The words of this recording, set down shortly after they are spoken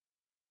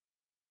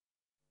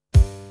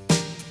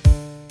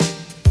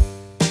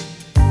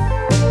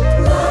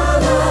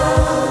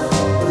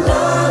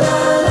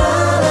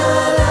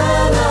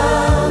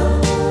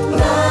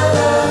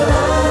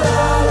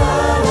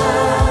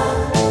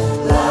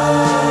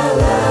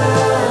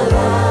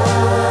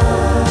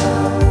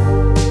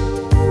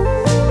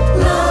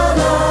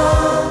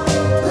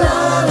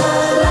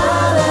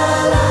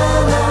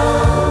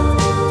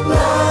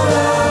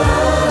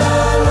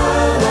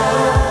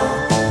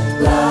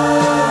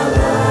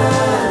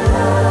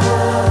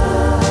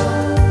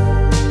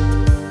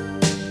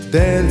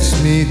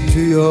Dance me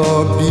to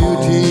your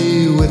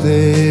beauty with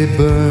a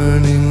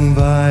burning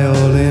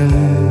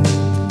violin.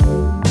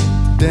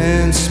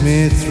 Dance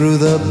me through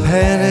the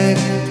panic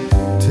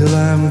till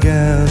I'm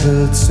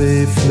gathered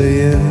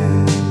safely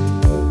in.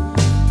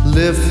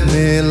 Lift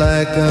me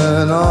like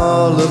an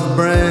olive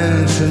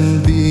branch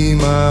and be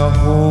my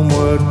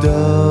homeward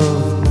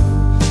dove.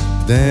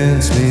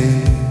 Dance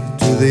me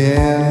to the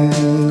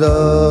end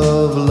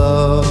of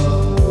love.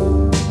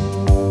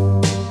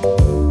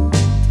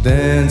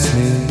 Dance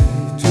me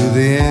to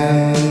the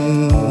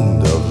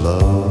end of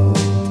love.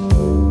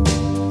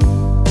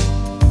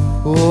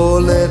 Oh,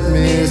 let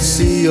me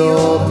see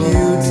your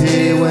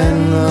beauty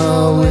when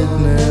the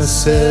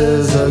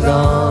witnesses are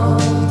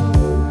gone.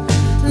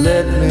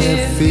 Let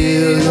me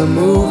feel you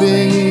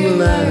moving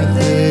like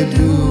they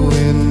do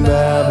in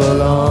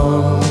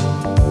Babylon.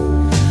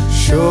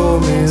 Show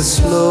me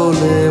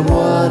slowly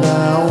what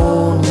I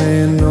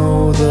only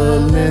know the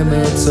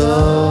limits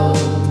of.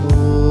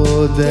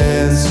 Oh,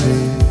 dance me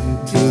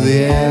to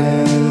the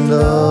end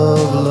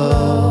of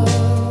love.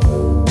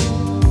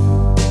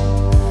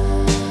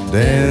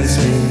 Dance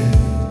me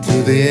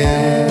to the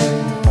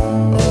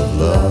end of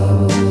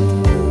love.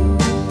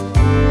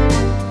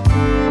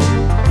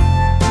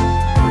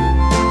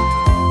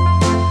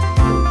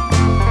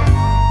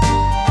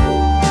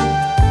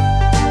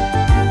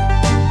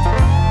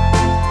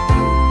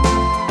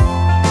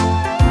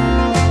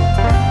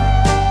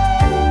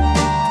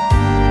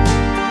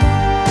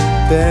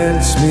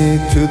 Dance me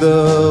to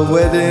the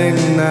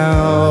wedding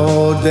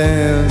now,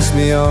 dance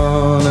me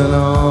on and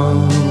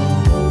on.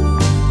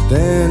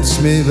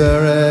 Dance me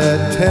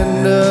very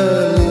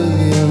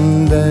tenderly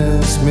and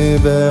dance me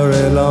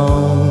very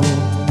long.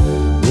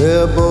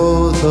 We're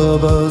both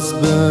of us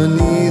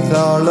beneath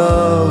our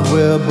love,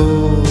 we're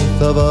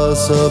both of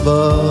us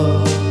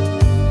above.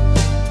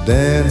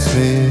 Dance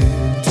me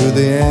to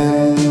the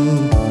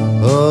end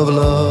of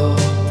love.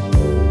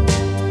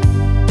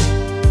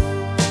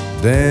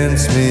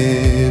 Dance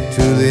me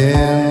to the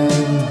end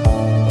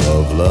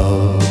of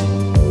love.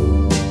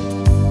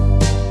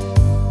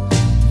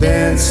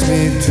 Dance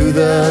me to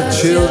the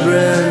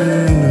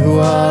children who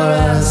are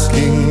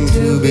asking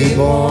to be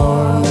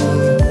born.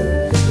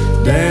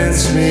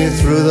 Dance me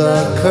through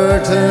the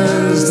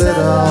curtains that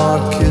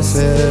our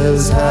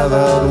kisses have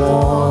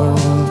outworn.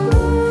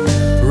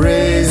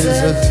 Raise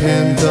a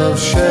tent of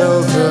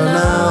shelter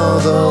now,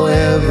 though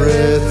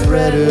every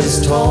thread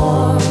is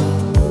torn.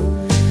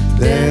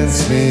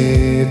 Dance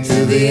me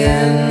to the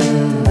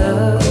end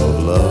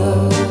of love.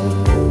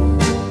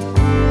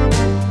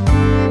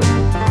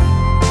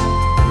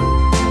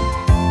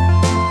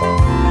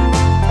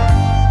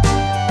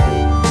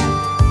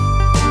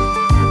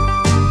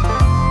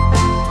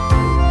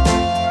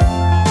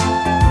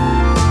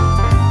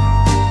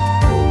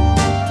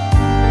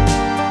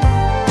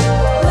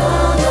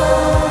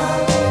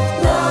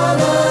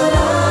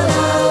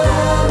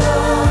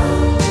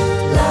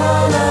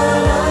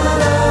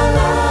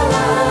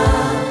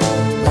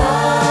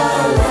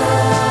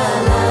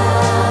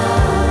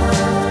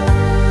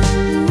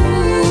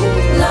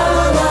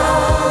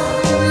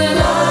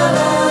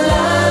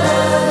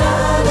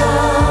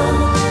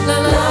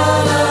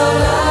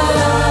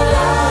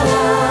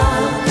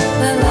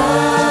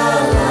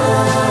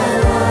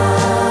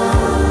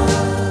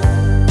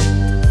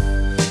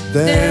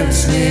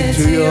 Dance me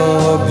to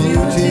your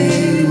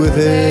beauty with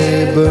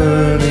a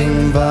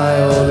burning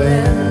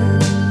violin.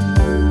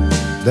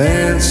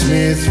 Dance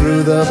me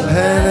through the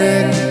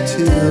panic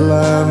till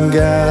I'm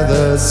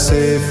gathered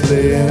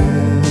safely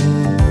in.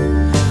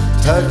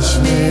 Touch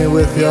me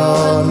with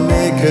your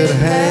naked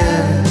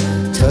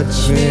hand,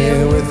 touch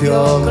me with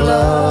your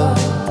glove.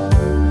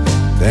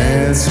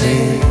 Dance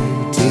me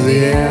to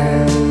the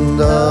end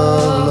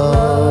of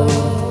love.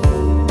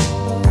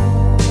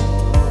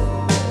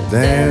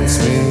 Dance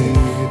me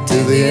to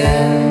the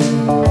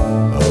end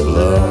of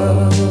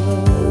love.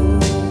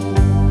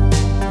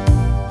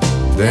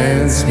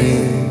 Dance me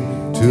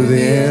to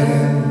the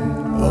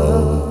end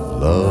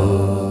of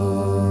love.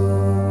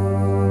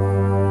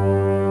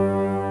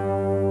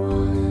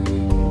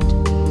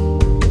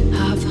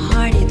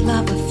 Half-hearted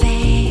love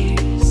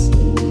affairs.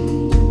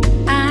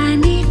 I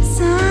need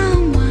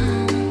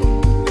someone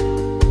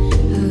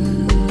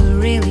who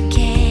really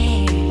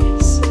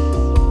cares.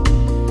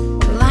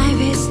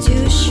 Life is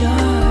too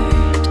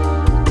short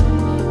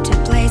to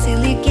play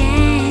silly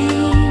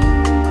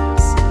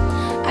games.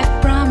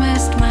 I've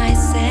promised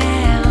myself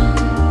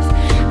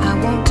I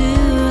won't do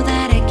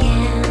that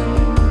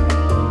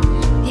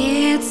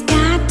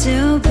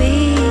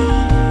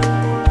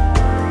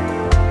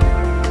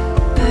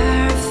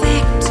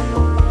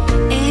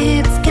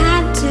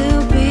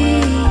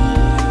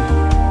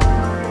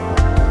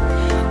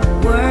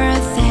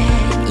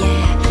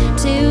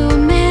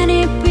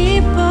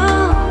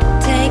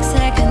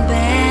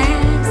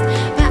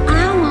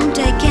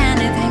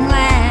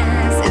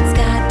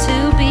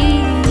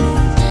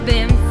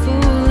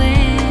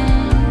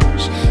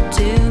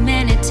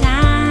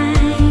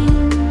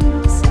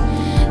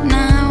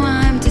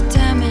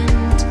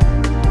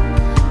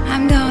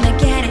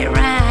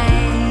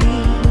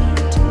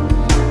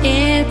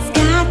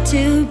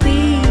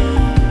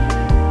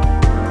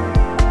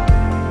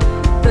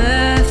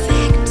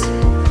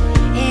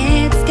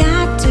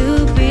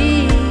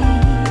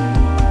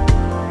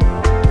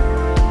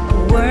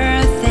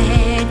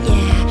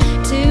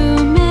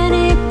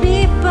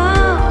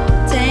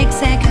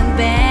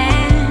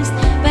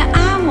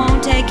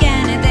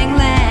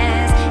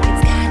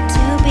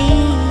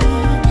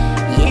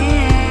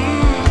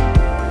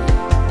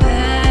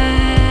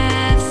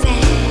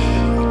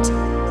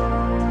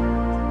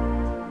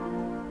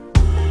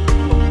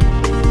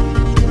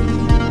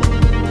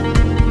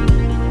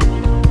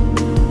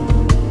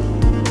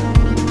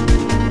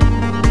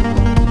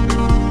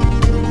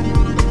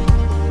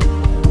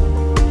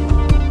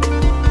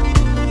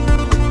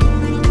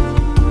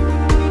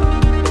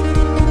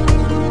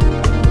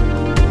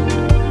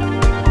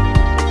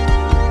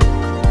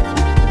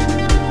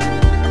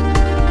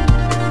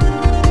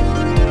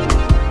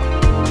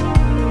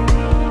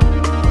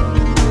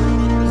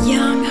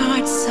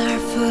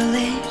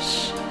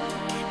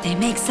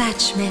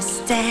such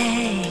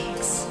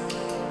mistakes.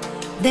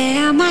 They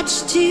are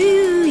much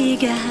too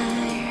eager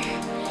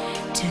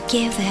to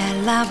give their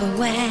love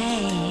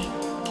away.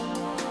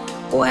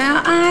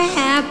 Well, I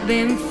have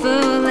been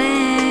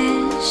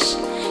foolish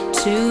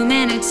too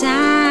many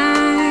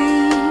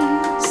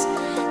times.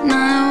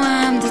 Now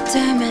I'm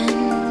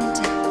determined,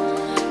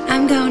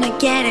 I'm gonna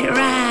get it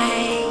right.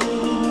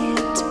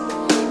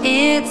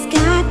 It's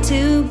got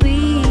to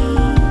be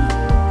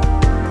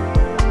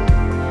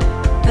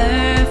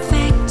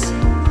perfect.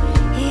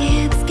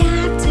 It's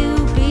got to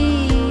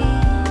be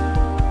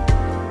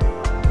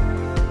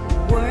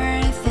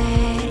worth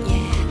it,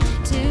 yeah.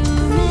 Too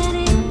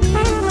many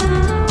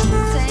people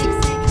take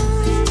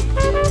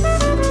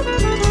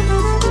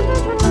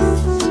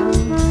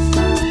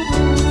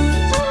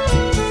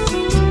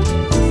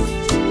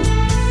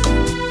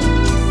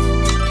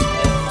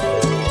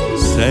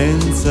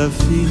senza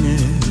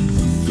fine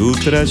tu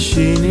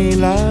trascini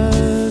la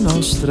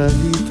nostra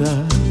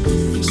vita,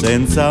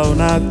 senza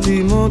un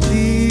attimo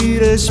di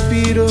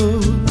respiro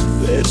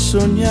per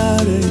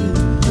sognare,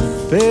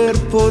 per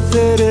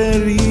poter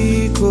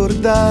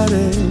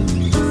ricordare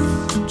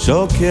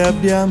ciò che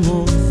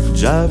abbiamo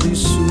già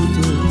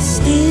vissuto.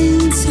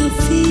 Senza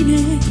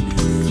fine,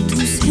 tu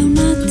sei un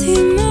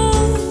attimo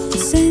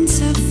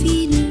senza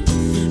fine,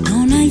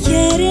 non hai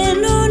ieri e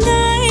non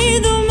hai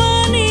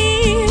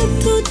domani,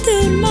 tutte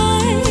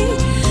ormai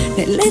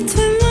nelle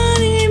tue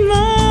mani,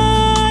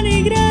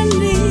 mani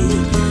grandi,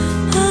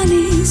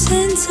 mani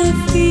senza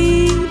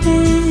fine.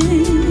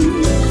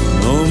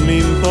 Non mi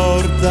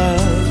importa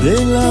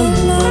della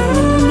luna,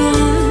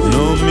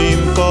 non mi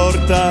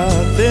importa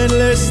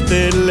delle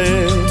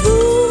stelle.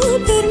 Tu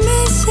per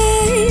me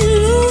sei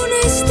luna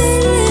e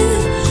stelle,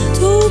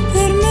 tu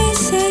per me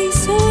sei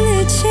sole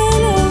e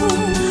cielo,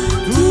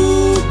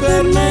 Tu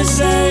per me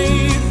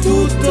sei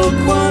tutto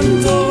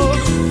quanto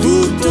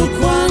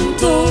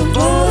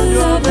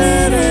voglio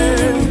avere.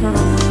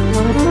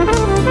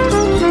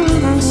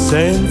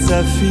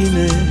 Senza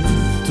fine,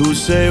 tu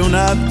sei un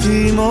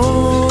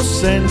attimo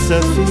senza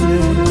fine,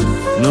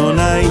 non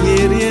hai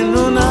ieri e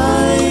non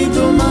hai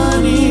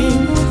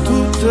domani,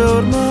 tutte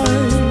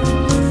ormai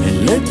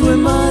nelle tue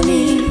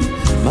mani,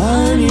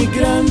 mani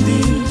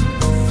grandi,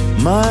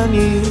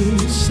 mani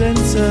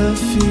senza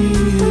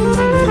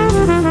fine.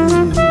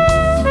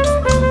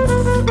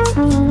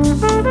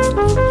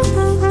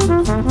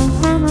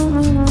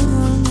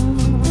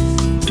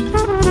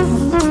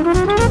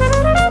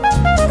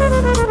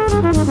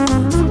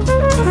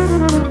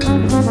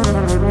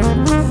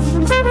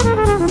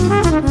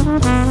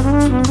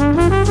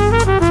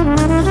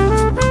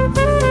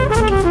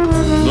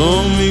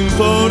 Non mi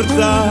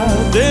importa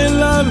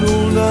della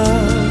luna,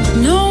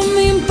 non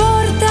mi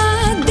importa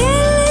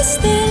delle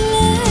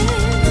stelle.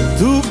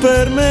 tu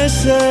per me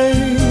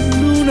sei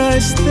luna e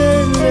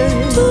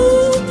stelle.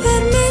 Tu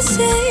per me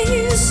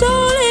sei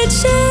sole e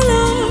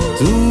cielo,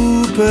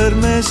 Tu per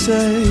me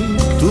sei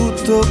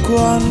tutto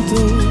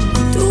quanto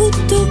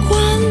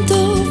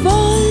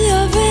voglio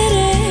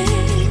avere.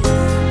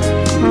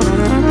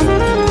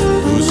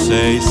 tu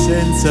sei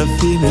senza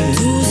fine,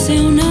 Tu sei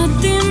un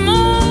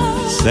attimo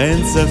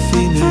senza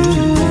fine,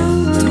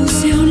 tu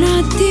sei un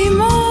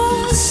attimo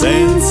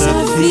senza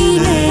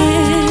fine.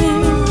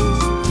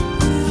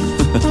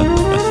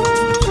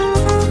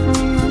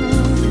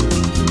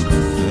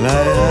 La,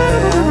 la,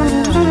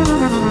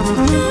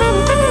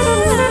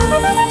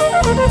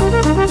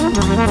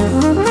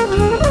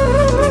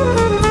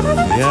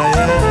 yeah,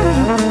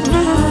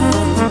 yeah.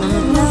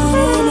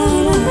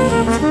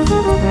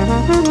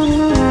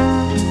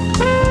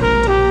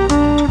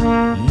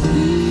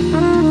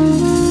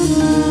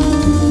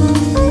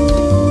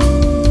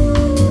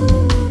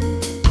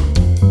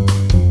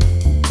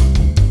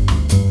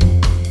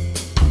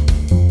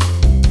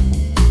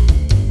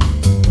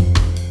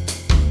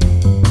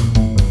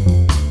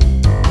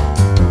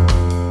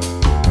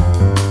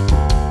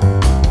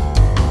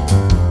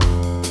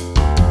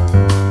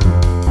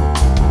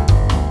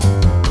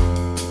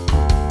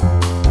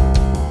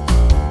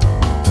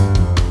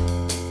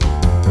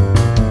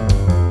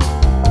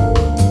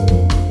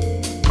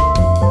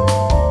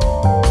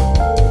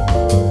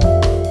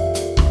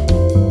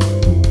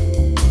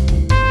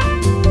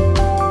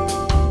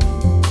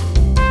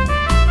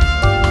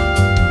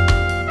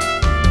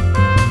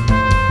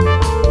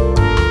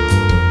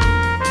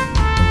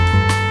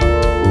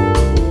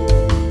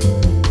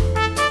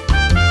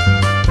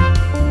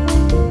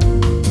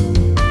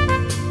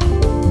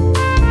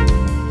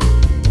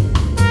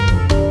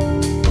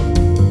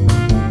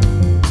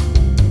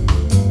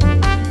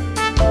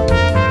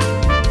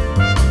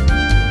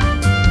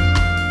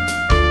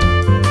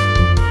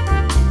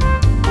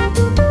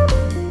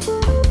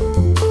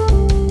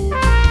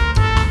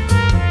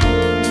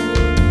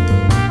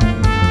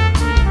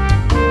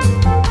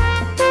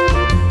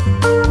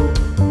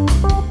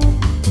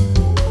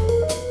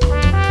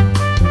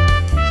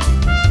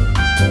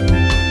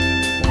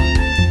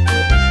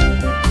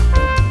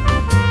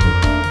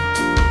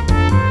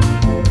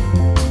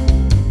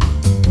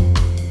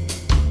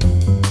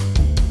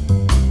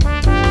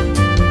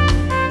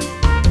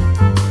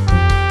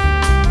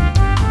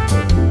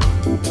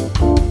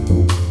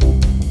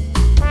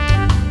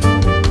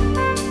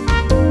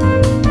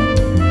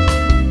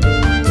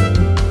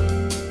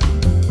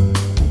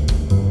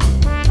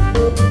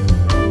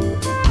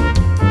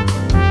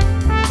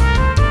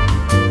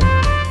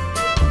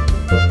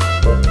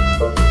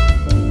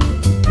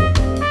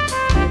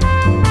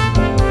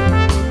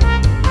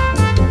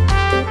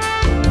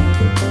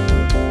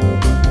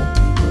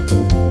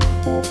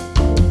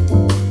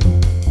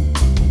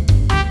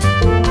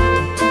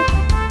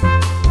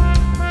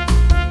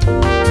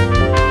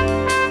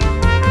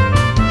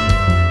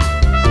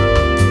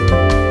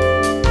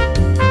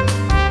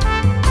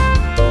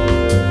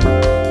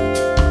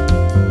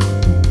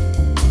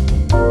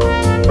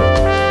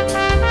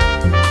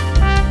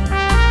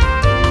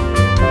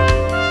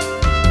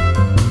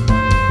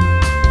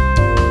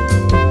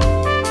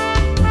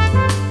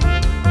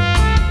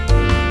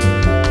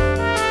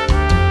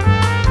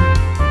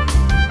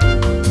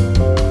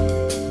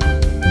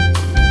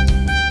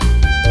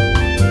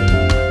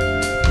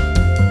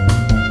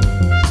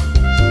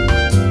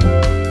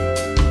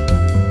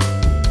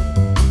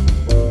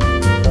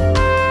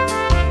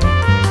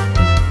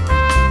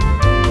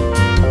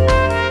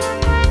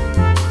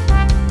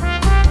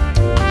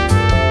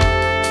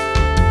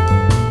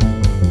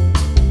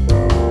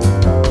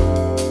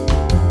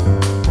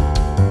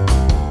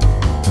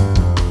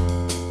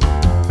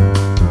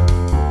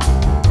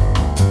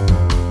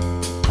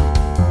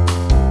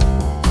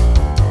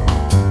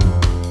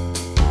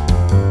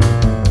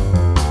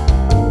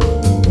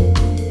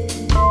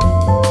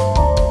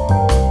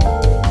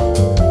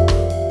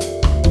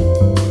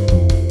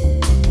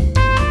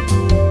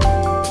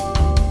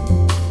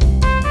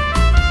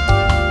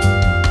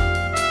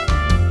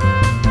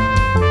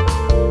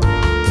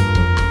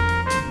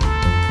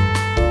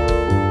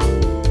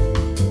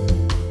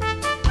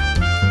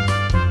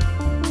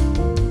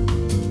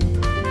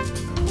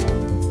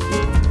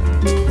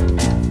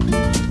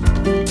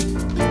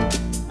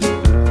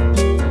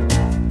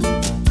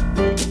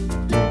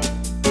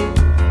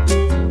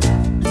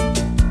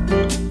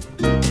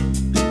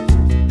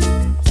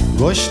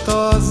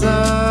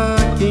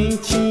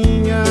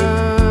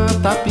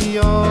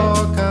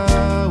 tapioca,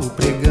 o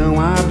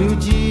pregão abre o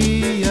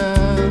dia.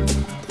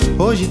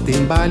 Hoje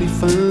tem baile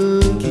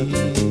funk,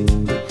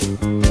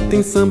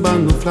 tem samba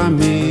no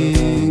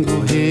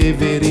Flamengo,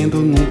 reverendo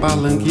num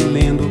palanque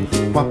lendo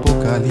o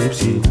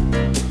Apocalipse.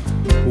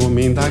 O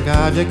homem da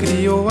Gávea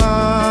criou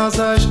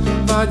asas,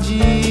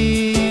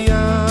 vadia,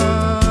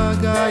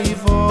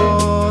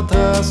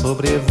 gaivota,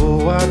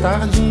 sobrevoa a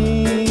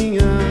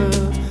tardinha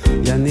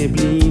e a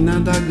neblina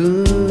da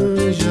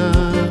ganja.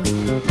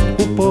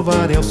 O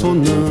povaréu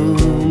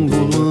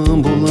sonâmbulo,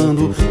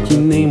 ambulando que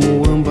nem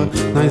muamba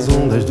nas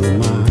ondas do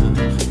mar.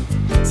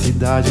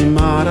 Cidade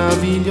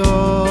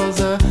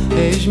maravilhosa,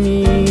 és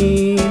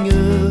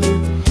minha,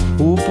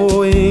 o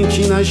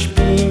poente na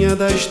espinha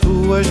das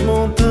tuas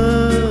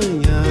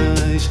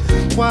montanhas,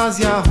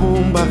 quase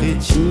arromba a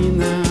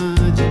retina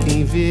de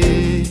quem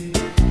vê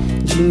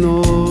de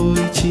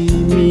noite.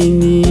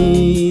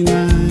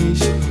 Meninas,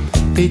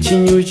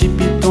 peitinhos de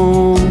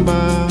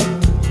pitomba,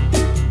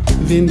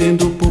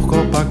 vendendo por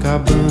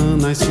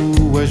Copacabana as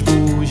suas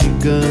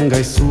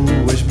bugigangas,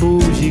 suas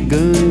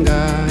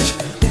bugigangas.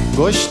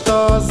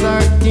 Gostosa,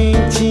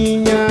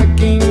 quentinha,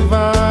 quem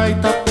vai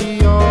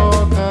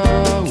tapioca,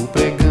 o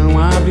pregão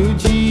abre o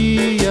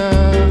dia.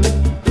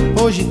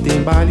 Hoje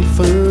tem baile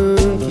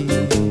funk,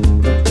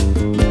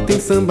 tem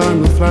samba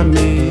no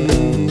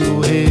Flamengo,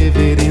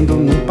 reverendo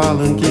num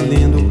palanque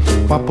lendo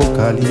o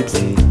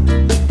Apocalipse.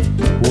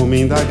 O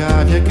homem da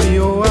Gávea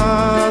criou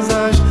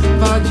asas,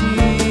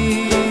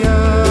 vadia,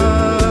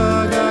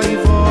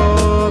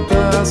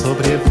 gaivota,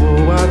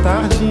 sobrevoa a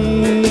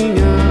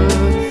tardinha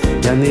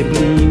e a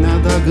neblina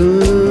da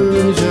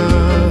ganja.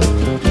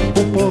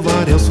 O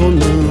povaréu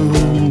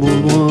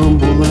sonâmbulo,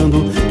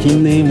 ambulando que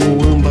nem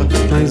muamba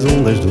nas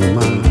ondas do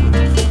mar.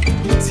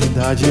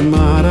 Cidade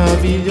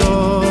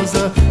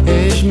maravilhosa,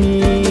 és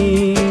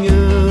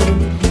minha,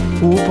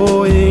 o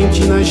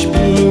poente na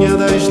espinha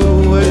das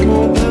tuas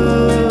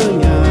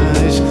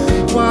montanhas,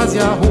 quase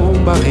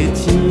arromba a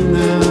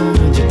retina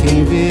de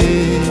quem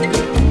vê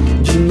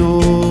de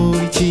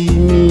noite.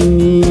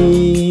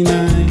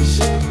 Meninas,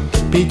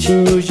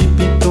 peitinhos de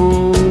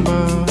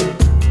pitomba,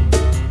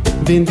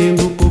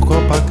 vendendo por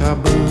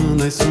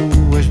Copacabana as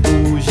suas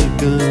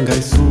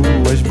bugigangas,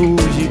 suas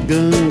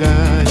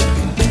bugigangas.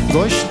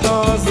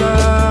 Gostosa,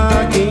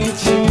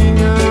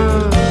 quentinha.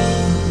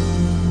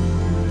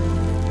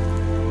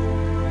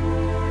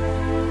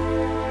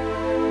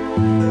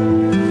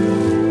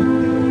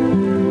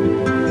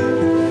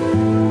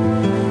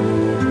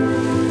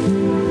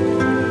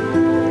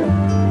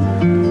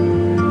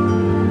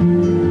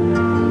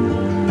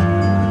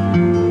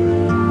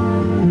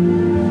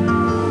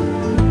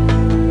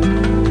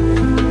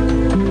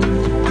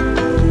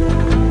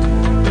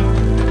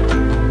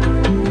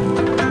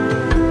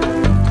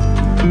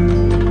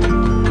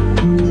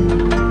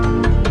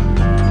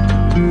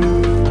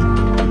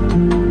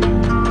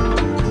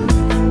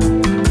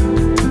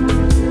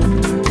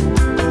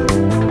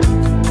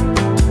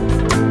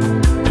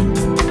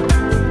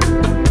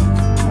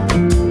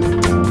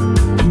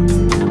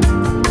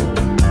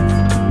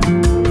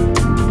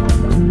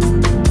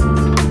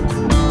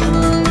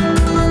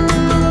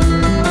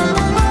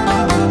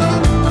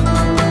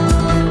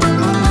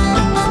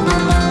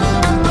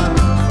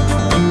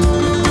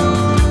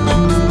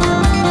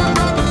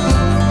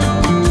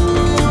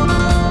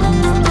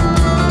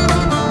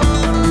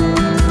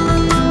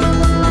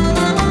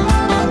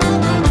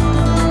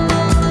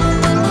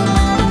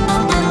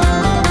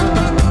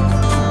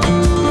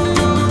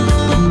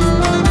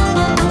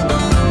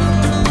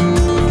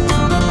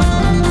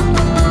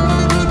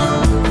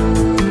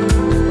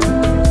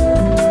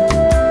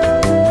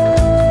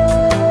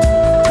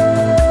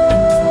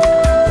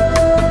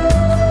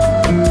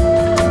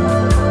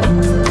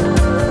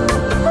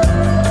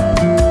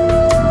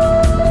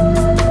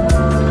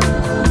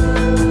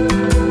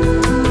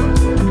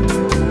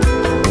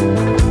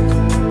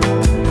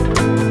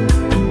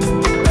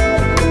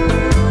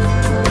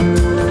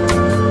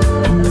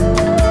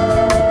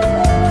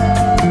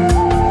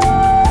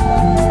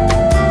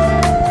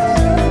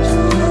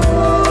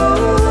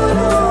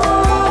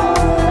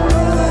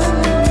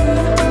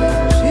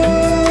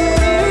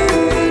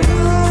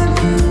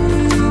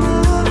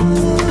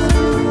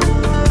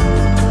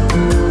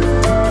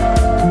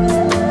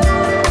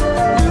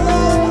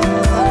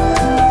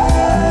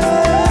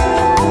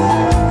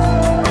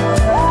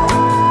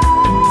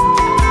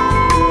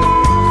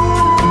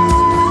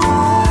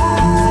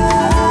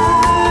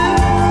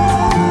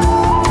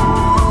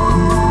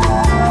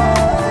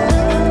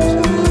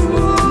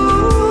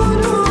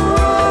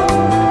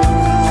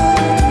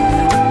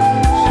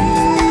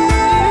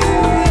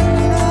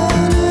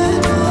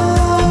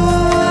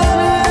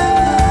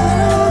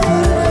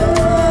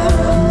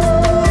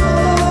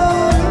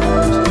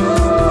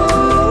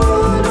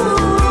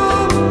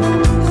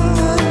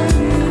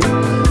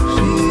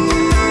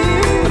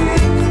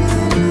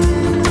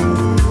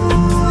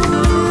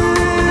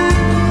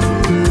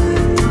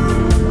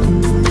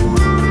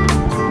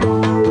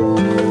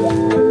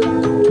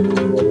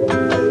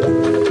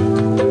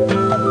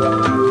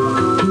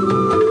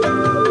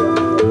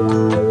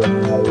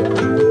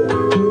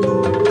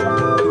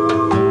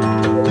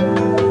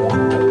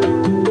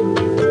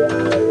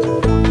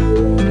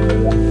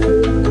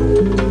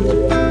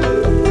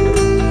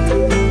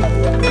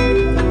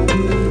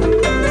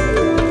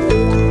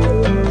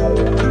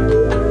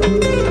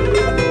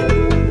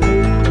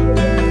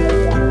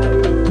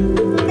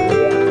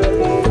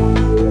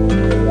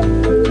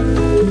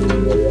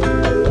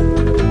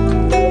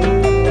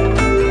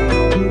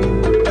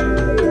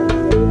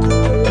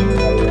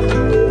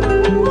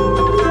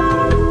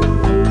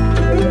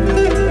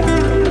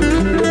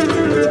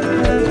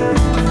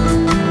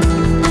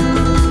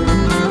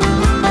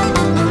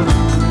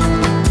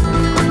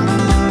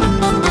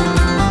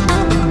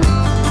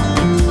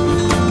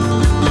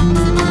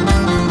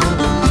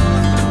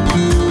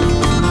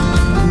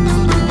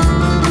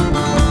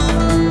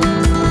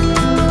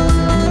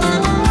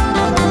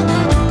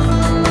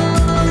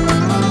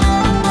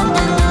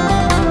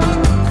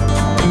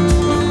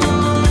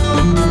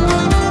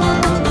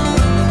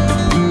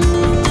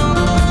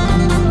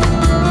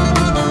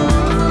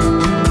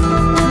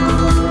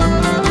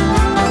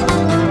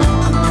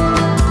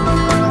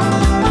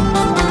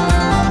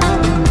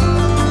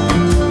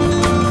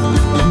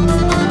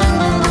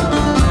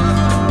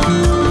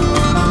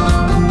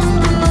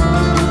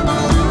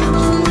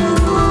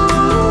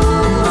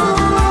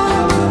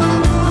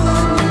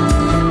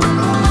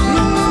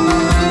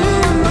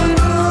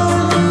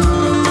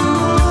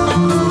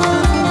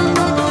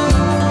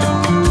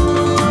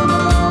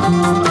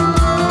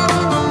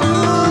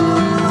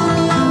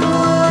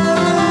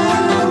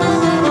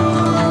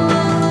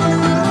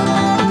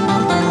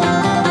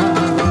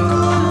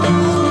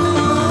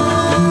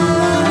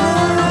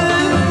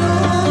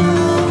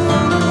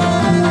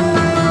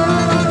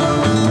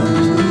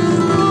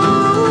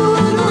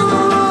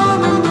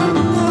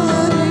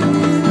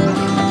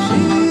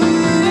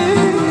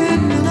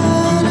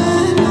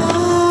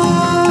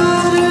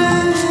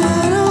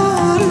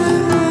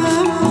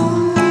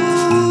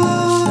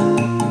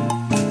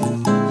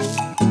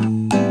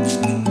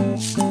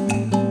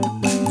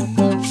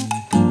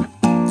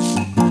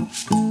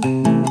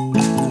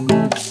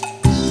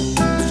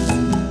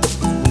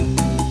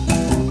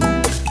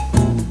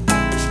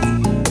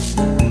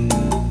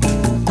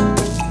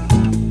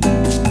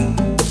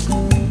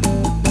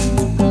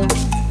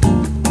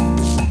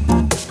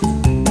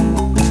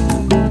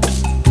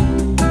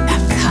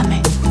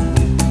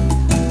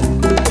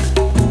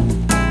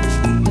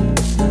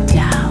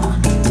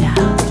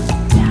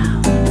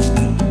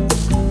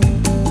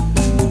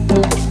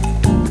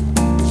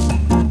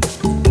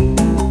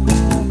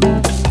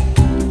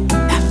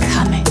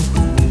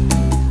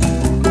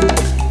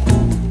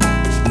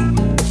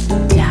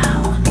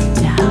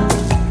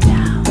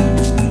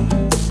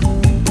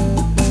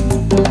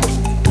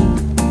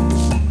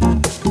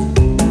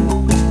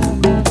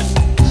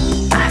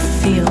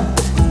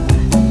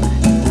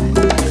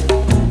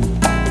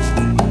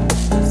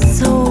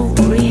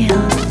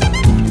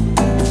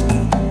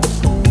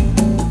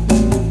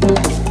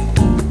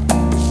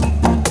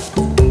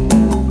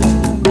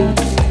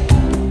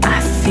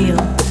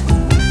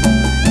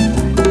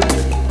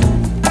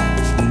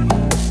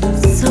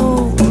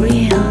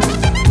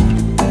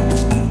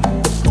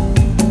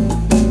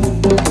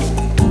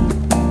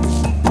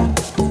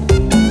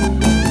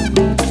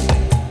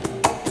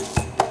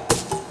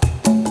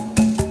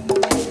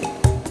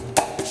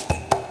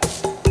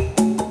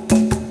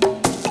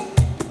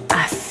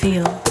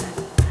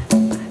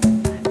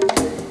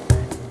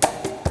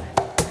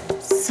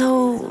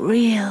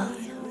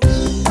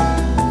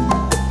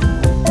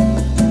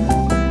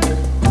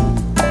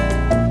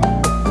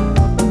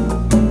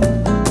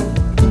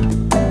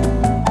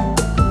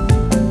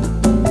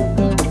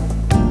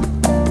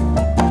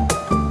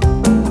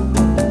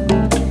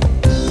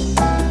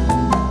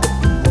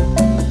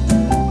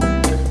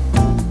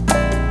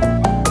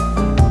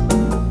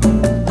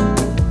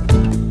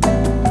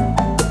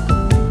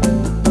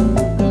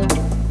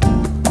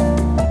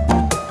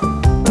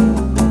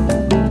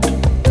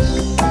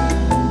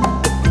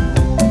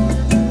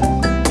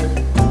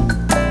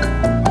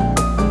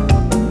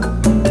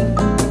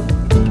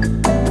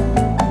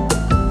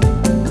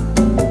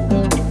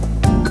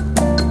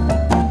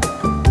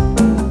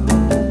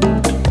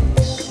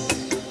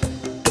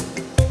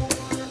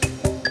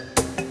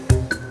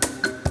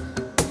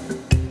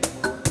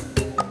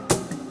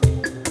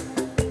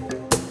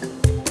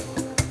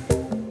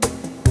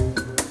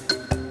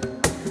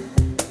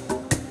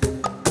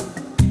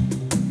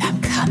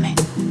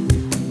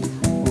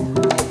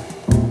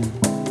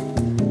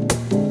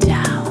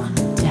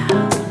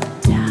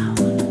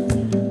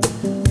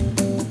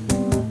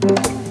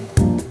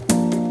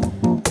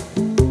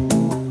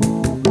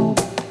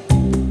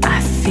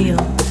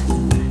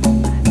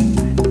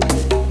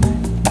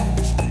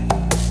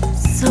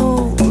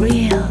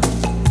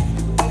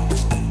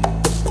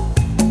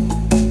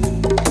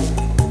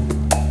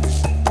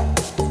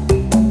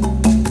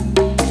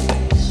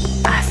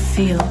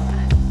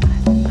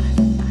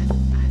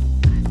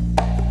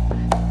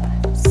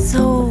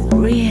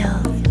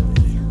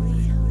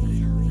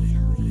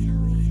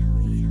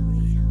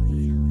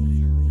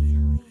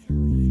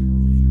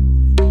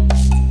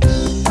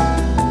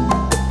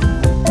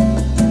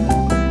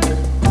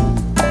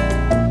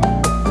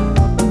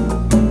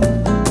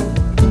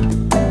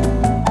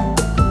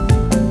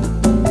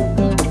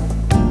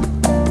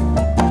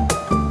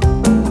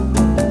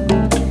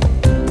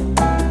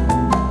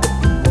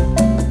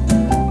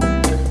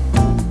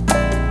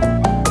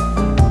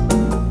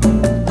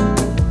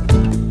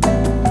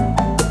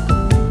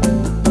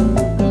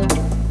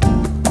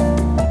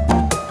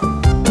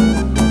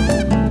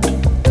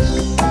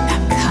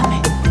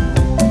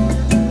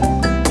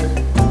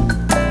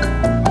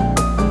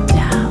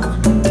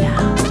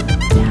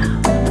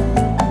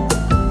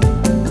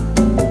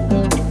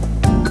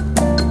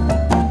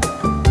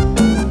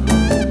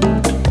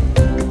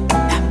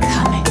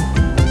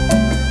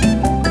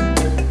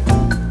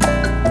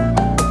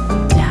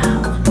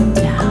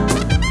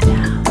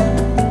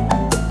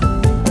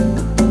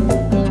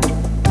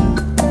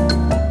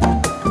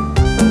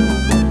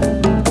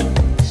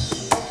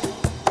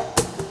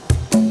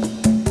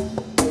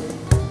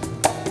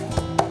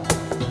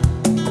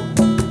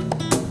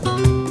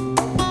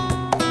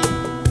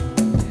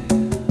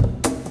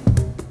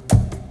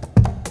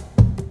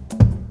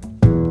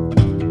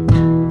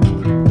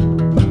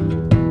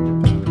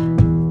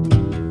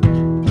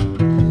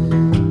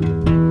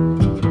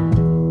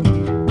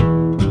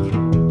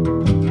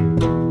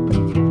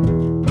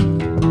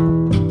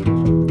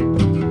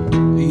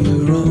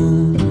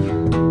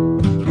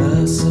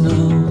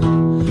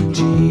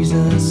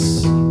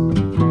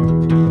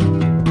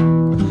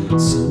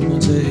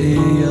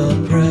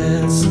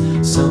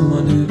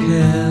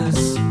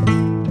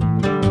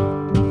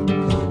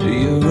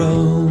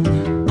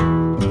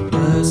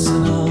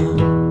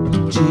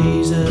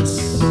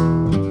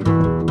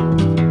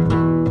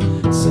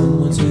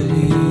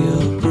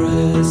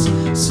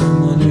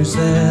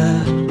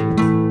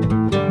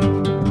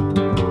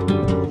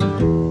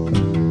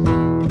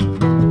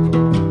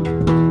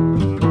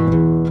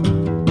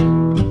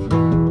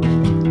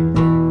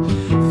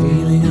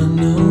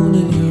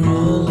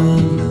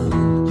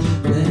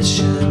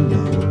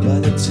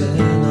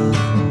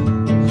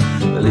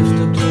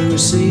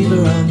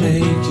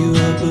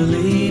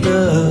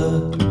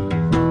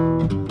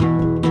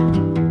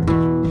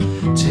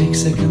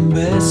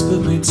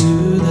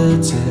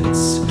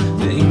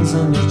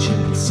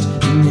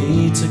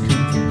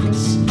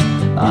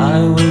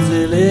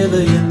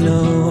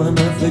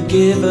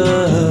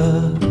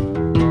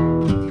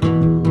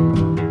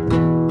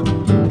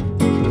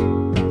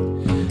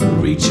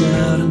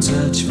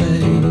 touch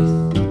faith.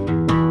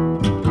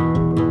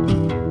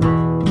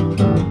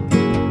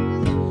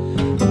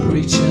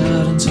 Reach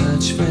out and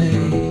touch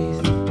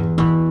faith.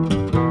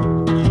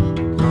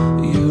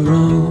 Your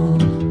own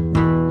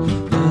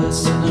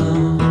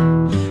personal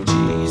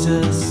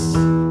Jesus.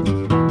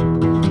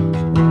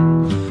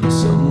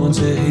 Someone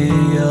to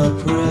hear your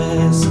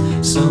prayers.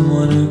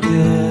 Someone who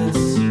cares.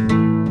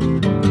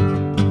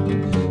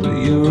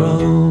 Your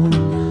own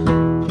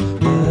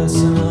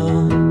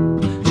personal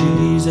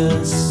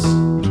Jesus.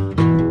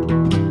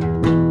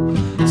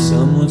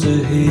 Someone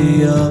to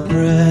hear your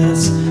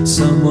prayers.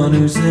 Someone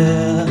who's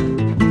there.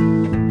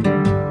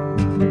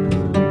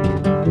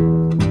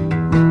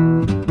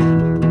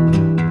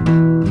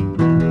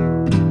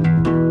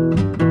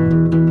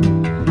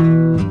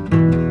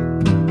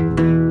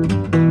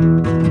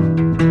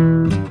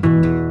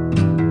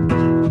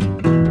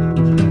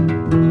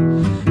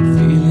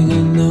 Feeling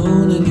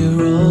unknown and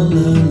you're all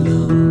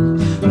alone.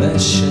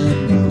 Less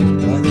shadow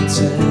by the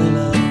telephone.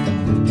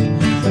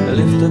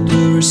 Lift up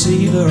the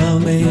receiver, I'll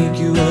make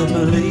you a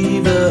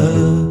believer.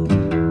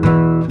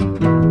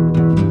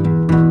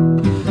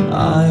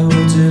 I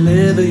will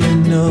deliver, you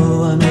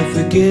know I'm a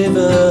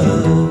forgiver.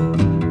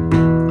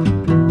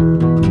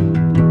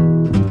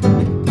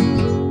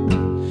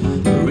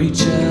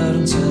 Reach out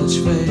and touch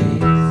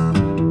faith.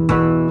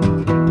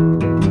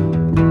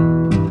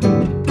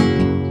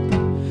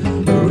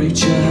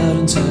 Reach out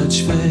and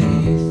touch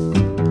faith.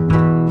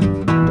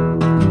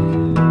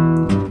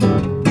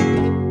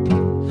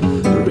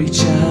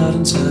 Reach out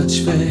and touch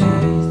faith.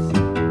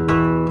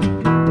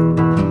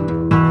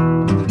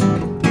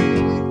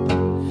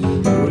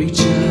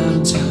 Reach out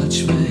and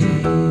touch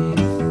faith.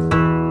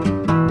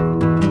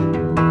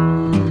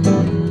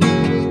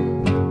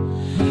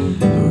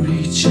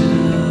 Reach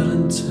out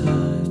and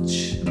touch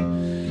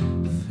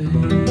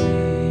faith.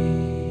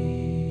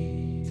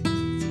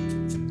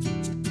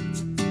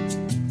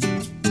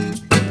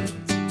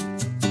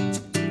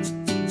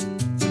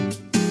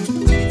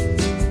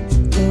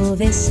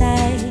 Dove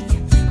sei?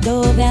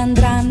 Dove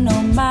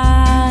andranno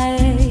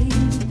mai?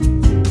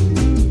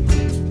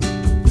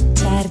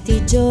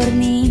 Certi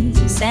giorni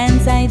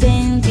senza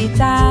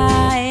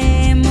identità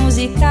e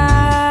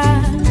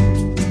musica.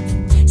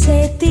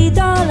 Se ti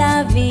do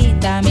la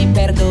vita mi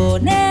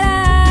perdonerai.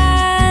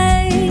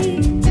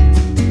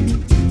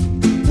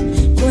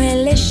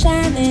 Quelle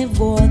scene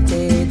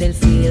vuote del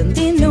film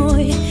di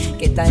noi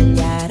che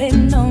tagliare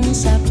non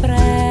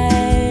saprei.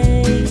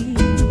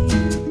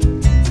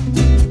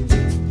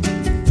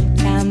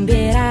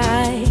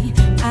 Cambierai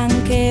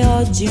anche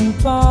oggi un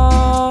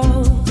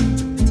po'.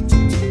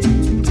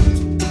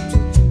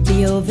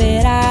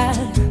 Pioverà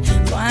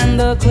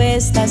quando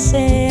questa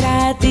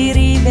sera ti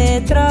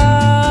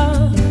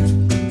rivedrò.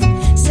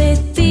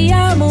 Se ti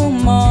amo un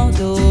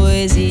modo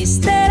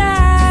esisterà.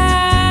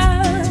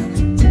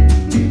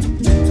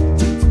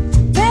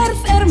 Per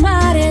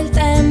fermare il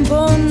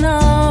tempo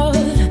no,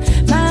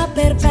 ma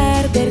per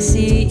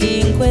perdersi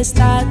in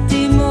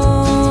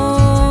quest'attimo.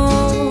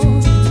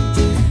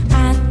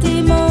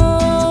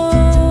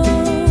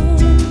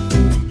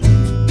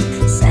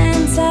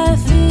 Senza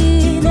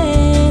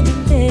fine di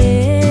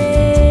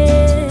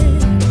te.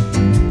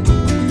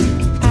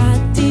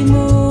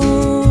 Attimo,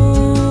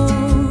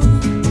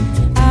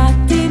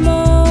 attimo.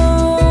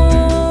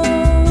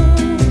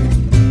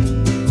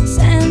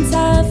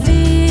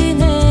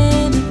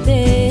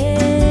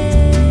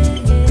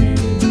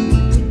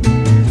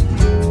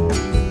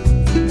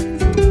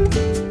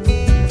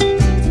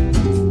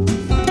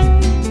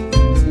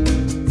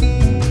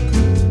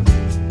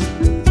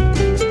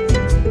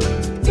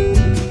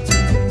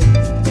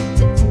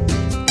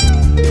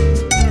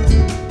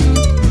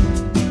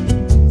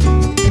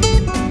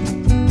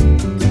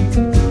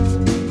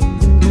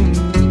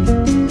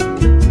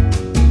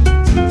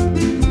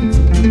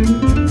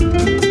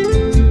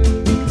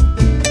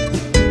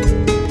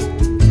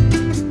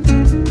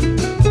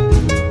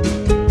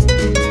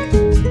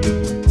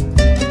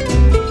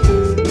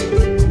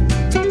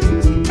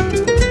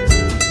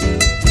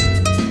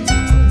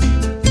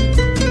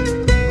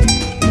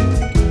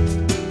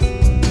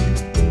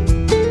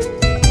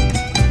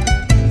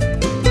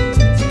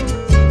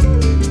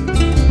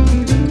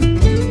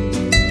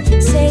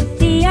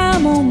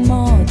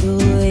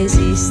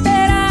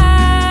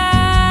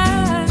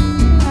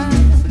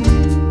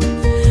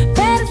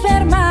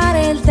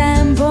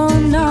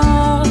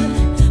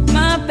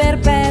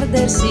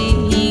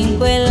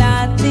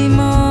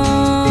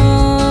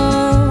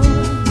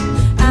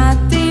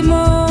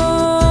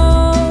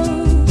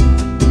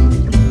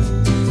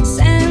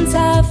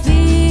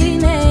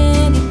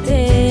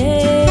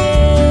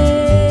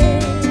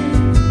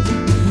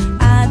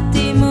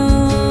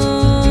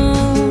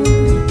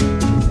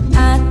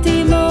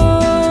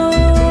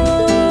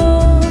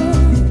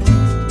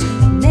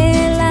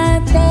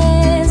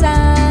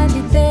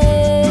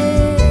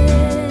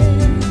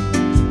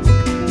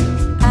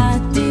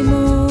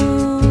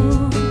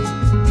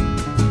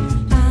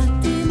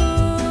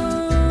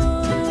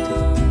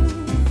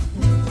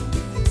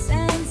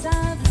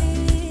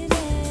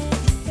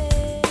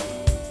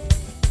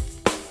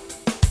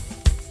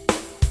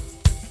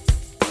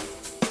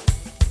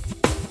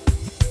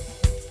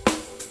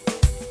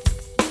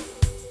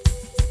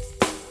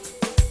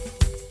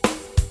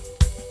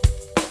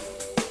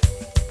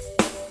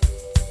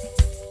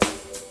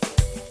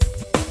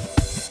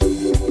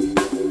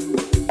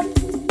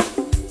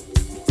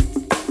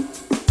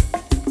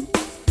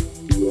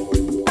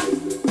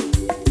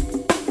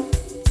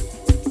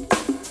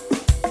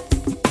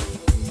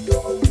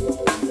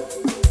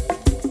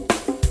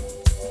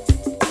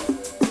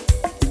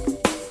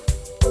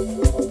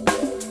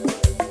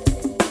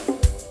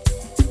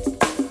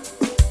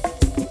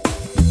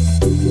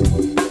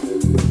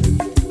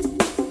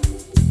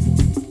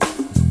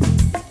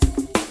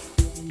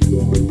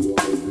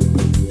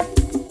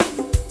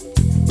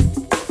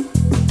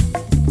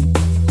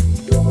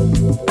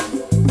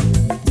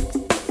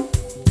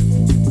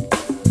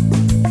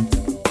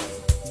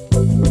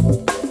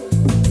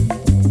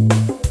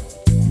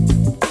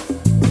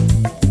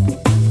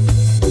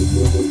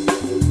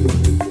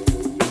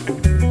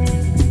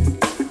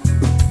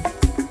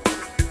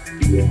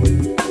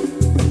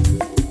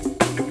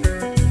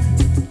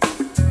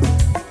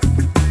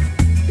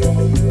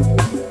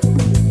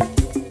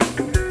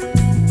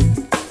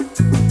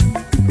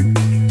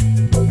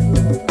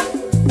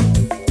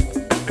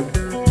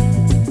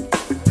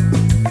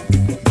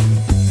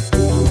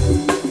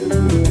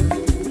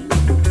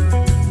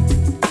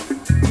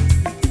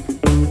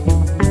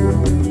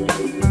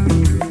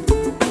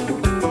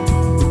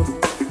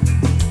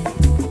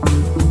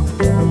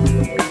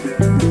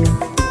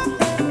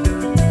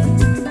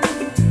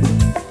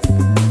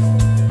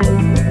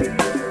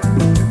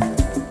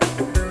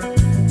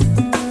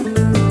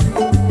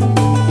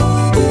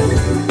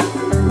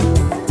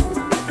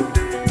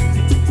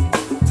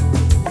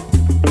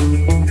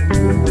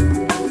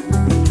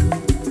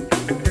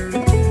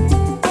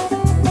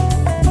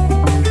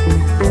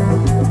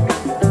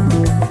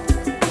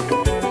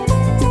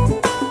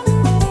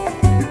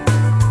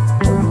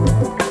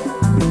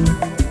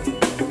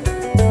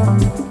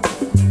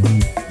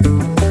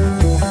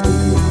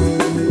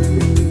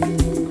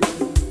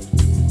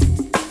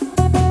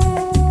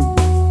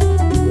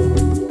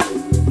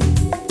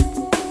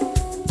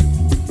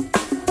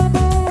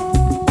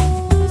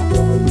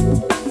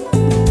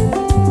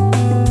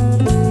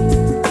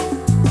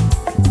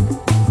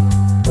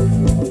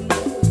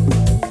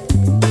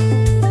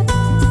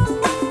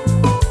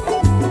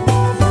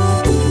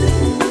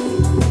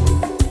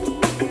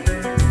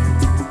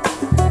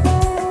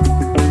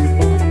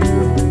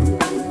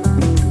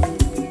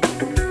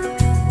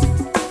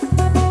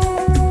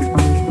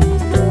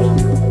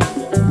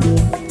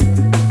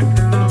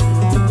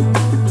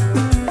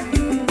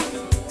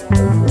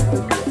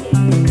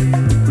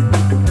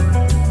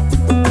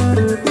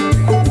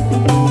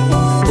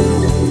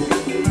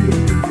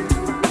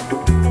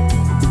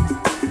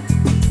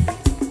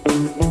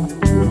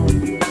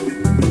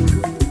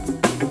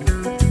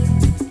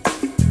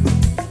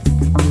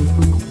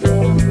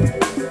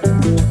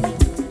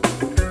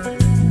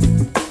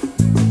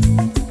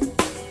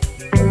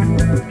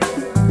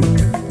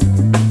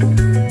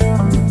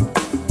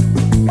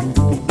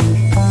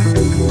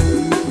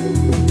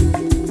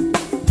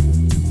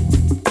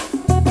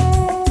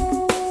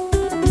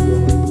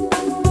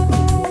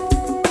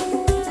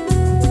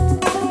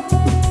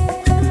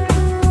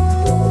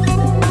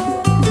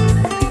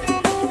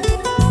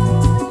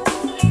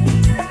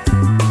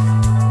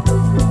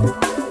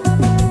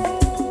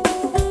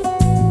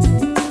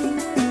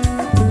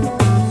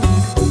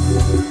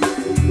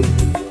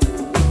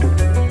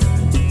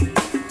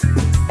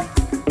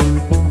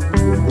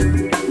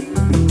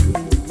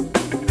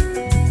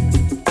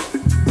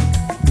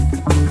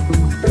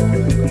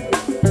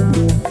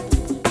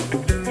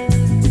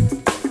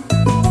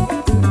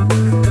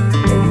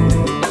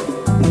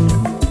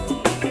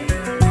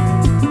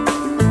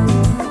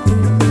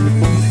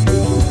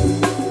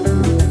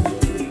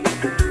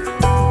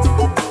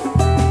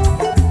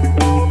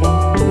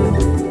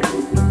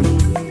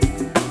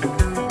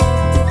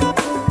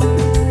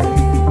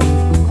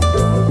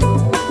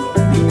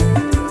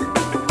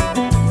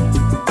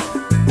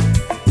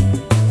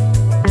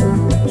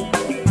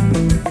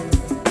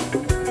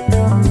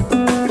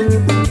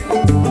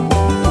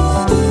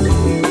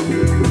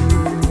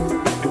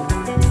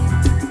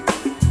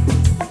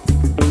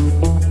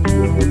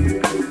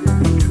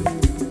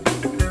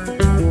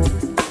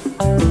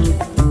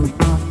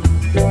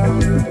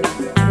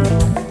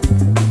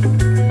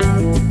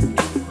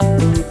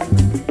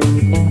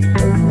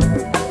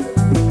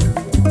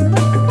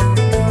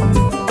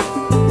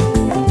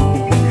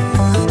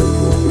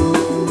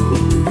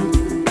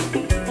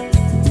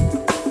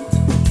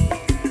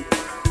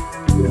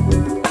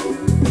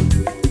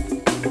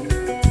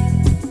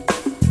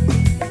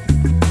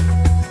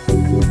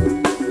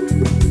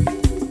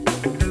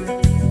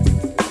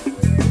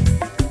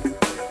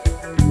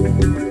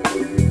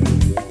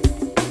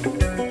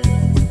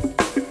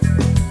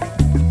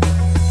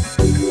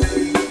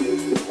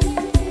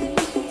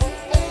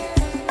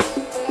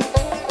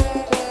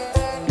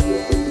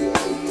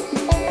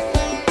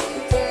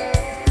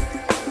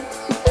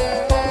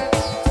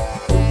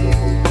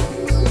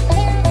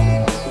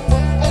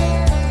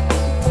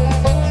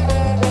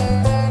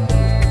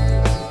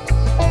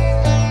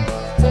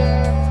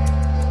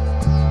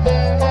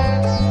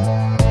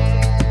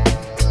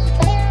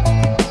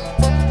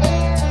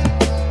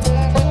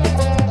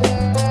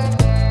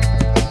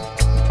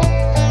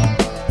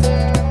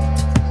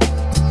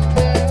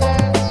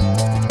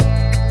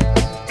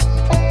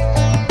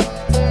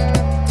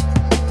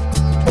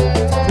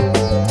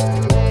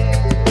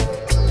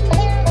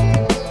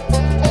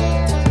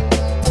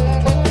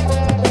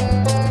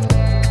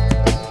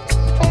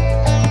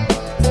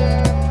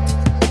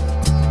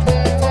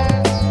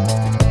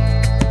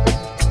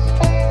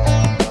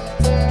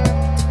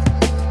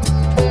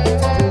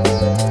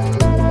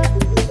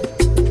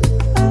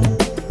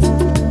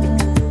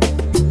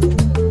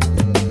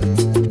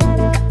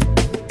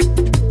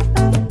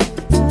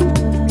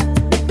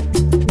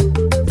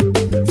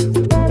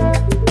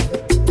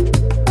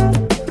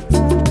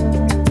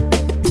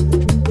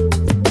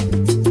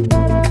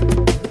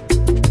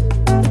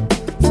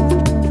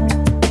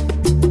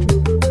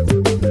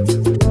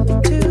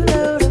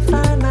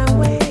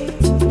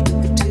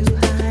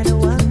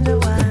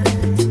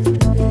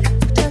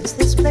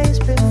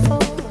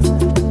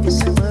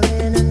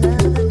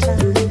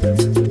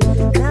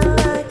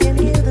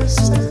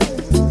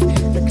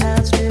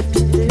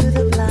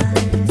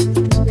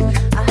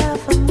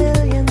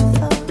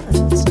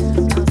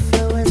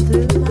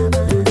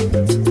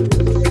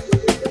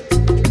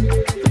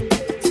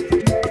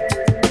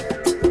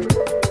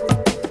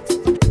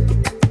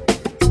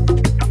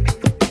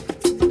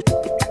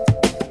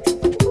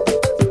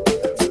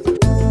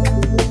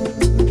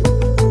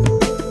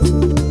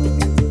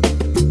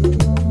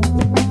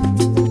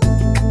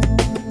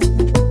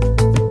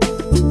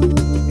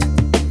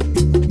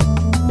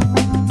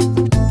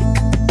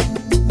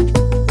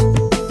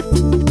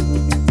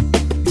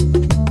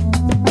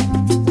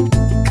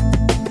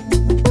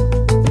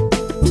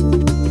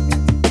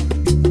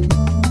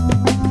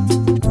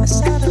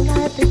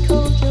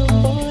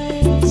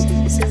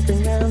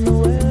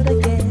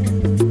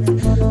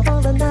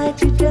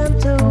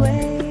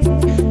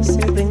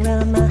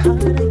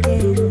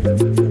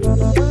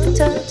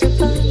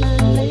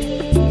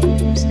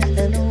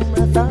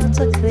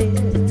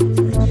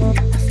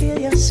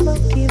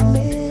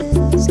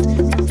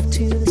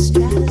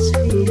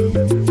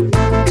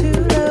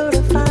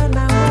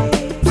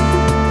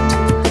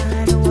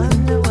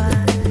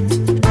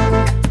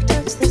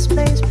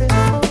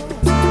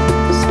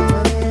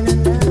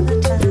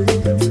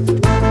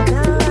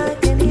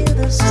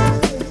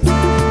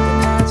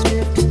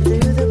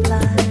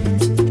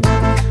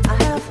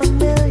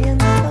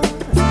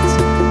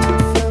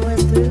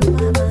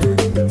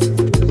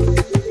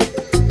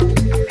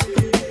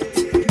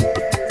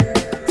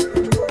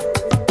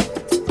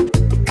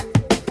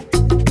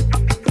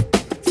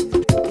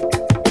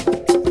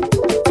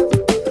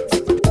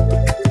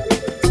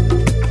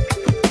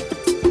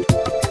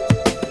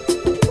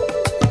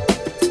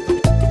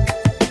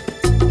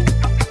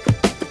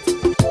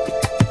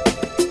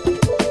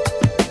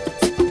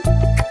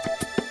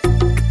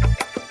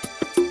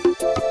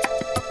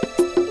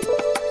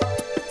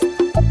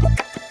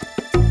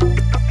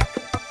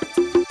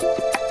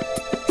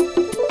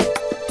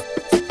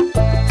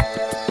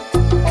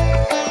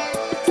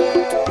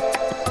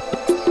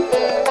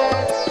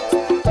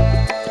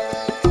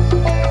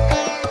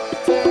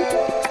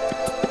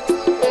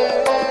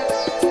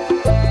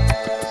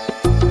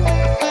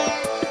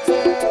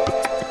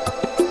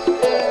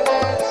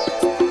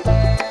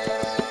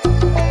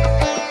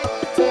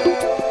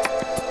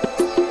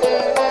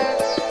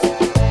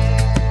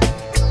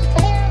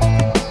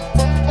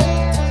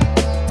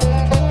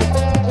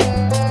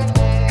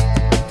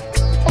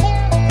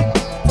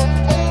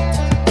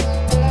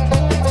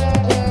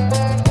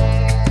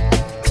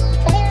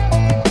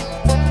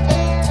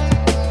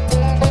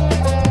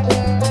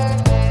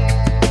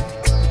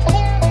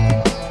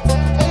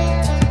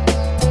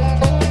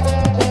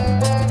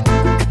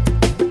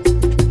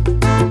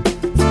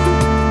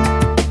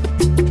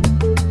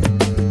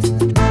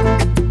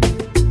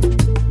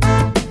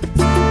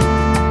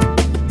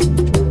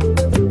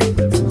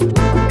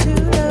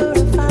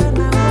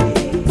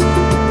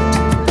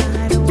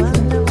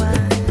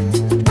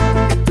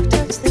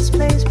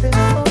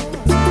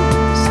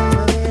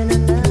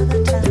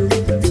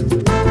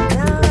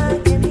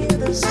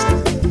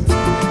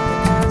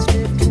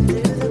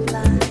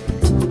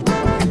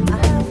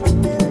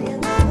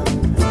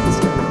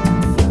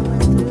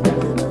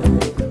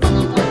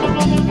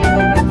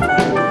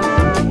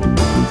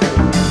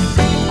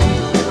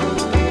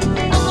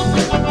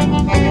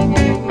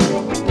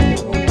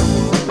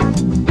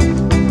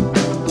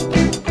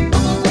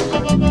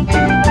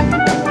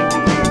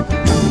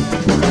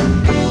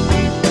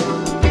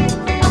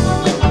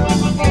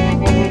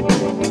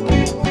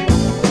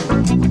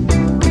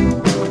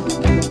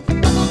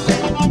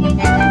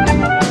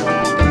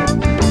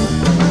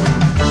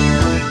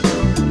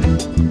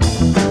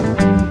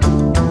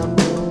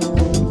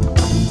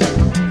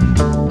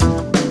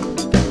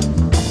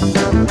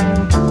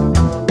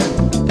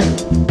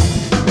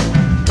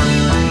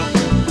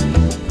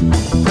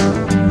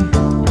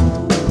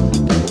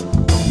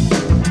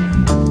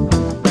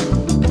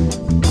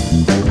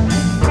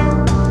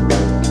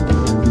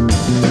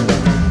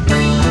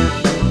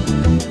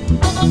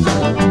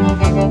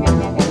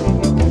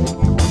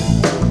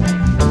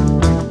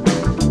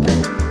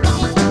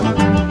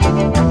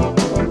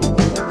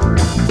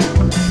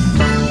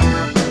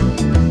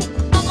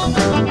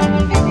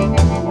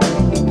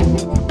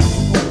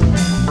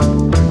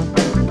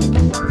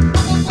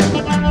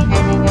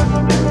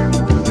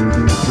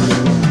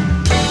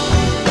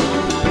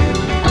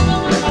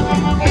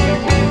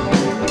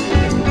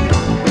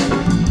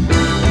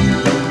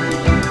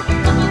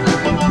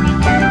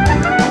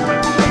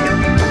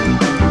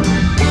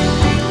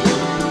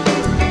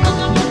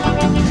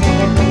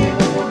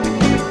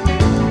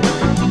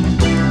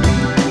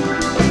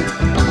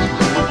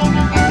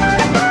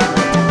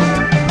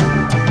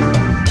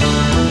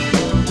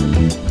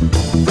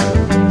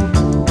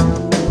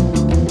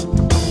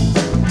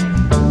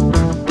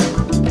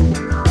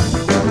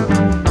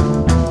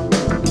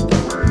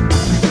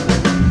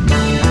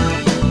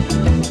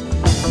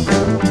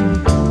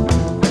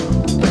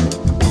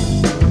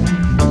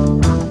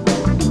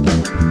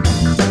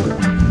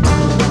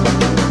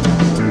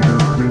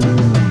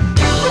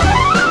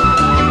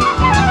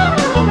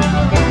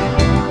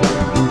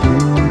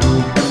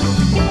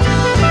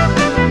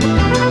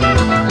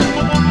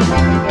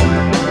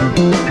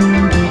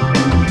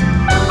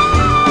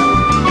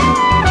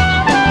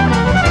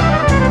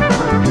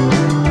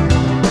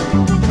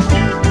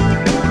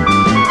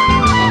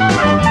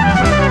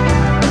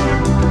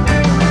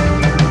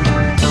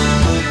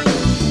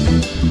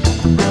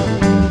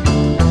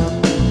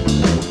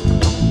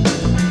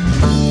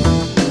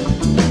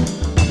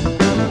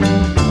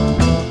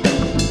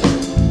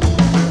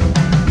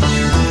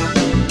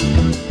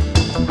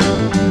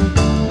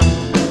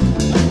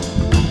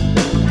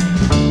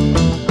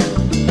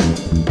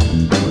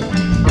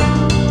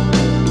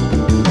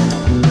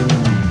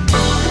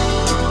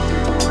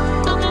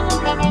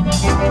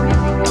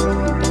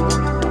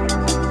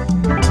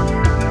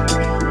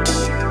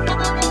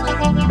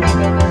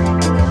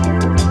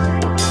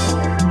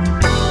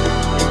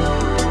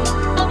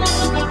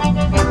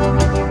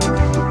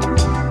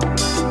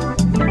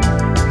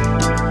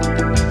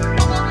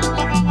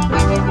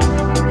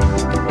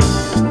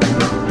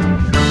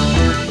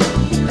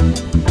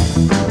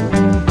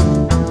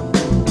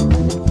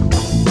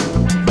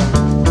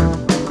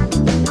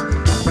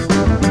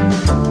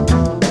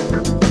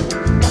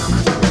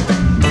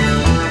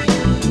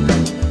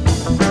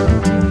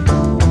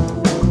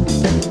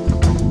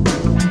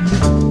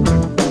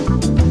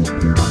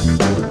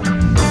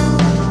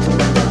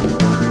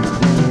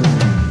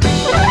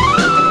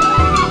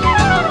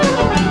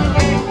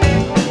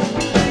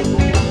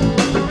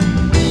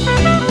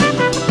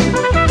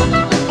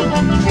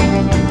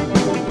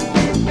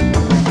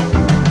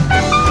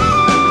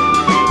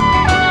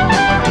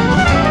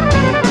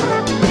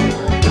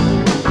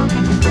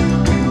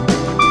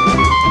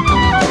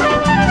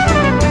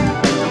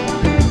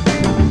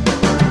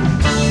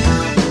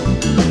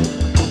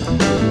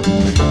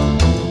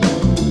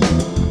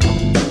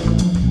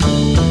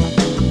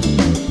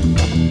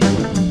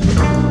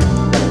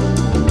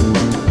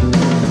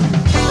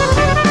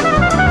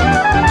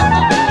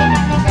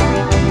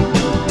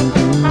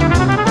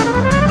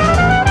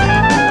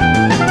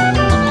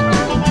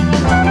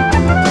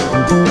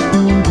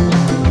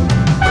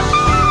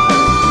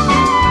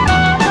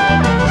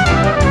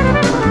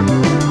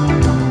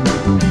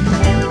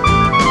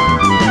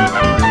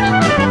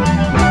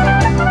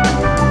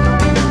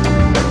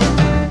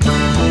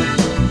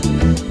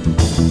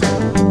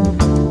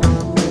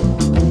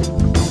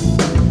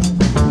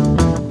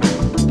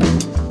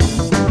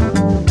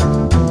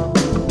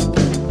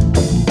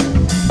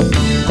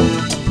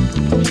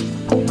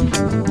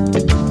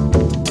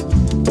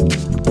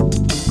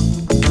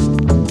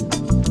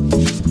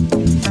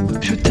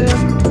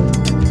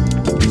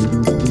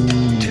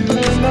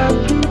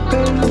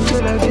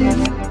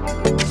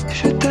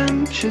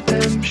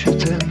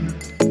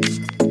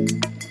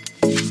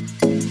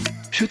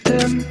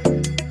 t'aime.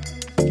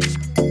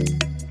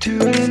 Tu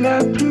es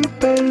la plus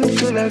belle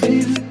de la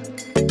ville.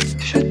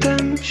 Je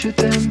t'aime, je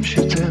t'aime,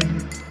 je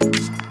t'aime.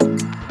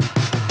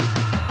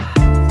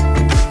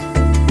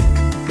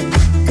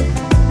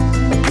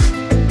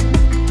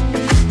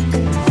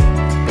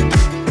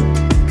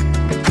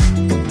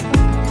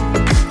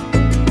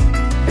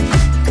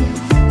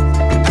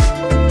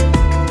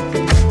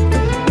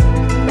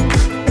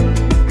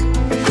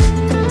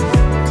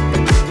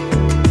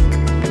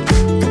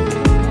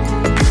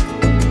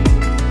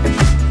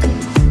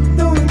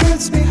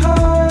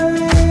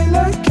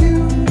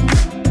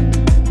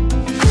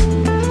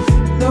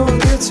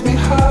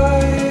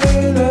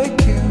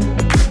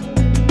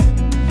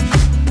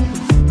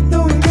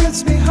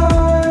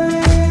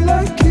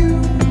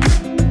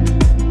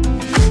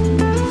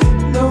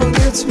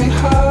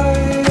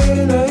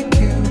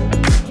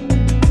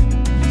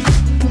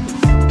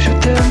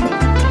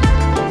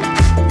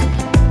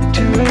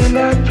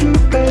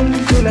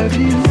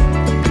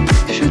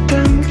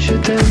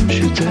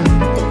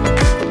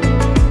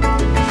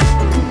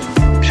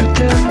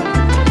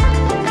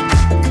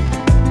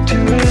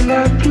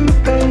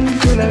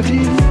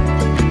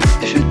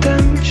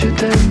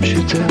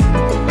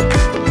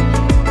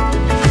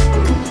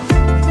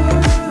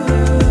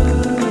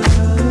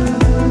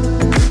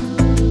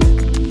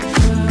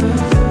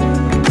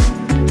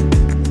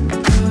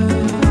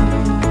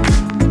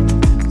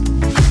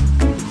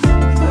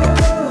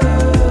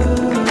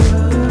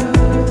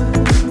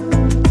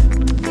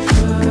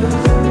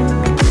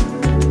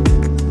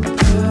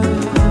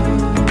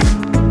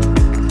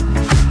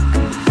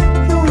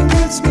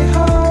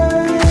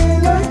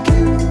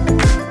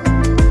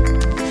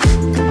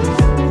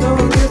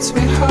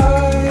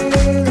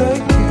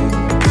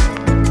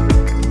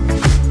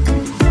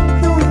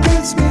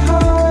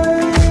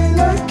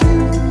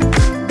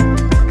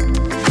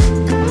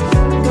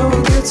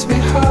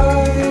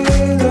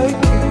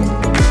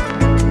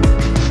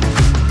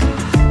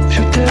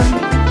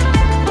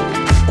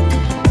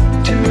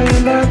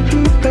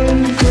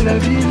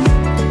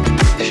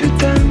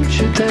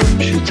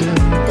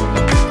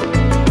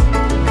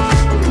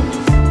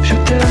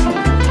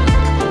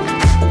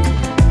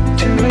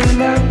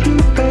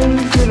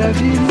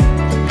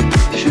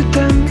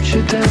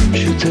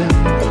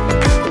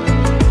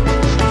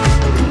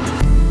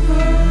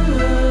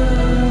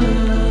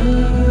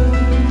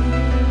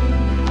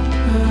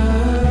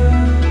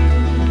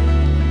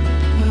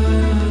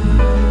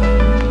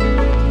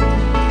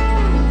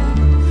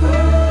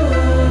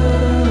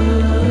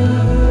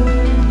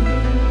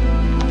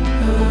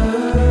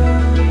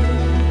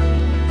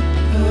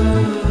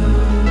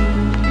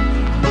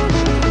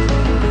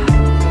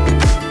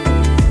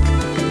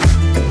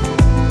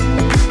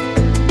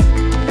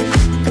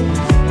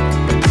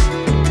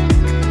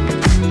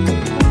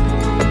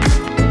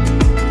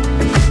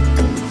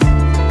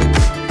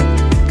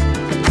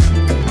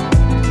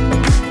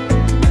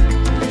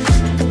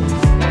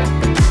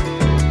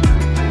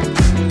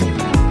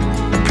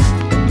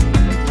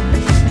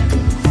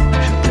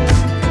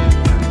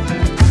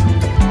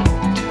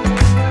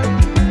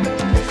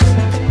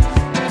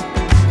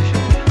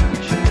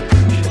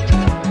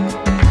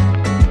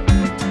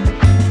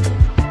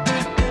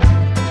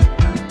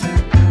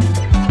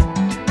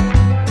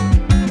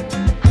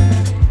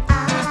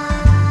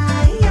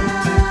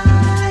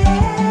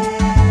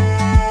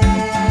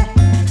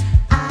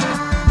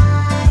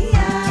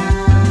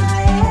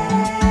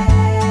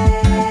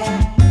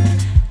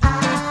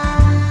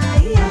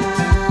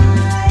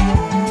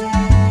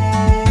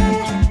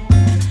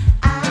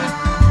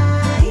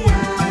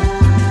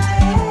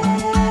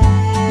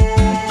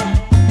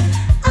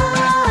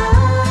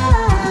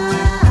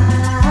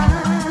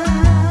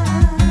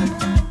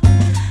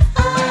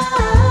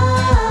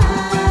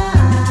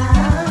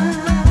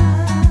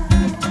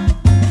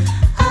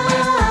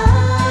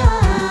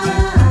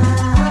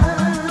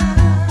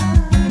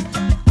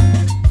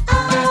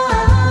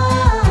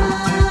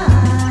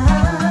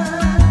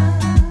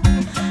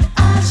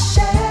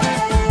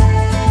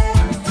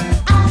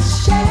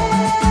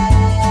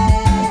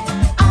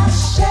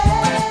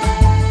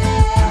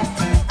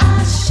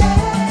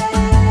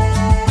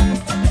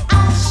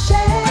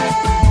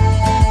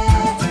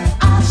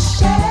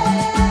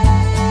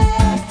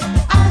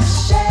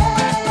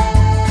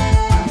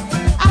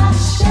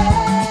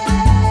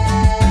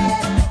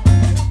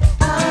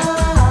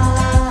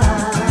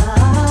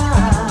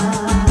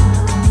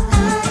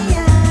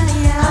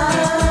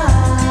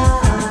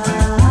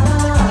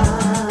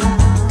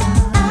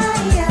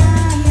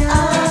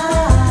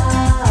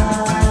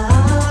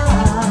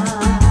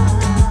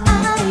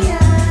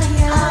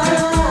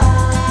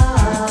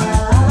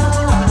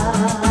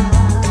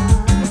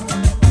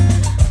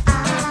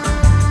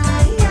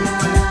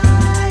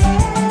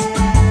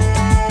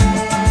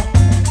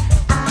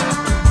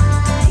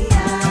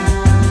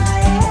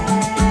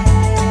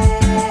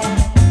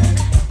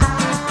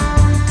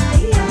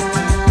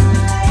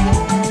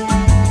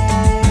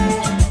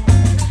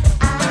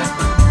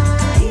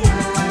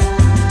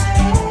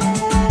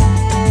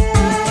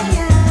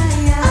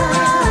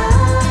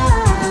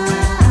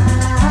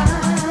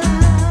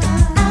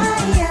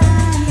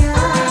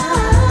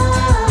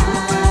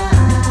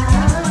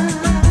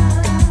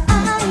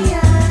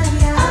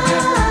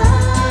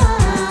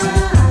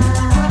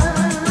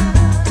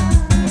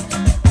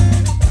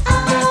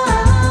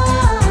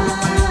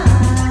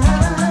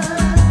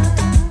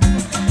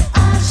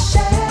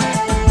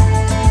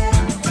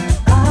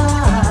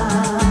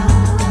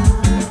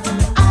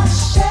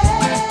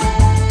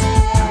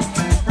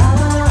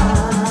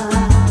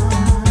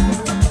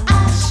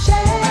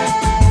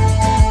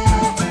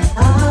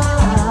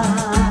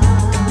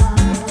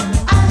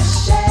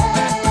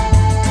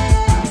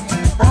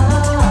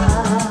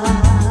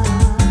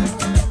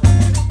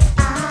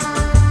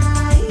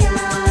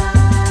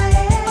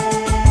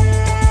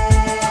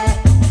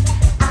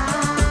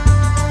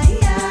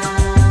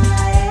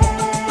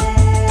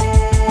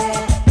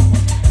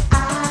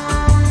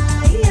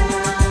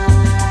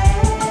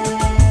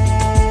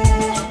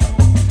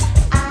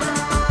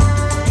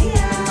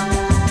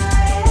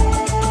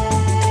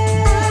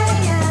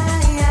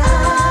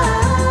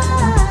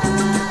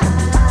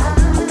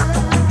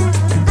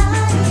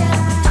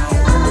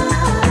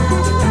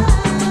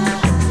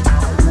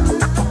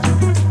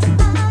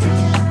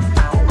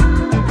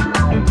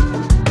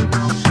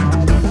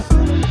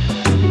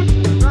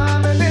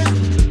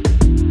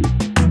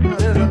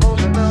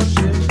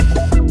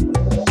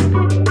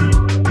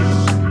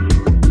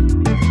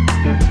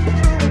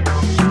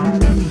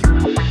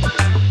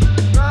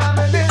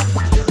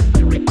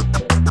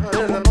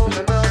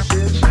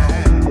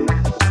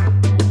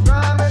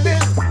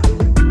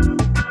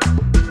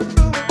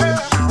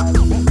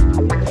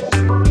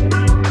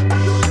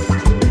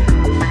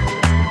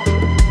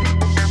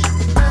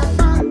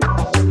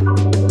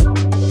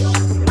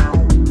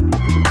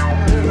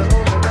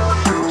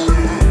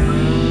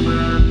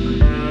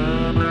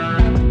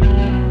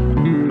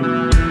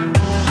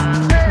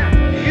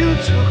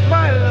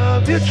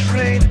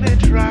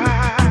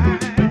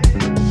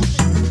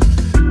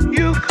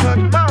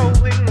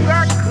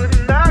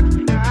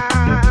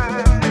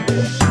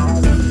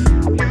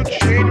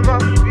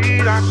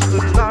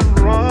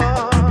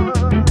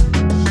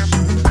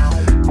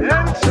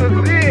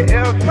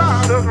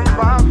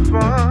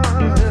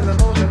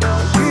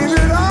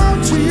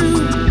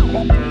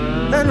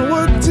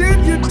 what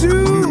did you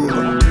do?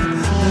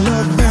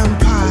 Love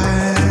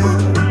vampire.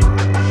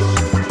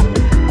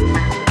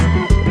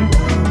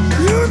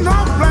 You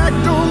know black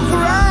don't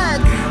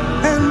crack,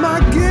 and my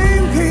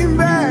game came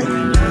back.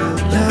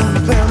 Love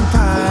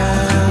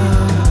vampire.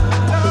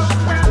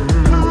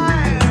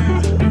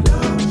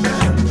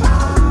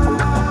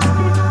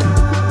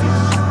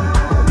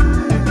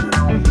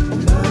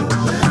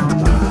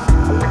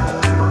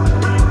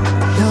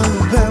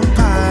 Love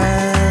vampire.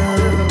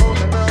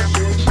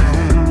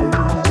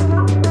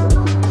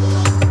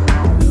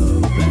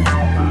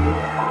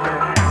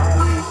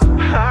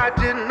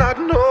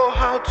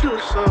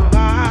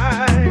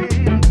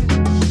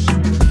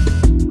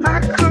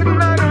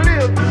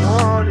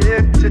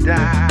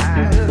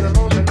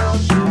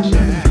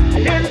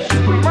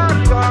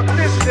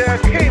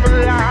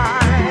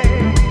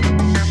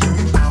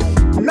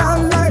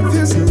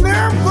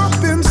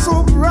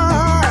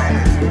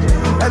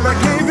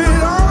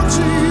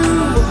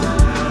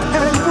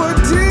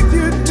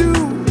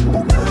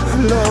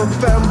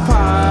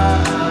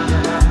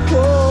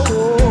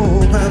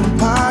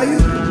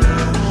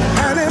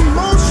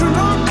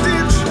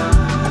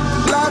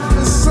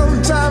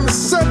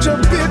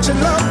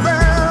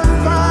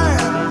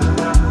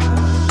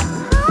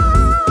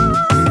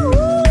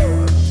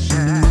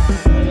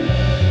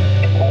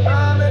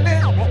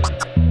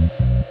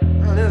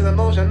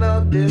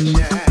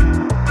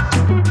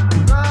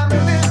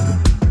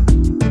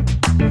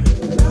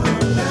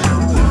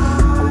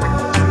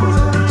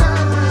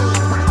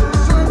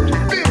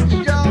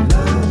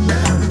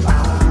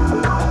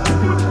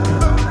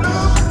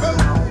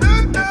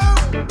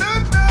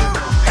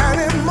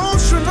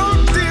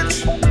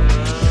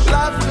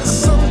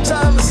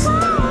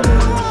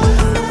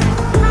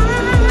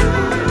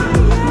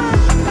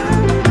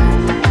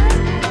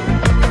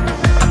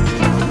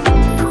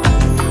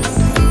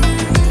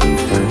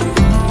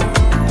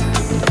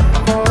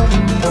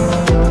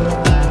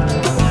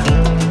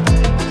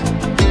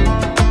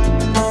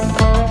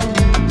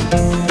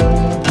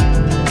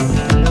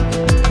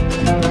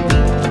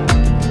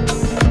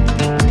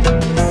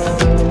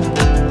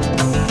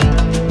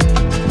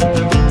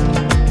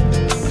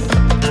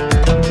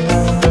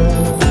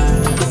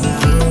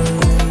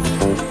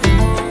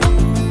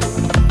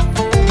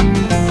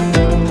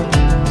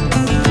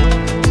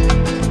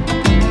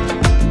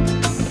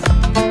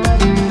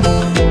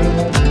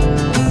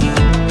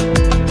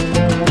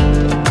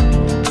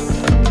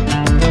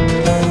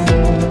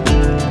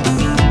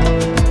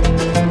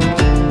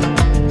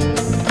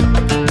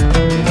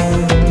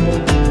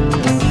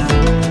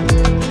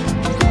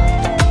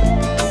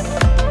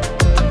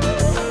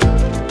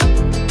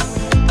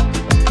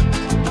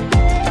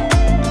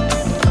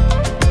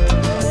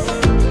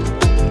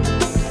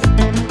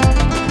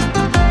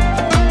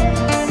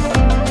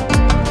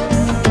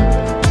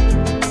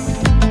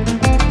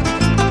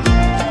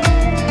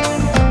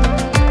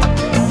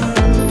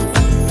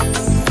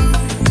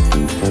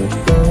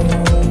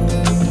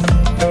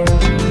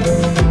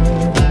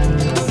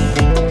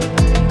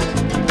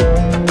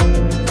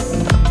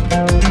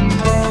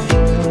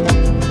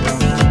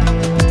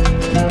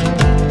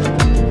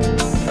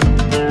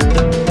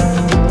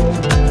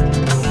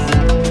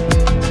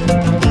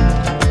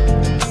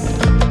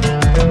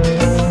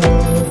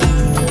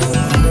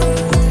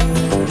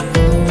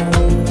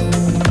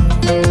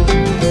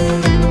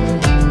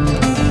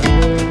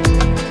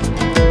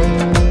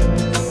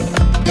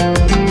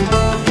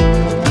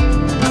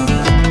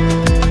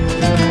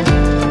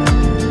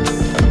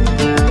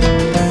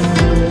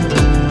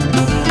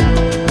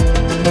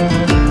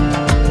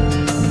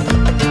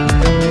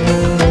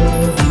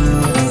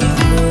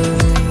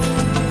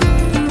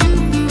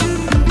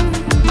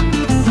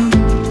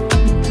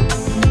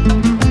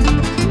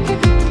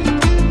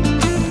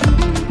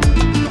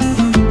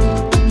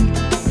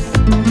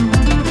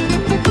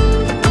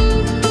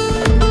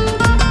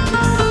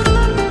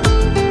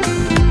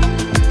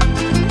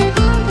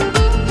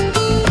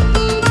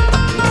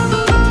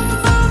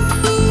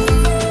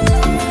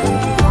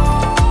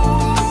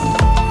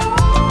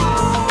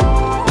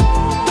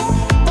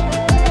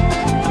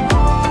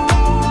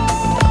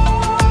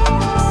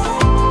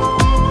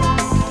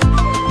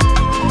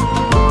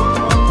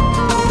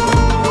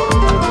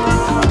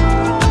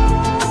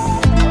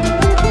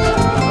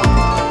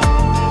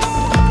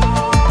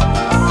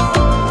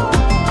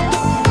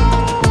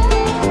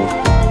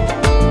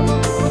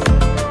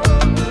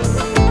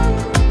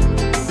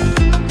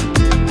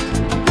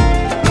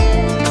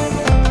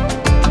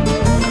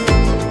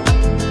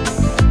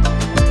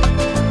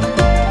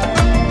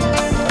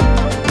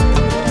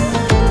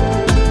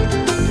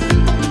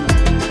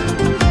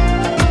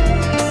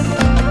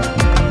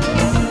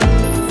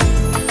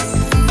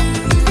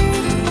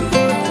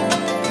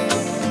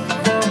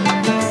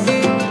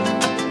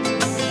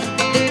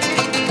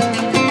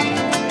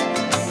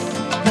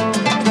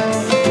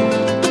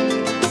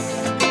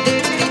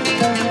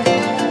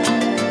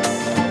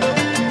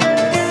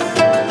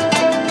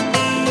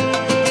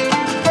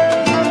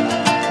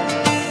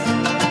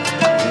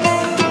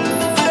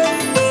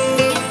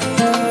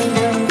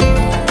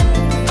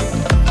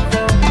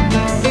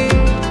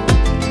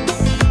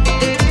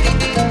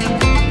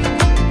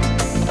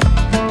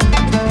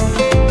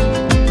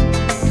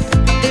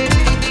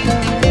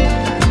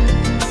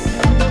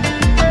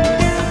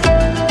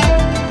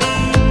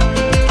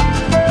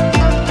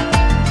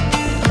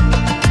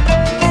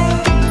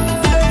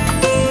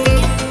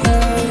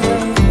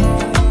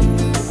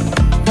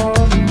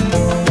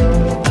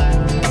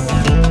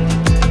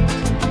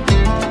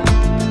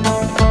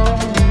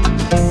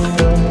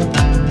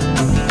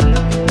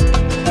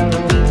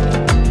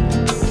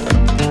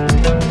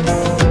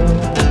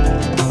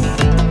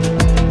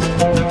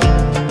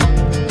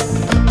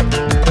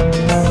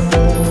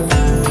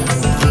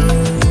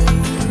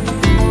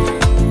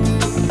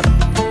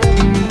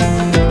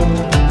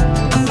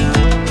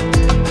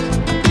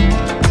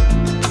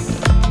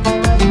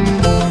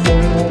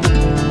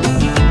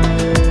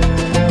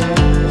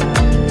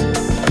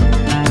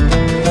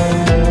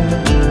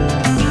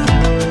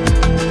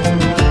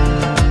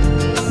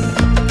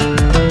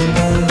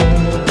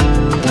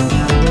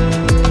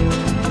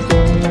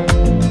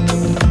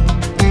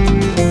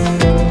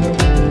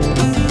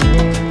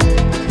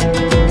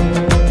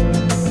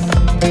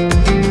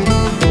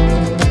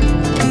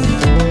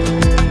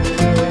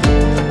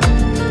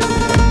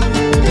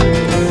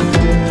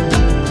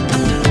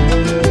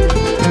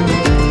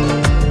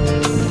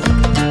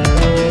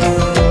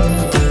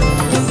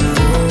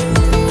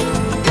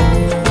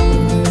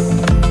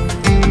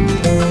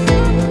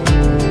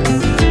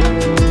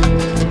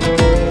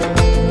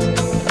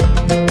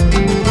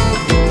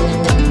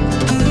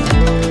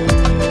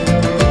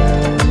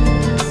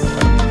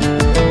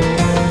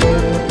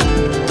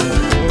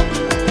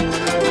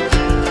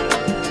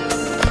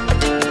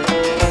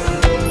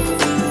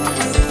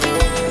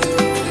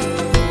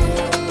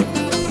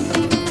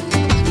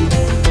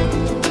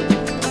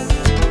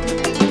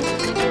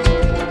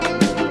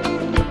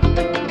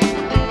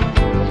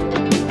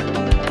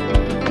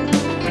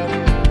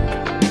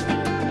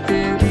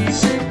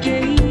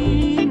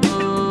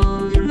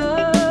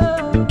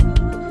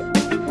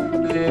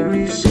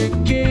 a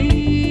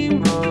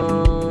game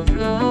of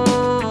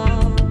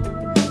love.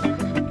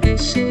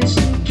 This is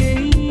a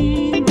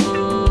game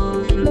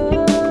of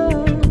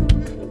love.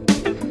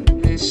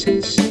 This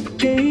is a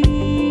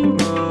game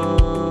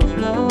of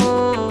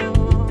love.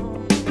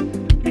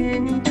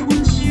 And it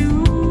was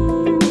you.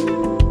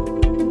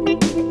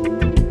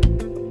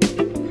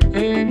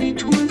 And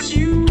it was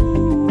you.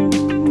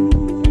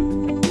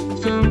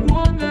 The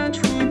one that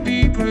would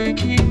be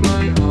breaking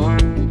my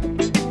heart.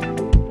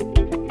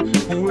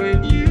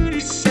 When you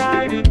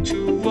decided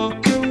to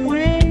walk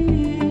away.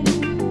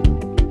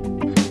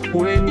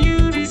 When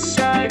you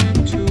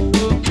decided to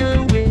walk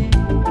away.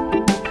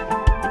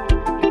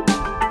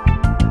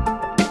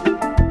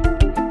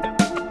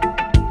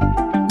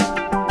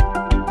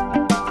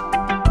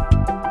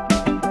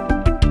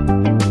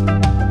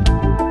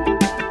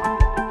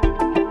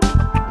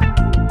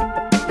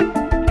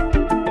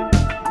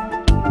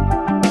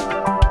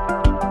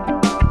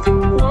 The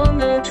one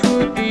that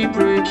would be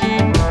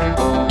breaking my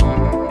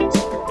heart.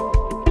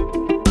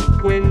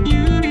 When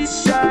you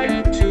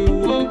decided to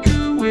walk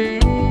away.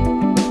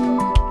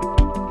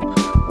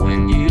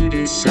 When you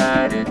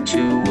decided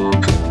to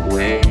walk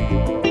away.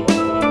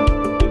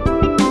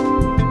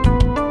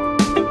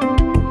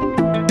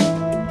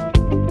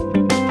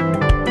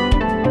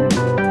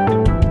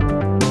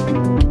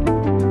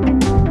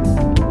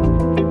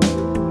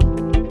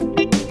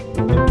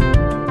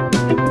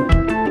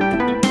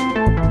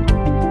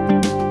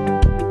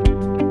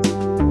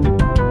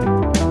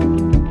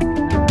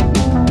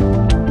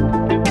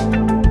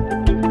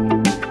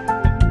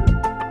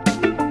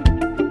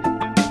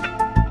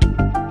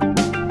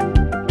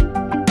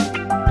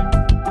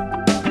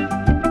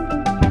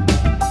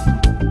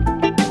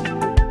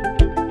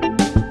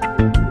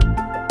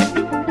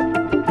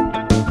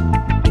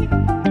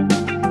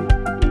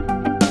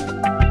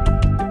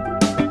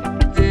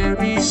 There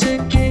is a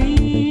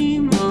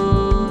game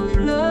of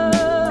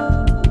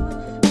love.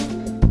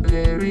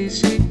 There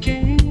is a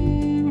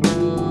game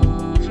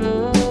of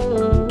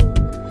love.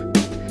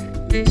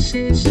 This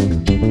is a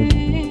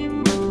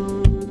game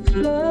of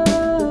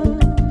love.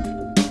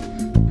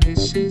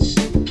 This is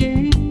a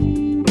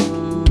game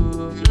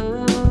of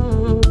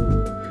love.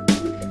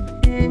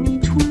 And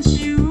it was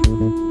you.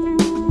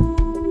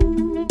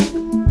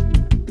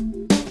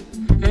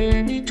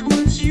 And it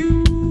was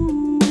you.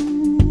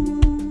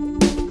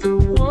 The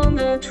one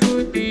that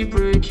would be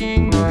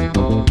breaking my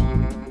heart.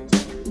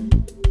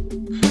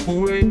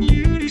 When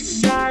you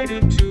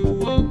decided to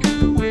walk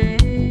away.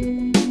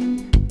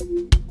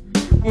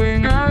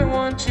 When I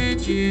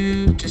wanted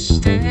you to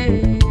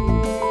stay.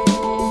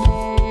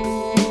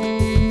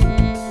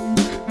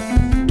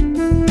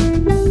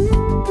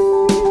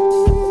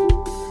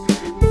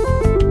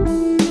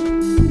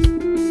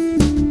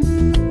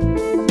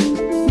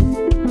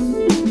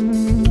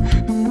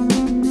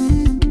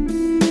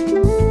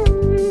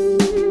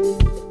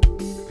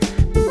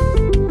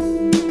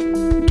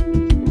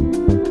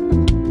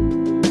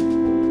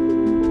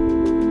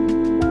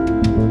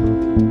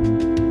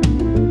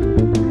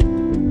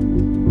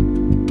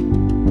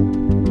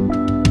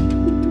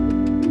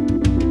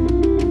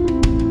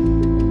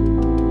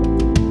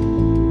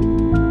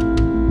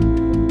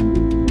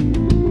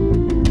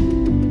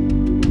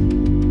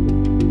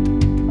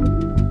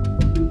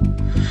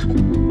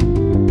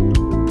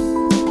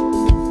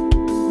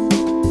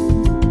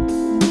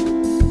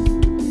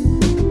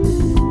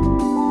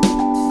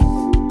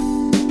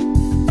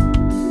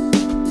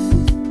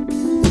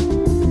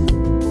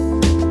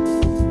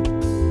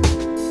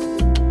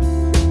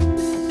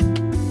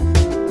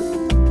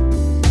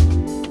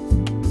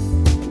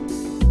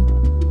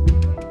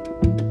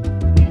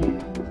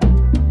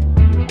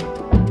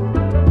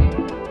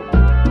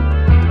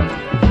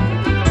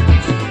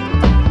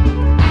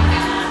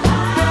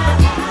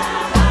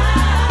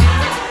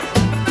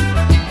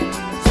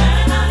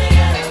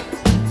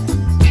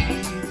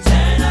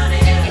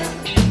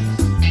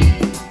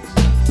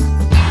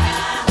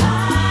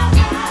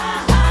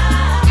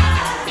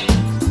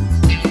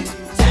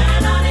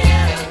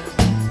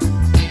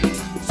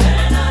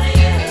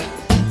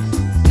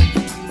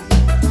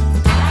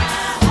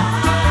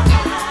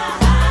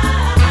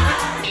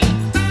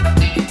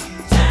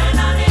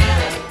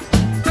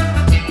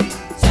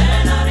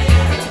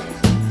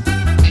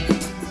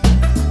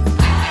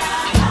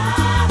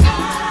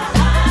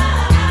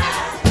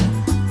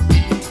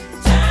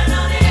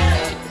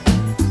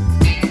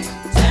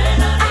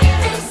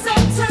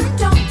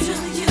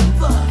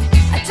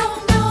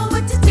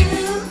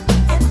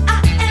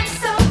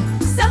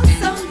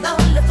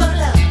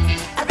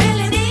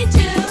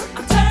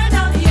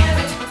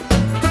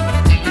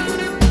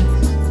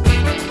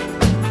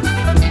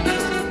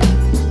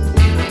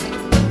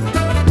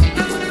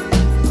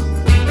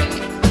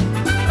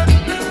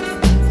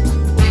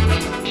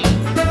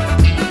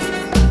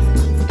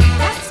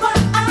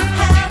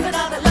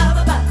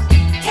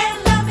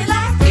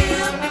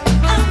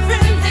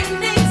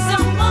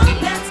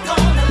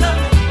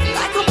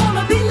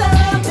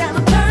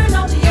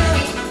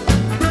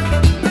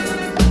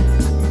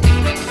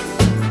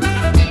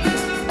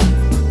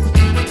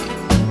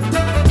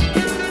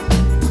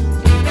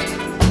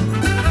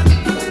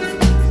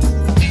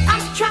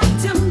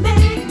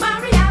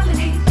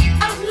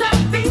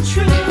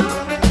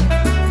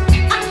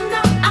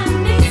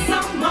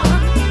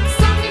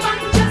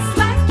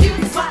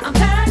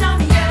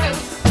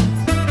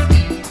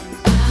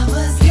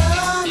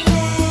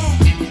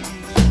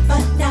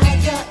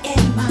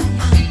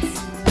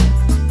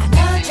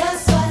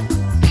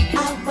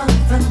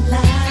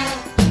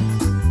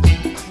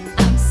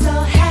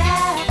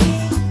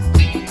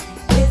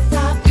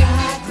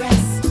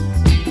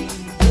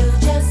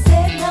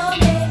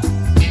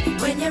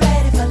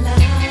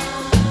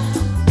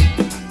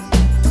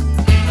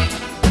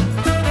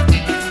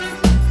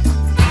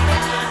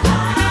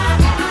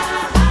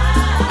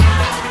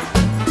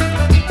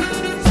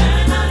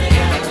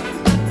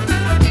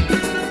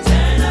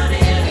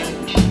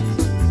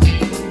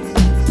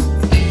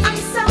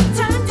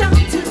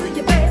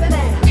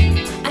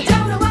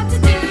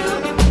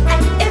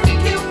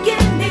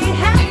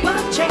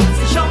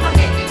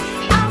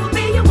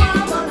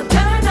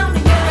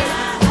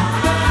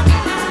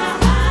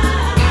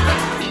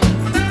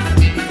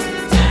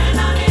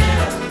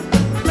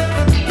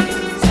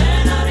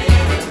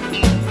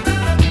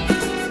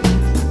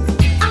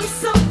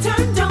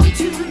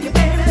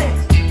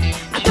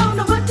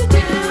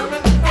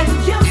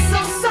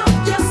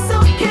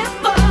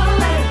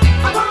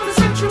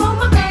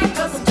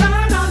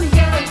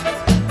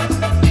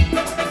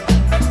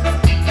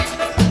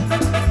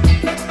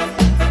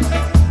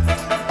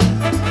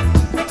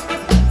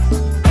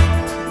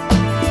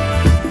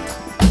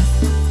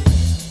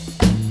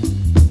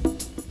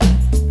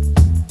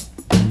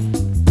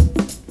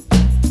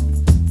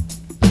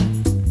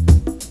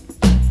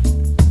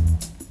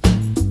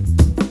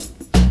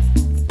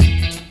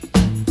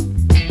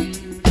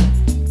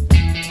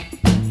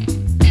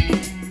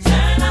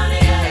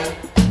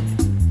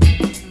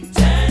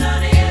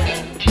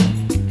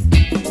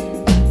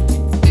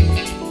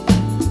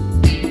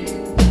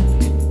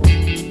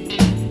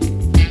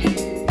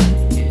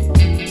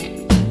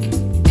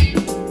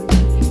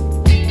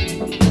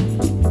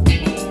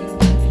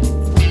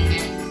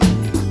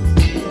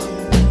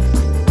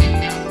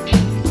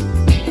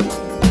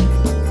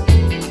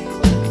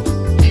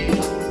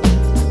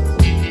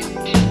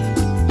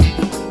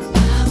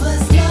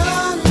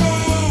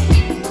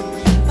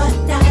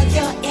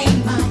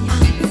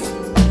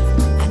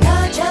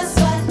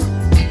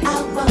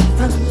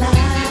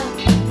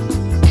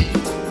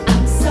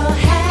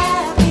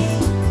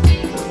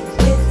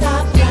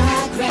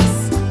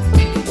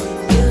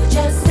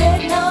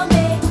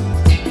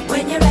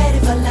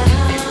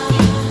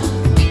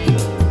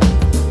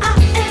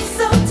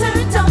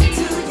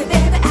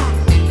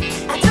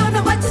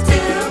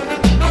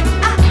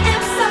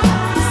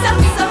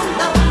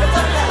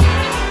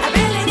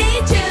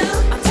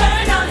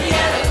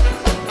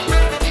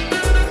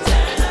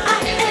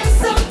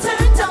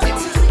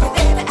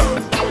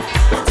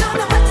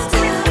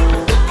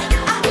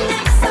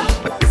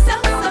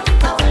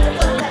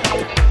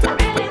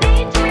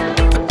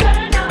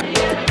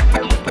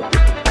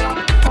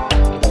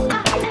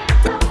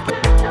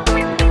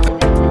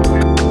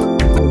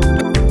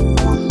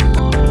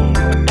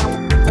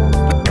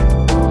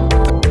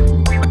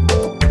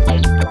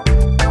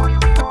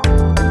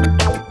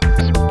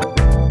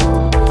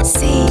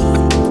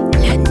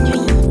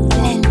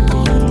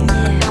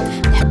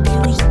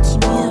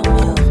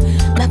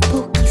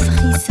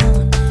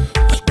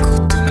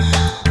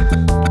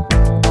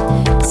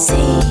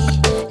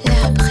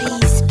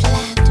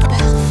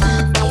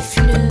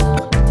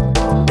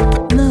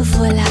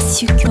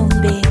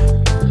 tomber.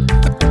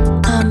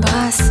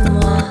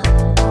 Embrasse-moi.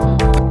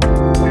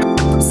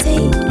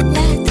 C'est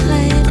la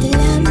trêve de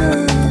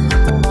l'amour,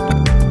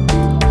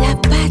 la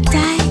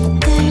bataille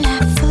de la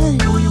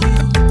folie.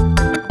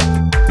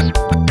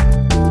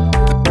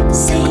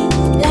 C'est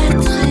la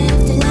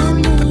trêve de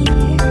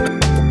l'amour,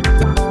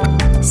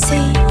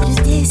 c'est le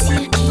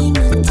désir qui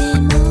me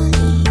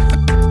démolit.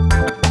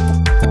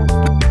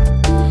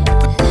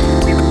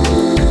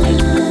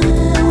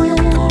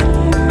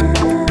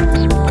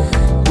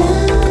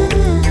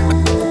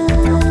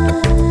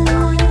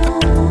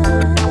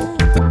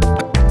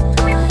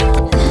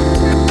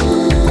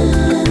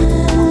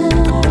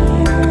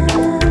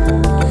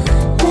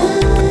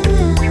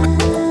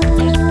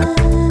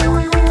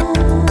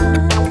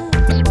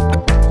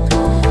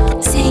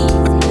 C'est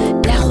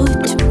la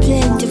route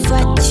pleine de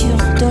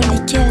voitures dans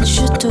lesquelles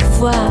je te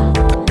vois.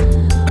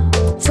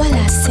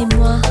 Voilà, c'est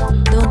moi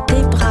dans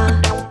tes bras,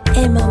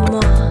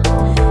 aime-moi.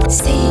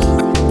 C'est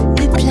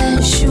le plein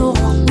jour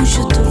où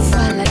je te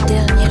vois la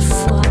dernière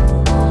fois.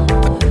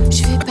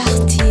 Je vais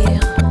partir,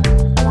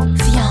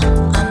 viens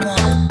à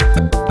moi.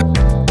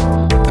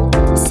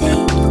 C'est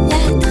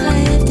la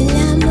trêve de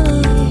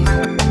l'amour,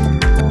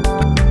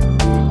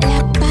 la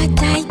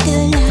bataille de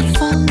la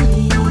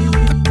folie.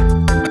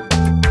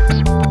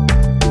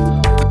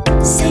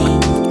 C'est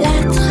la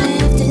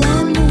trêve de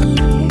l'amour,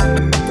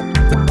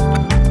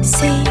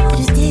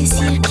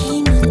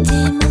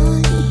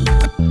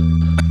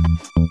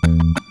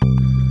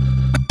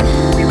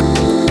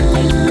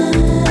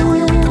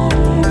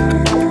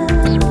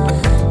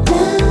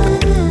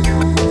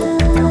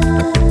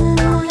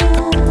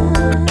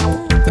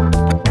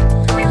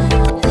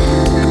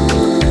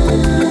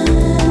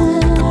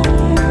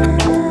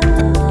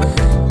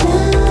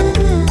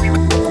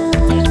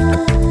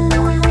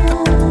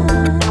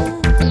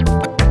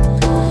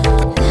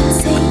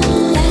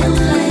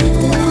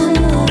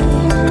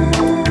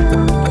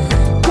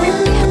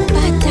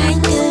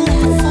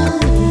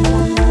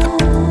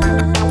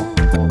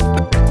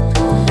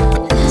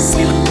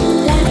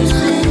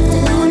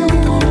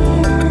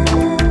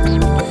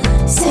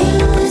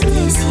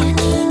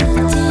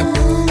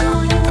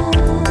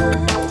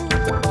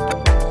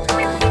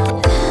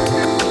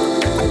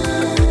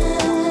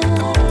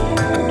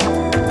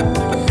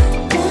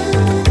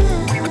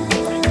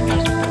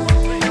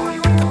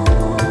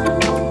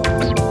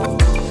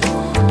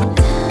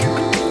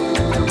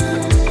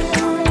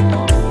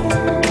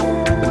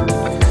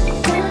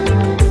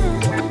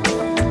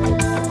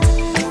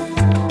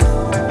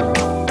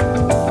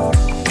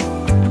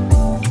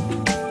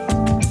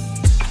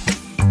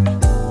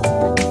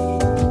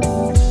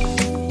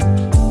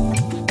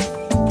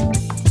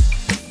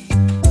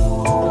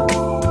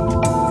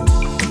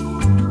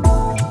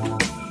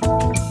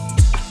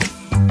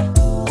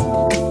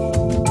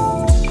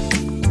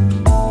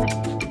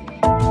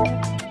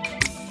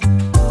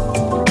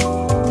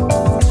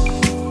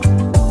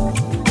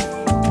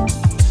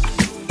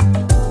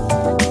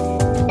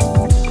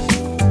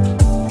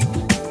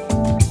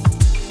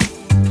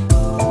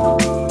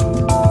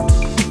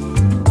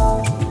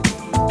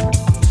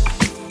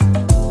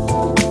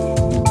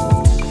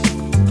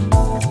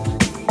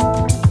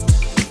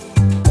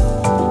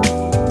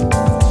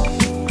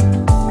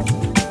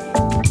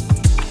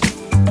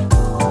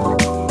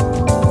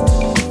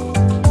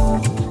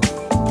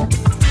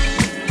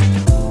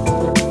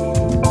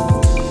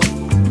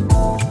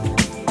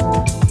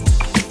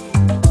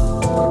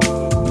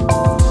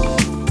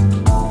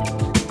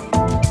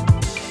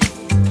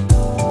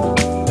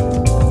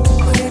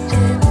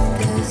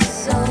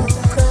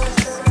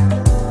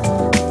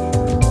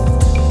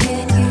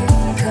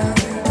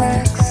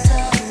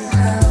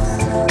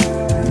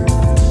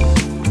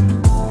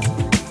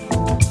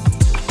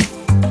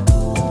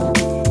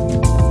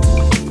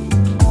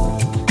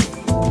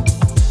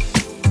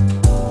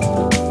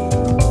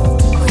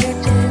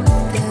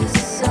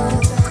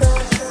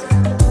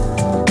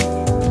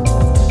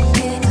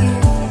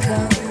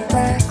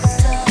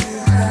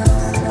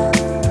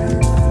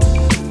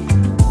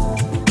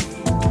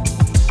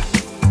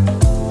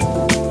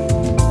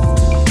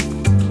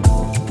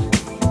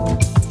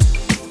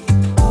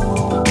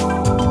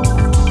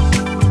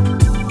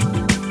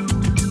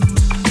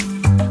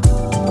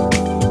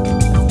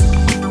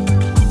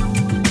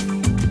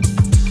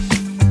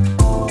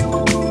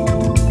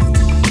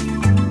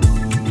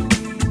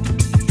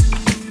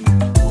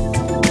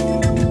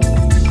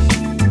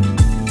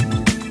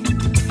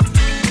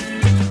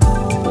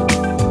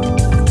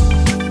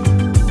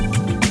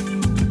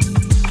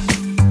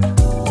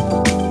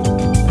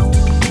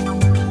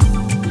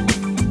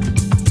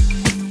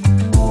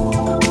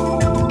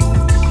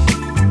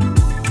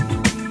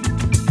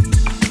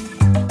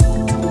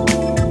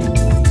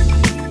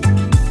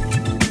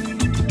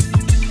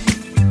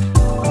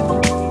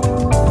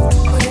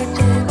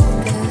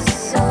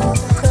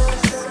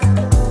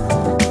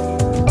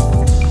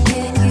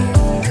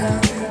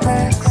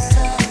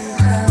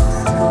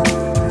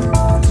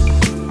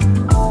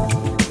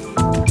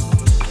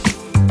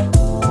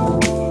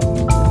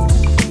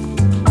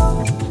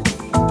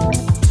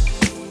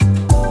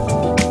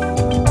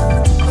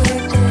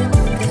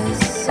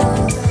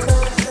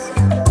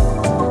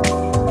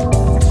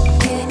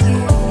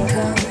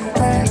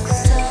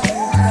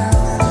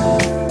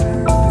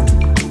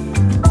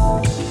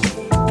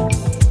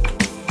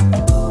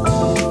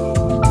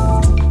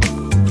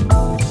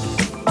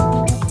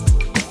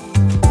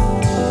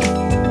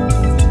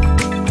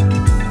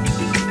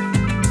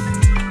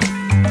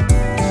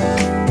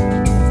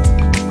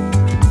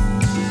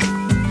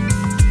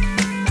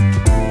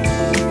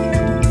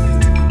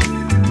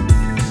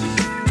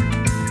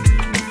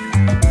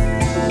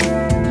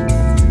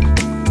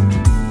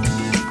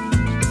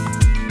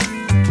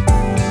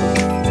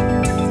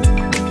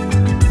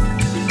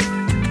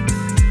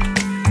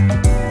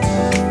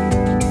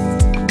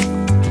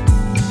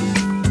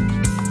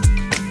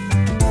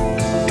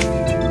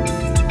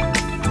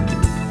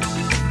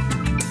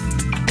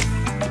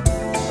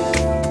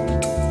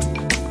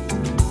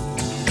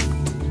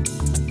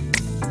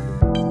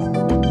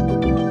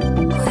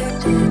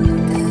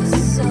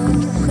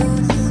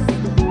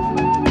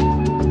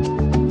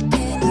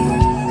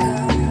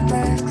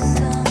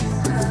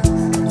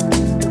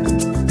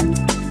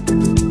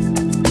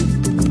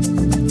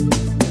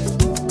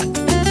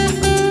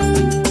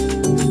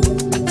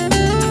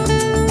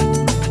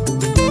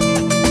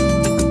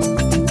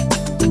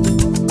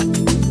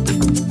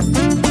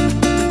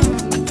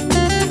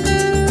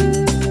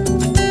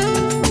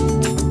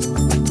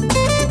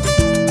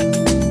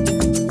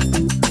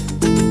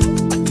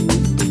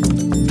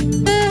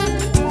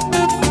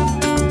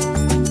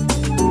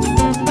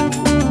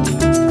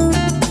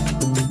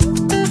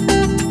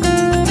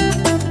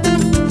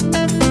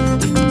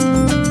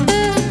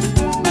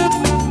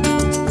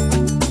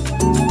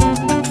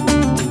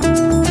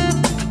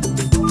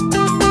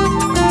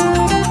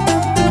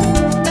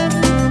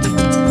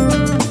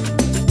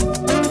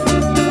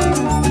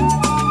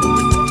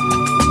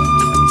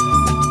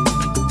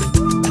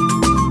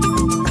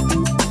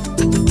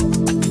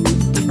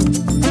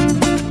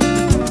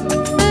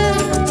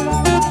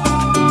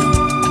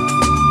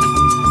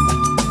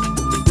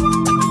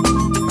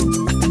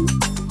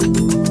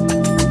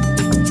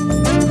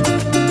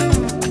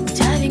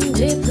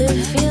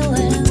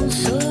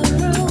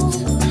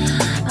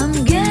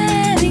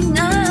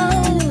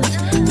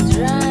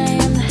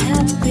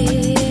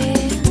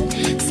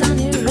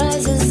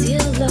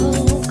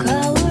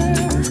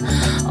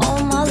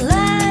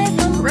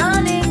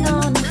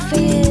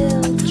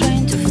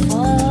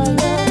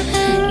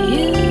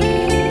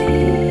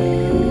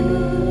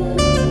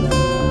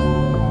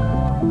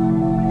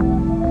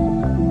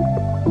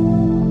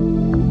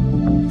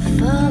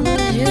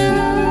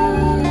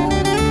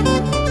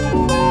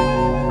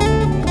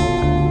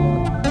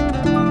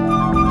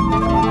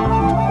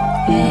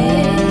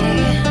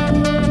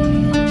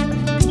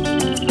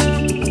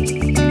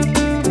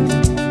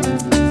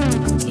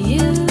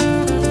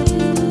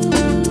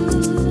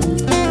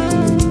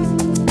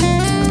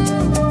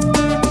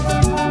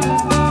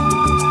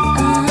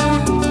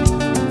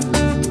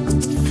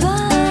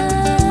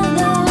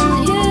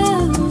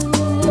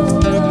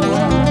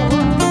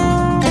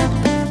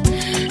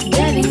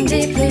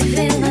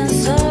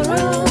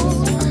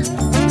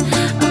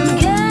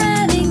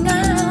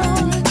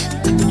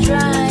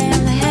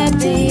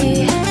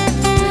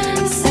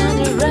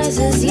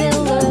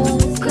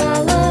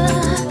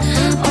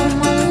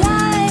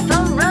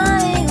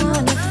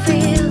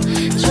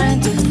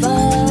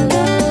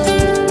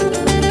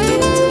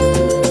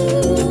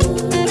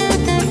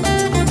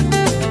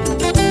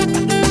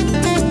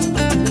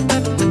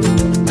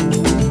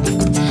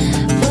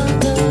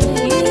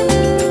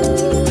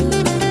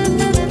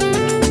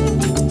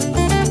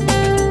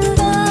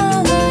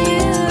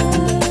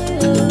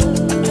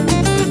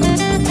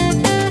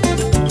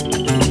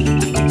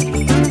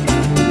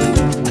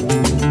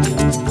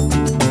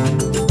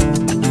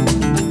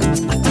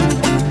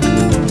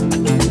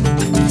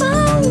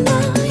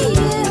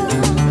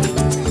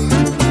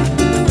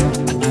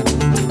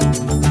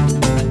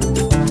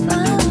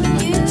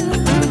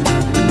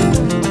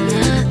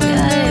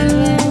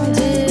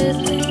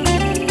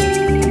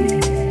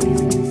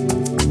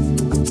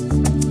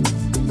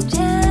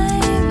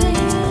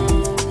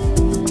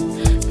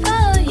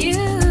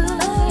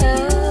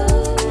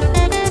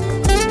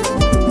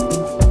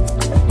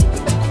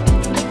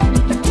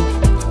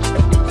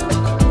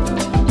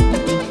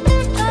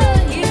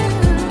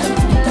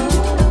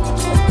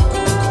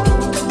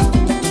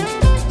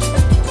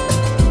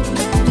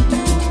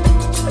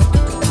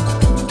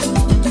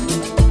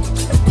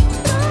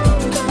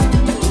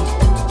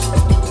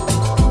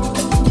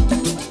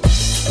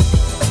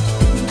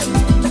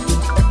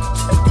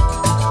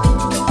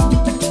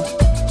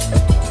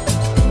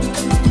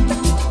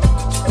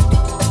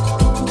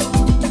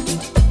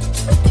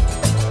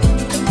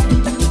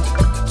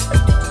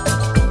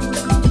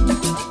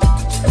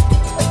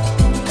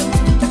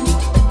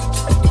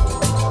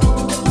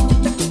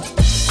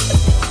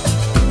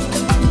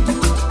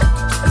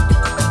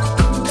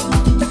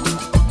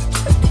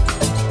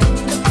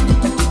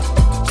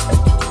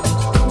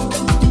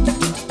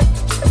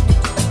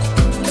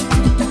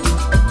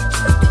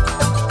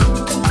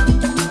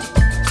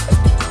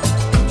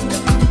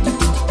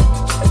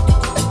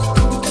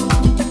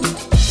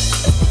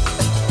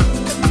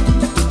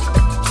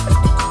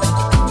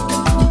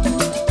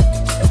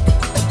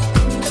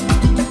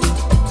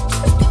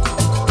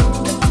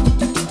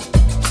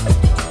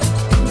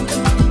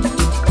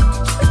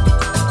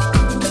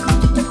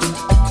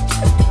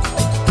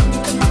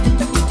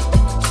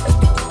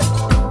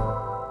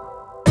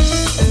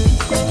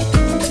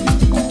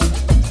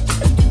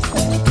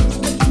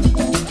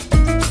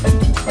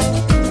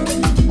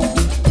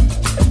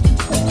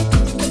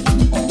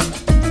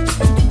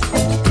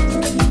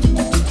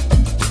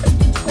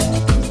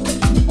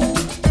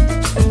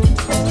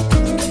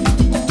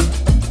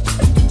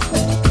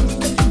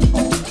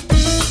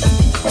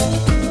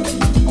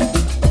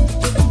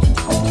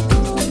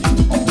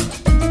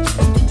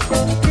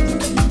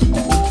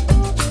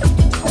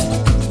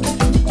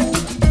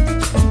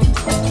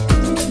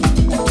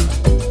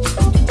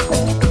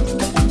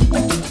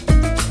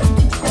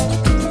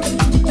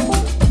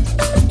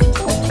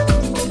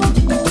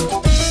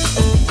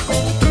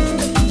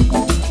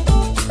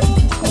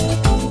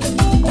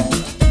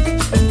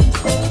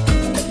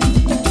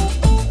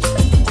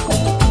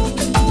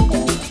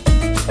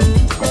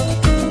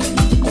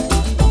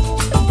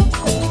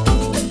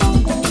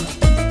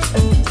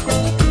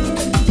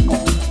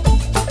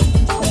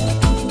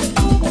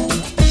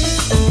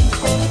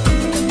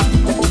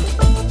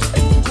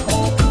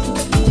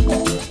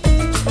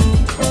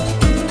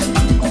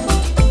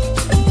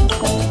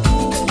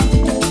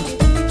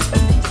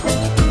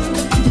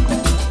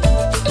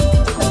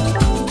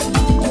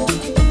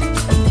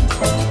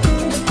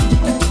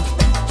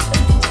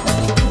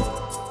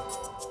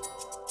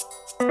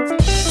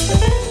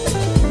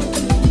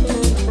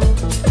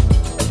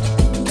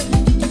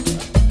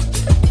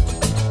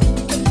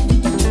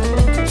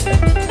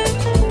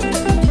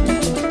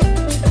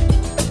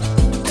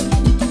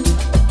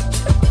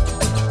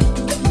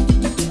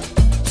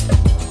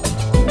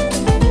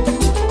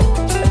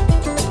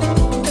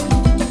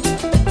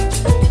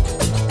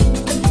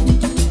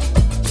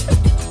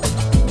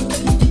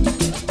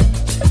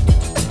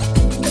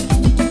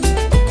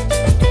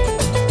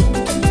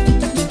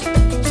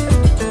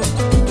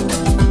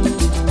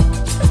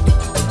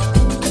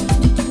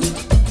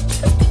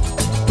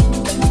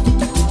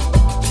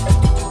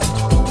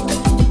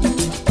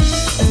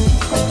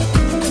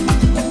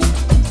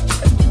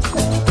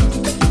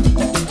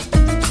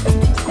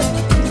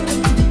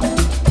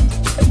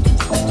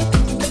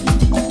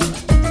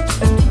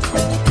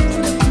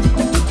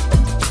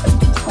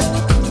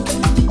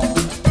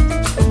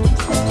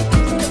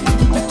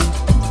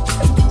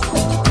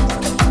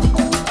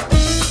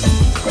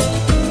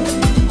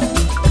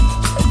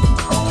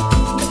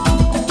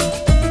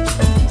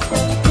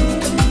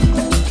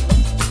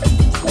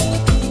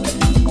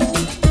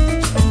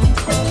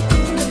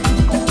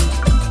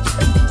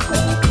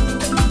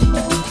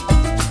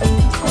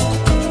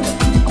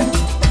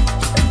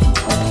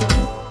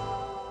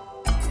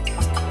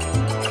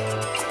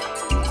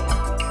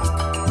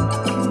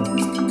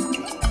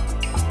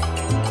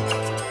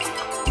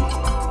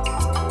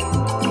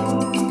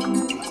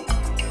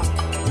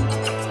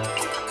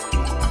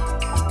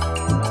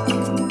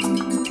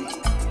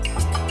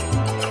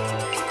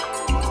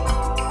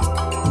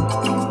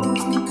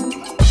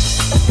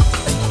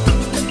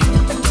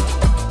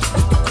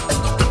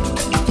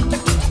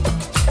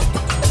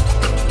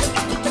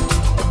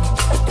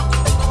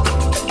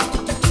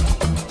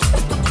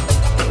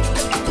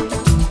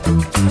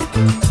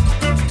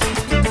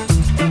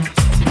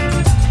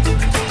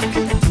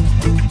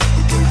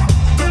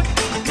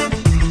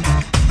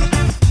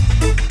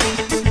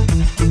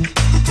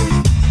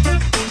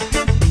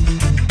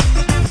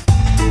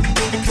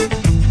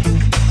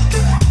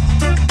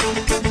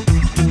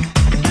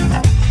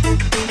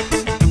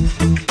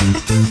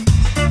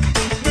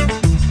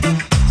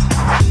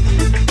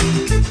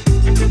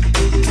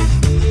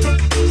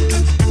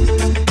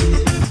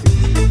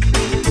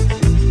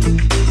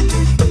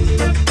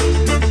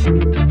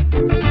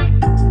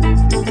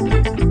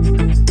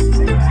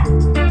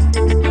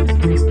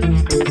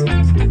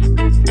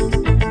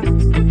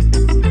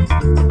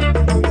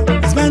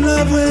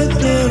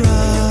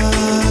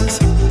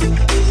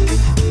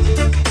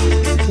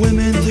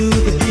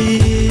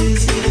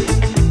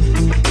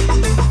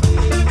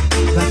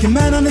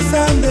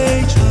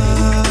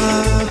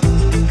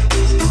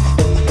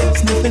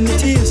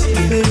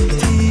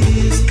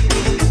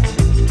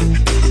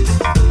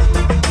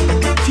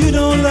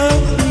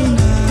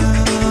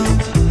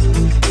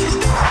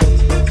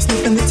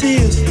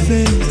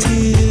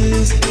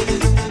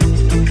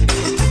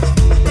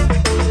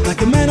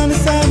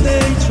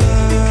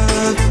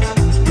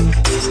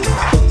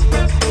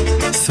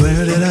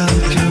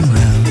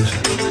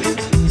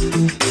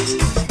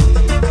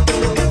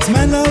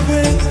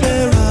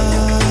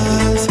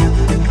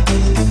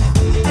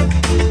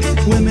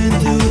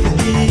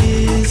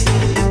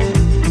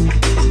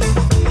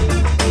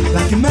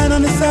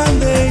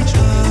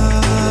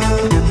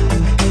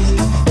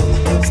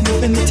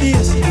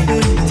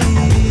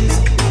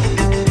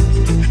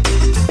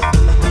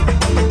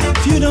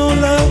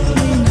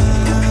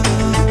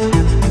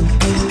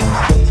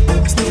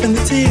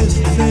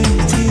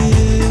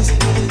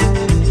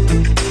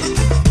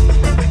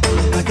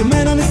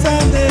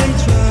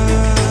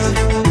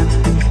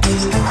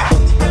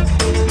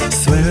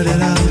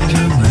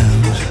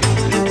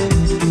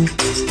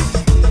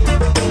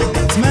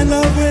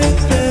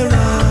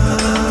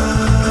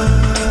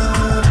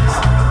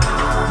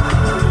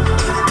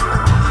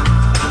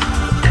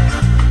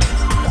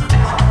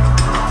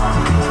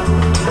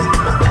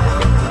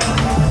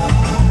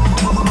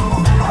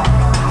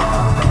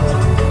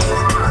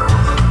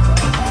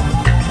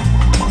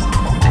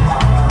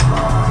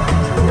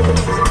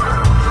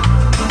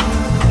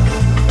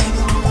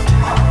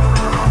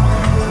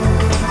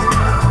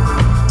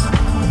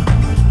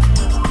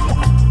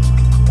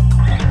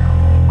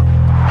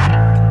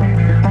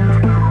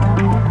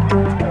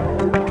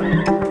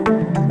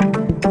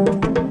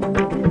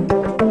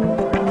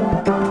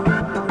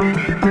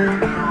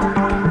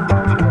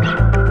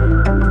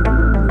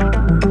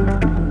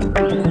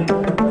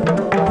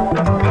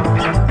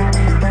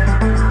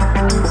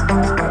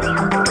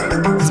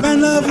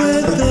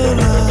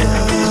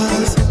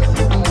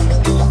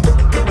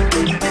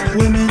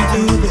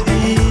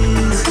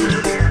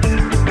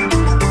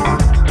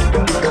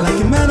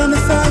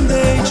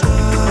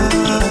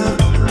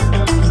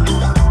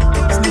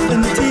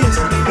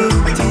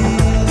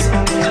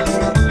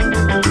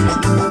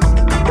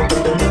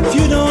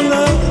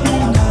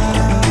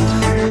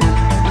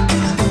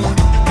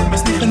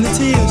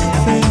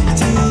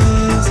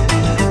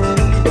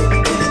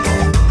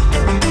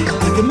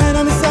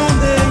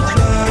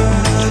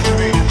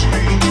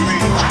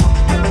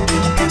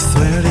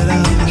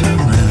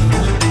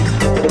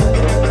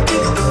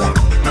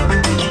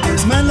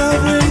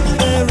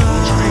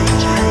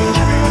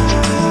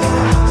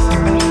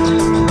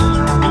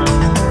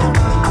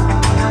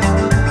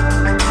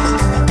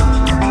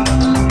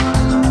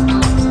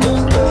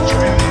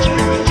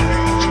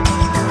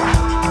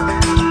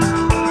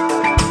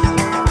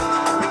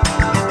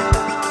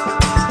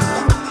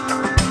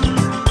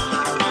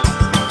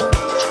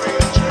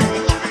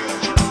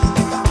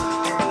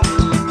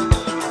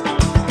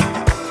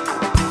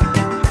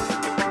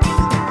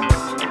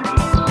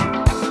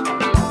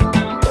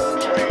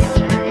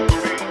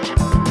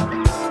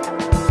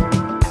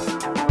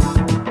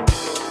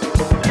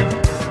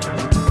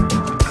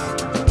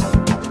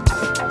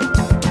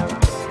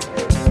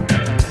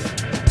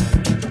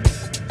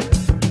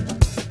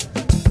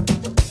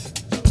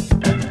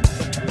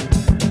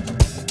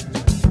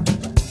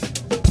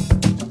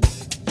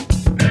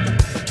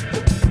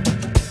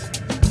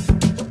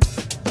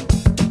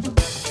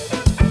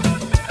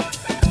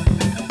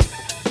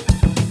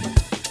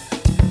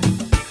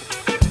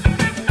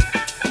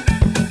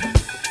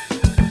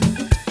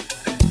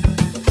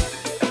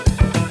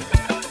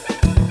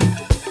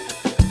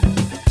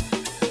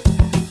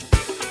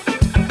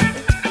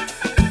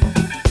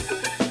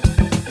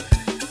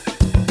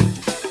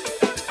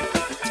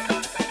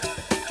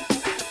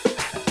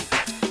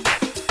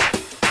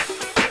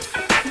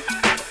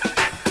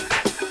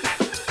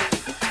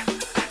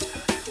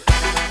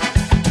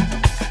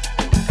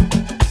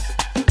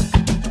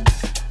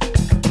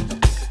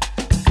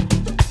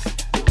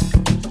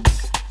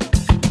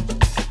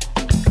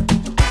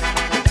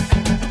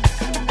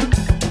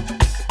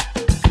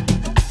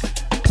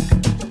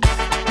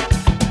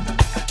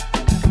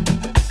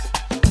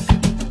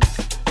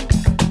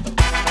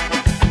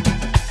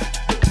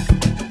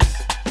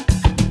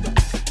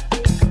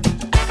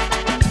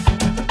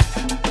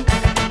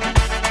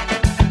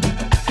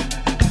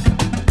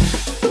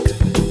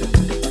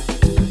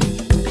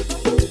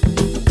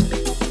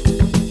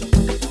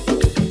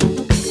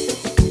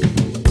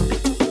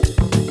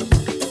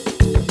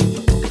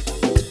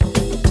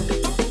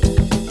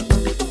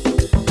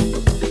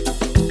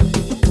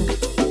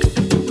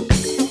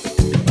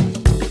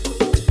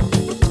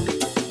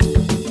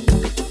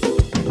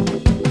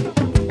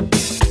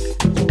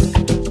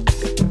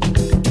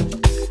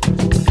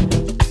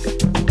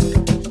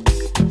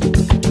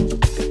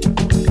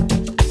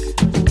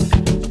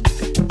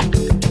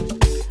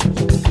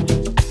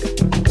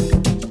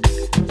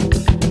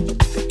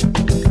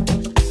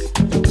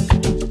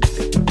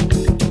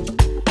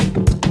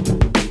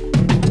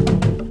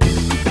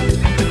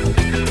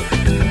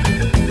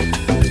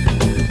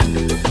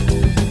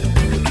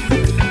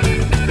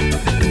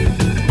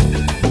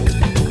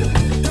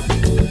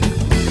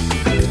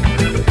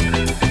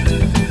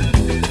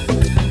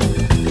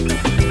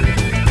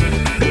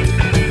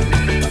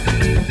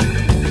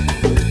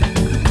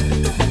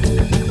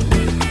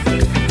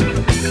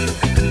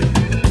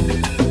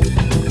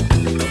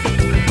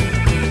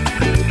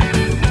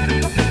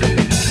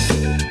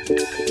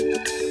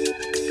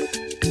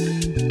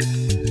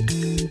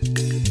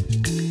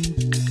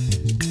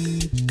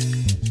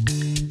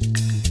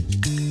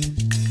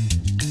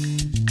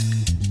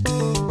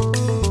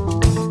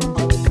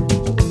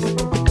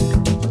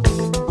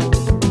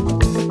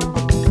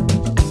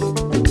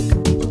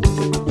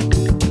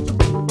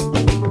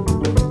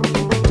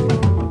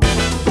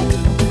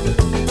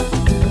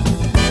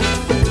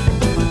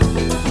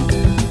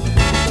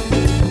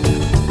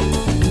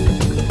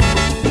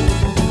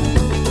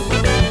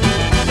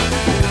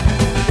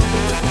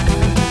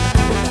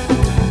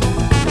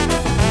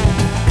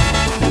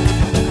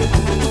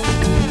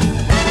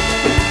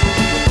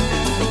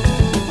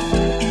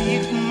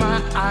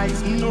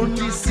 eyes no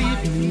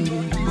deceive me,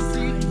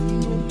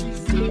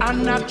 and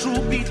not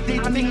true beat the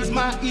things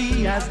my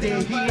ears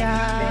they hear.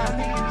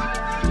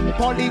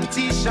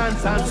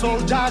 Politicians and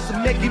soldiers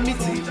making me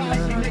see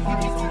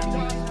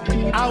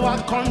our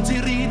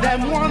country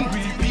them one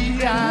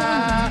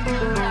repair.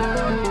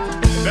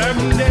 Them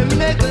they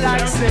make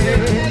like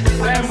say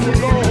them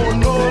no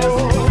no.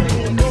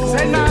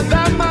 Say now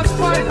them must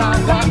spoil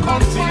our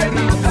country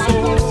so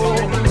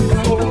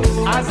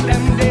as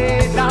them they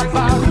that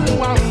one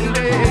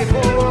they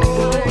go.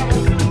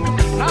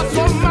 Now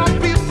some my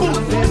people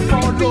they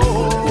follow.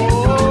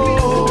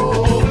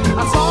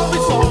 I'm sorry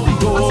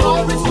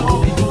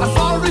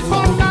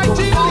for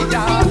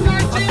Nigeria.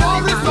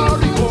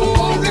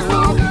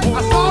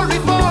 I'm sorry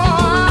for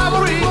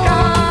Africa.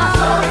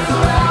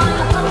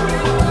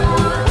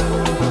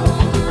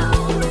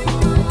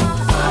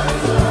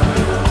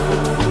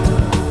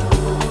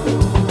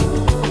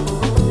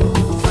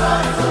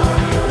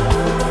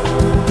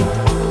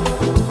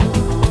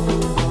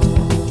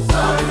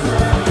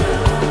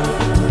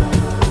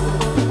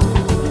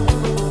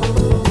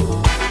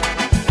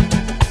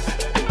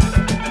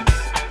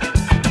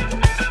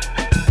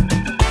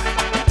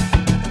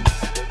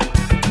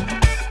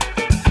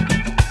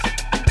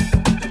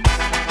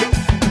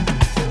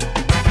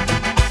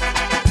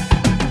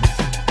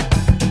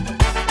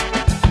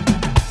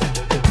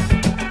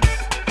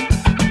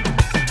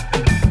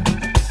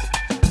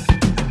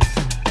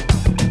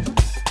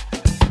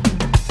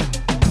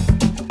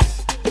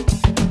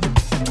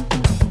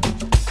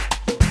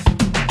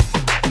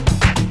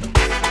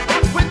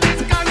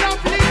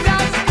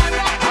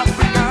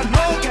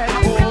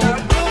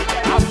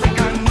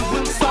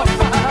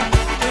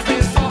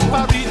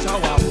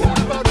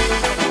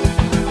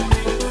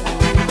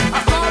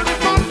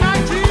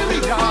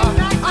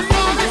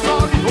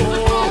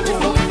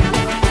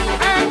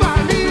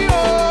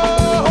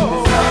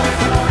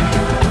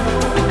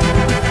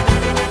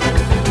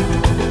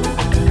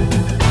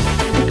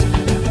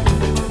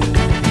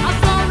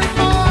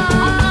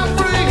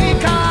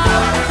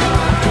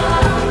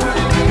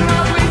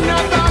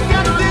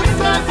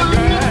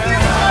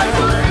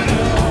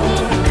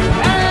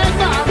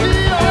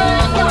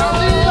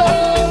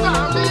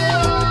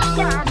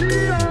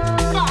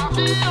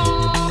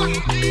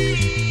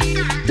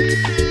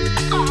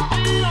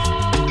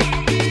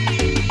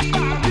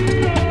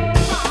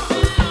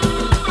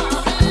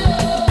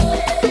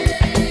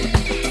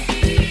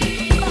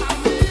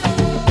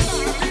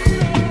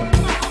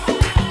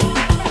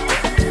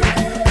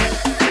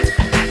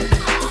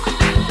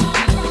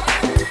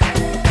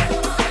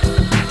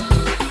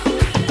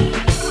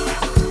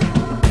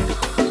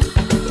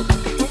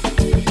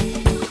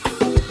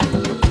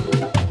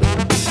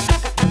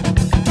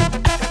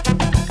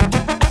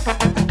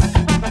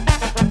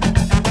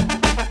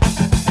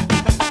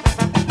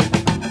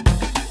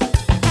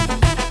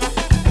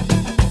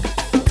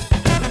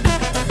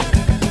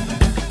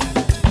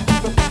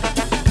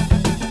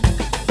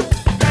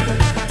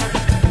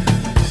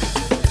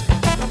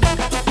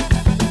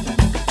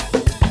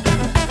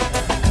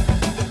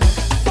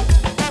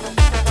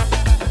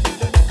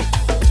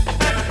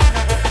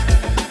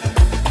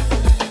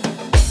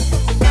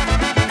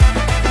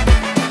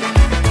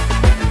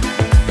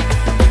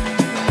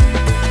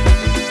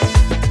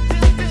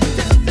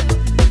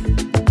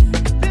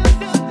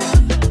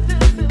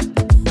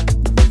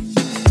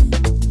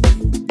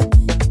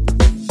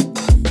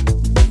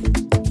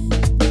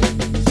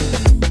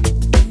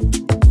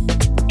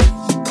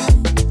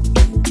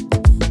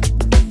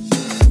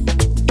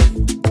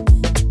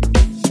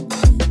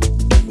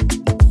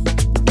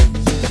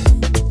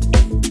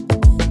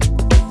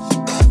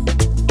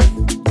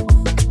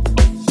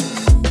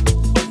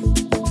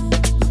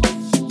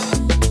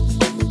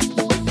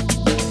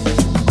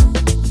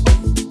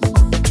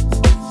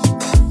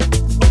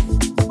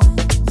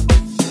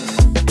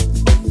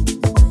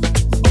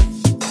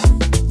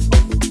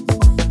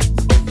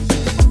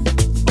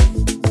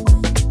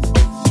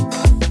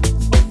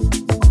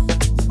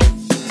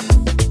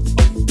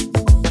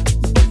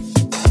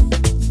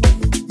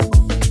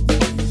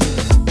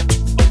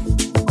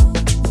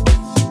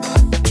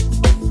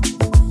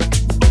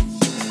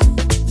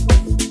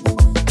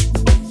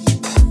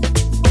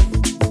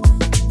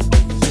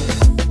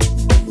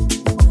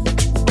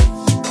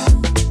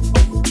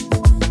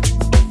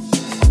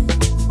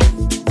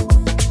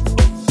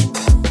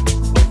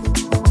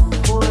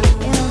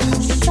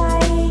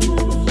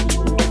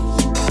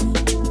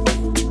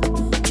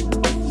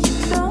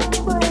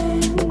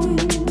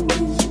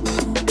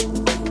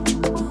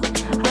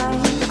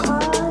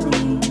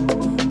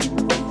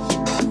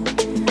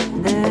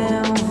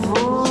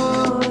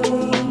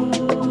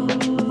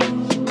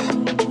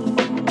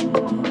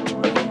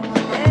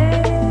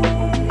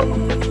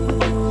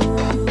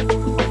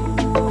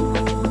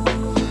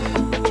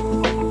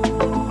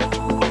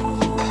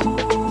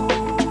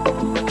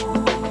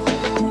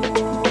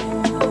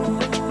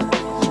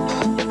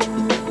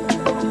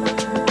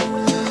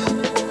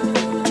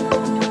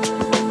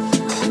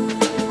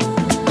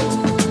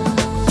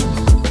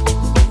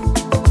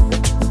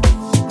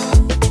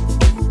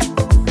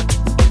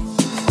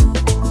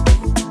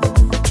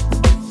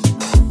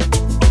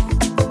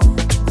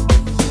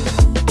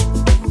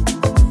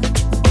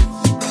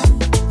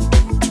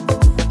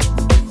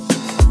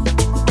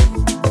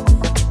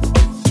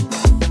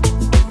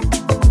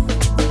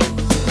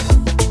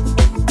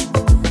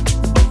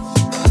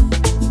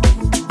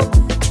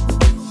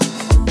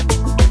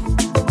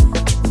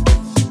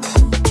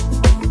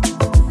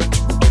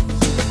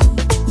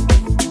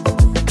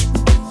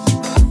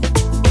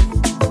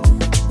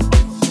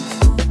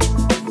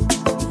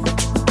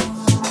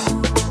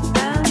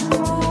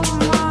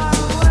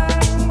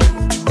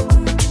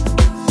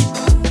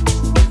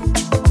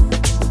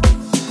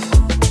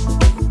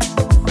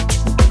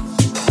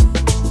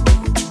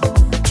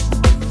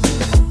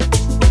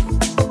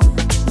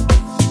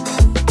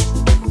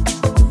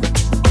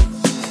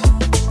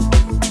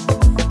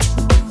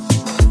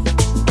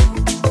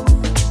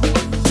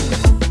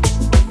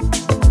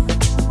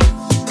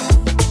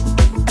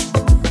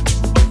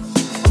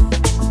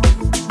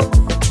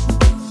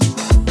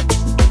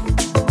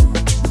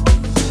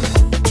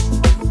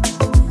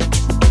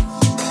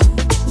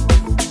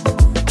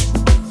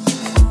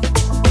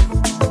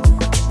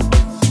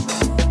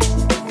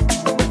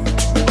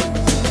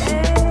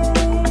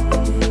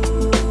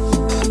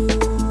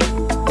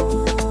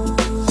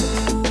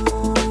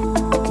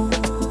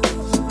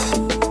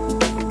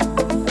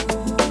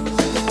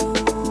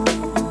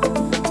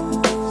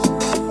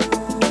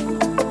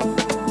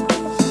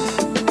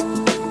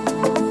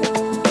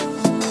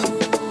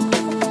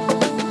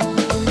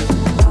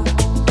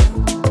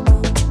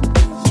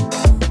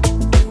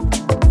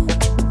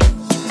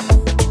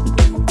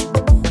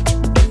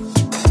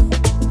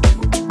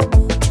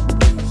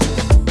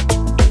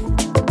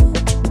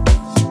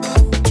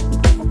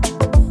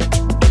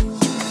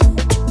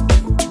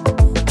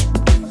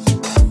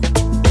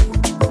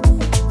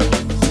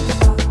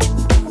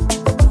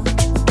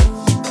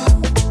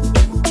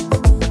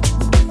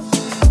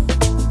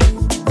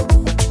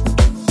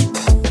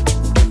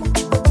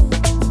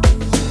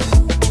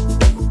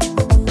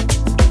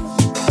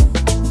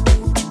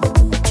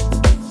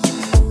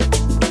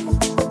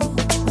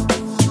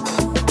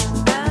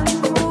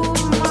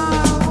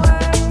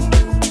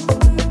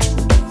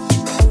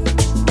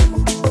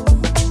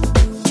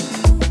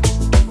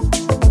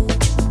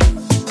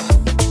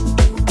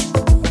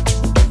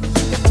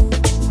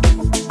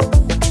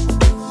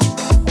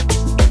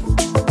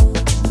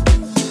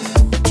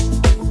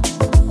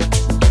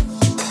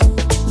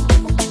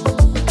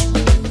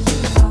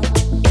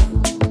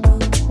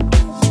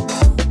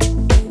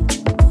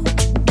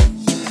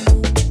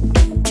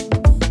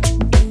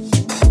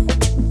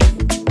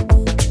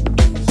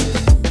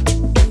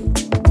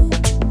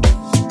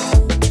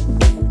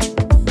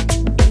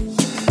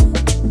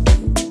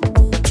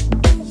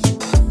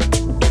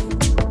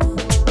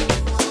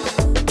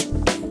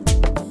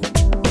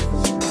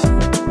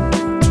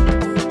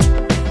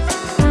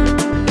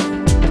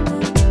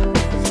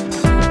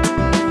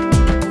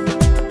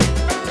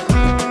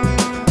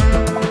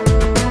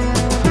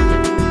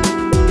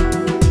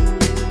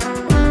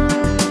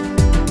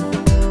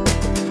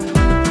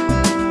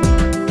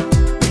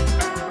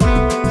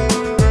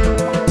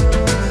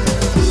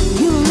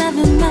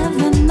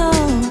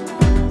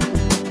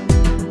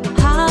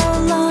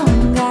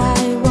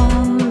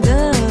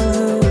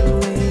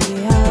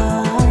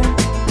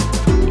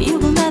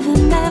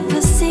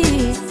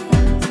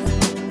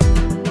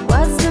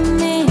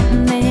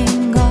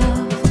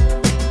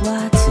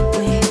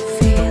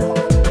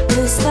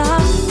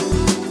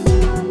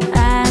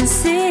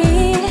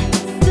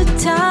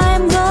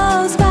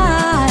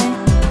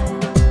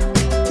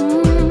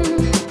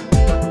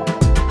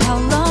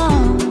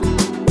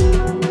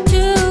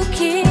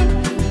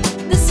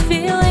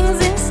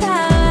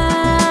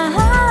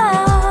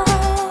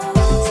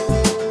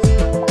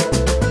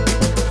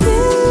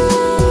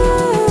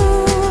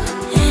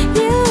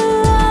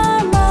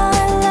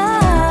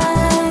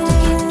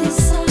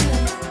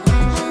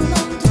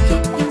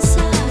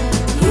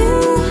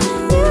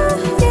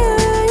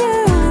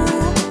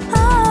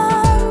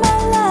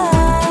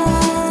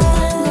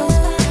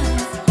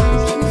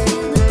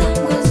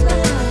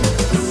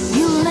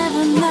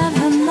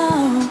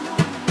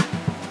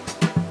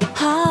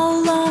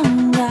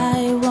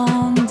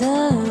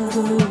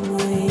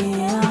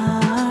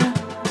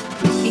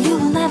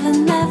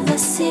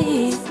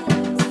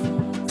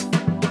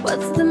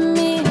 What's the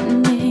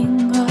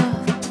meaning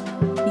of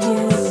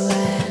you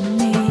and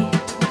me?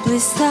 We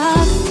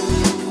stop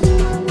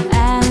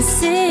and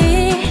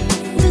see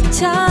the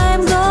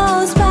time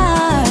goes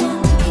by.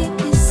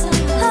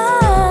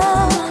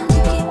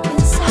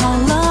 How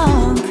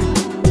long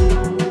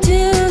do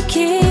you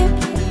keep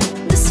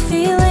these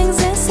feelings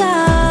inside?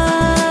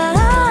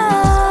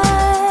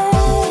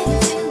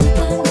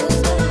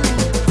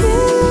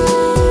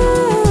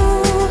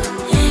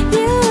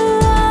 You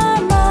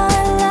are my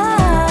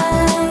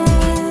life.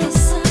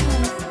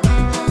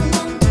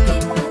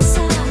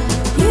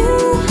 You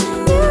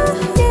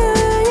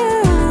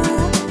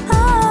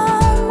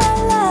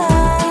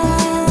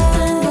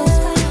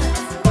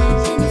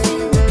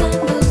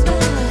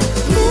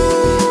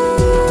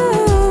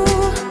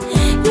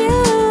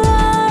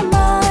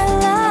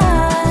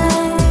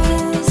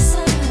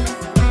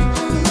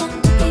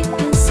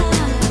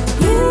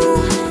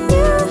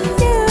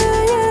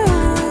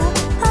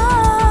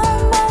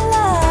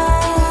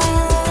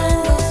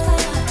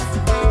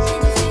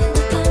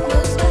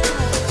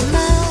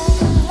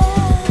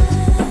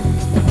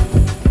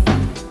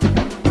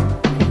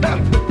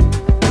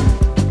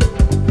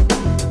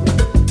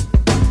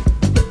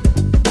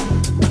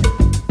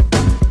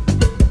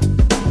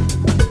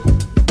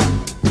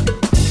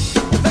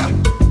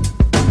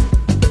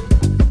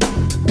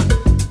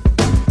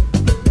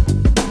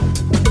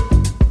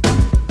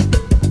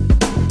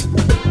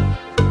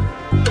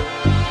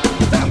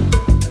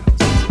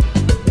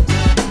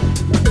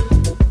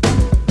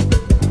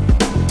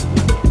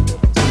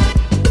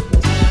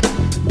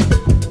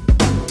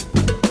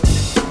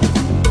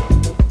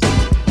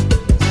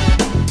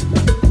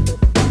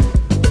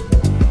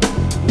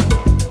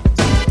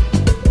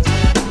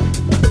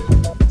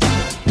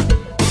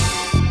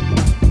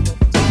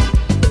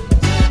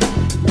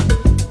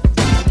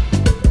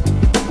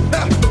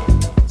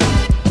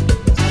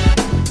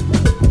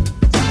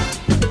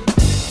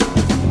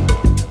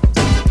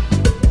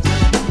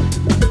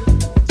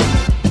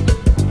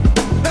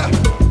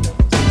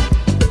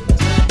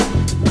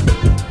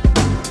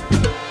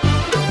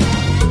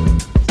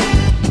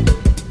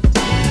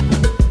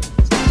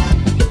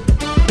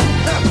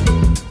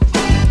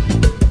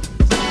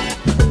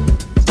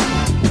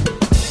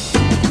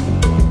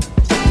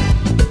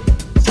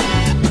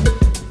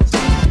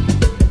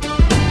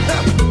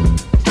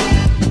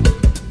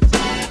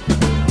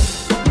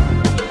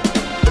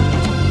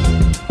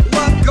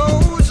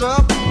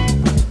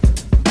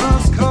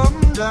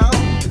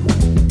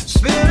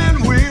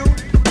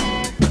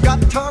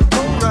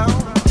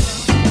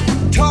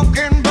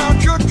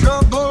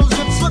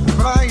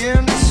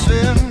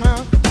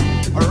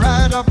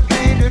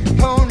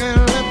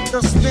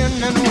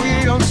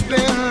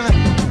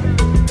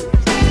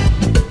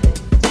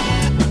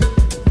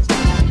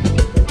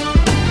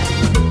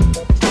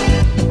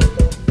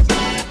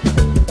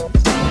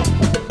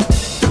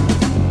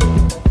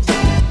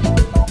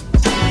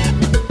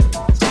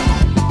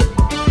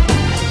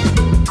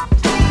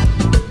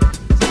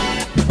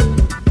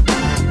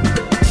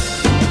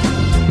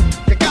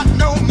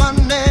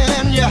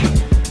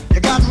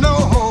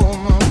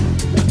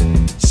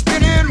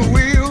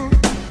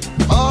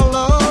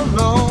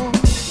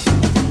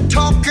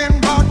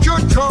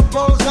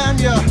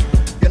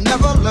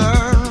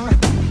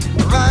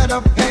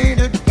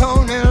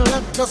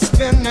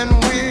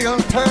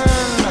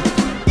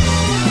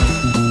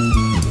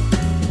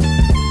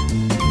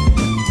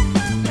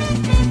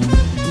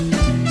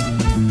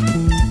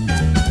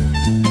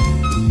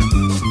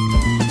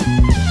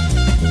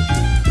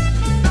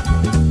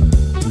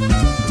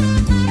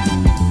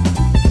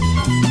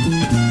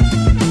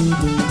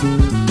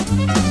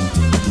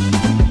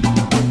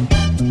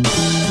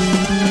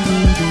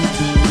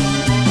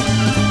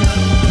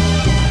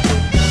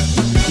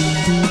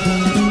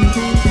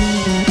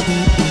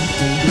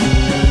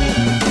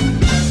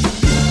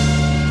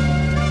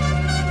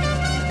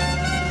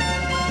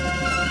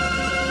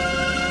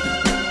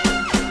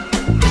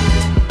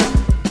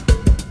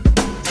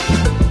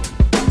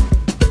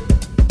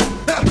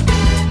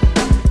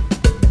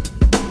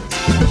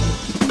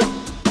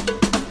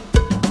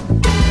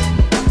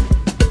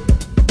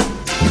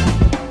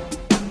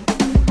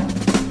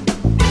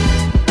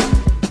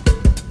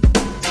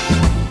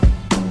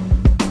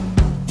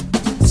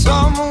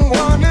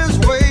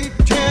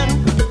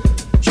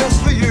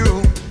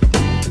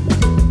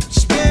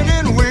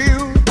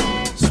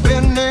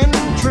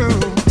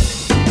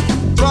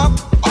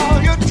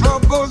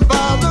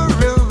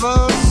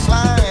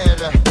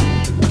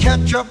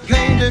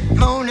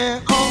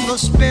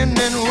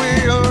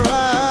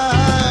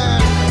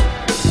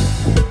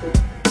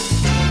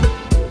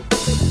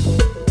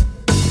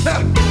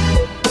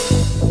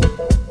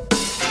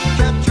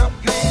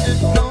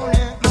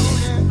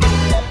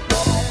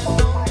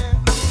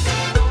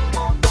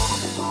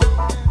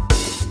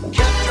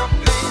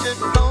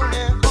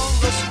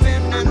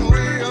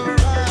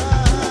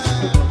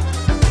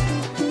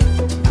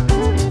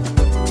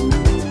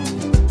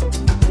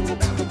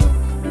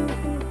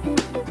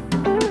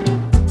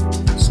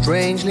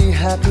Strangely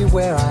happy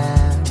where I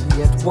am,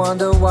 yet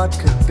wonder what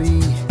could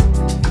be.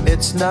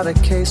 It's not a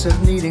case of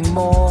needing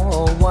more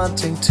or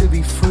wanting to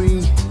be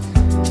free.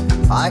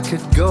 I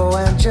could go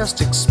and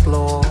just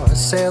explore,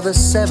 sail the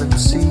seven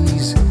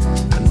seas,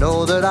 and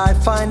know that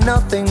I'd find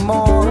nothing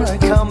more.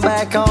 Come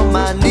back on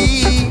my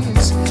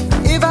knees.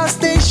 If I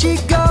stay, she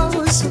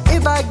goes.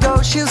 If I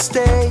go, she'll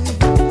stay.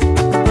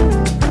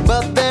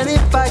 But then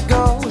if I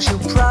go, she'll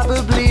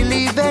probably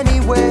leave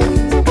anyway.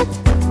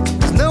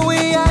 There's no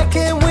way I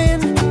can win.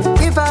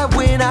 If I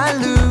win, I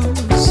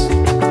lose.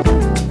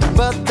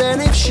 But then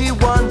if she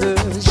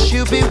wonders,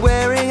 she'll be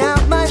wearing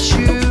out my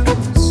shoes.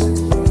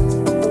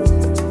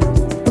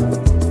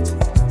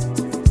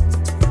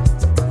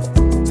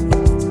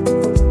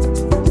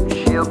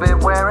 She'll be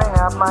wearing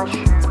out my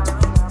shoes.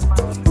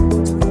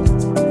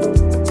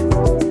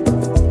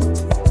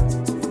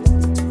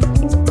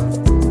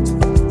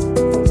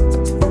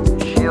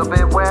 She'll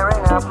be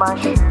wearing out my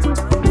shoes.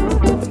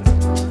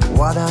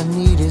 What I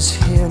need is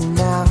here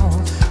now.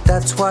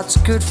 That's what's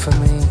good for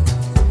me.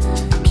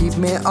 Keep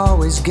me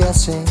always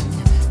guessing.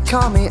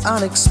 Call me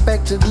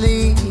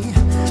unexpectedly.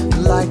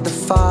 Like the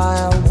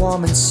fire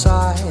warm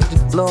inside,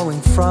 blowing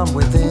from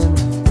within.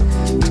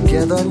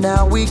 Together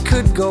now we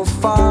could go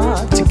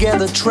far.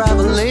 Together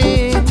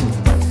traveling.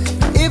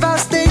 If I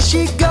stay,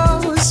 she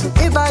goes.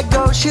 If I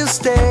go, she'll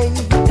stay.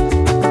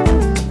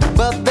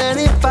 But then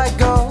if I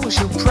go,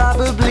 she'll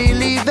probably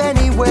leave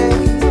anyway.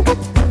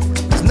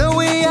 There's no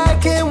way I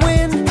can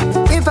win.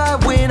 If I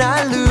win,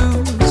 I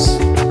lose.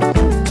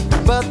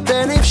 But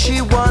then if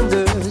she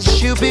wonders,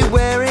 she'll be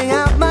wearing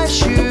out my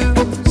shoes.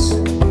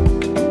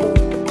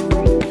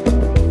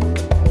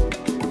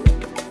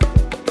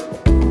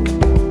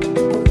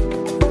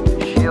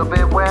 She'll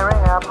be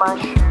wearing out my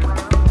shoes.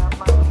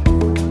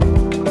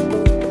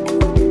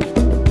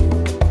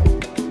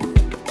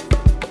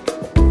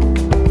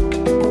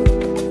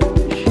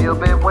 She'll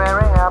be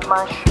wearing out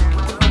my shoes.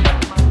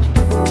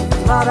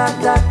 La da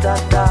da da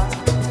da,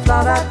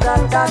 la da da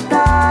da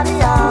da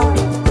da.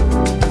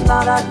 La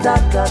da da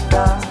da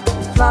da,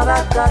 la da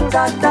da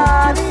da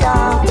da da.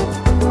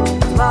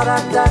 La da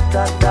da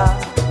da da,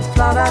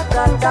 la da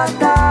da da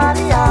da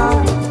da.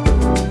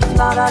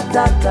 La da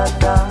da da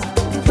da,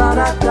 la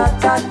da da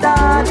da da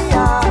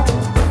da.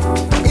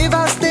 If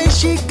I stay,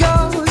 she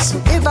goes.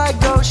 If I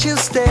go, she'll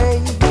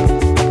stay.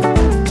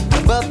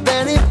 But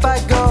then if I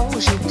go,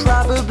 she'll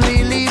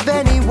probably leave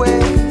anyway.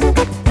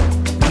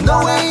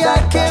 No way I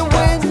can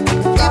win.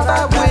 If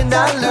I win, I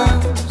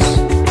lose.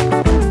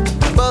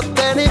 But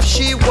then if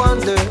she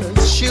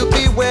wonders, she'll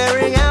be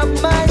wearing out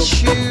my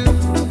shoes.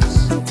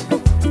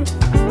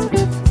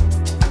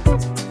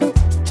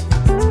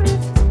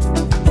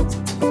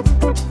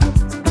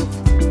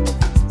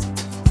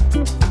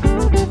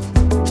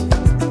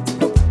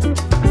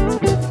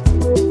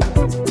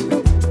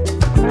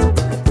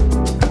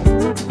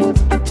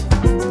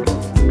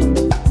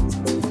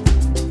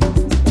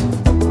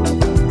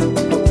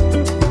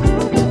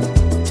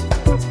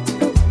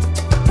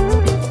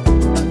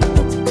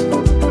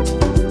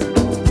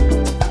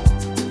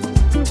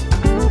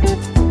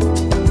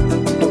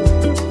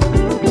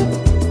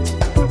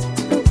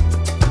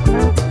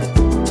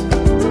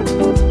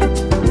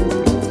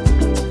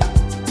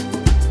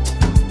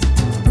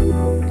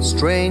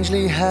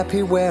 Strangely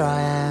happy where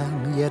I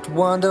am, yet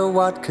wonder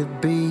what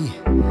could be.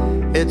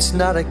 It's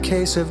not a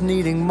case of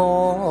needing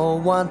more or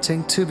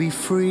wanting to be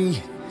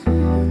free.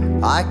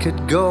 I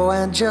could go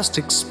and just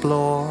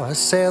explore,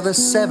 sail the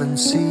seven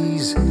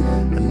seas,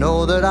 and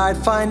know that I'd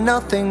find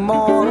nothing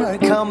more.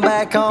 Come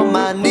back on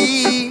my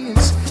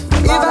knees.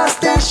 If I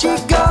stay, she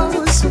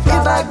goes. If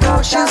I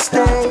go, she'll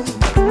stay.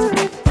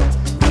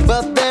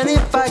 But then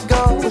if I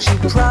go,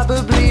 she'll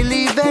probably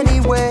leave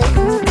anyway.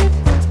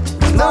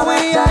 No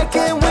way I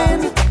can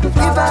win.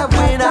 If I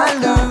win, I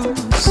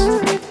lose.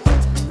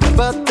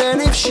 But then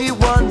if she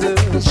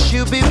wonders,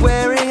 she'll be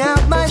wearing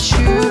out my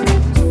shoes.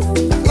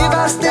 If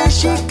I stay,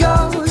 she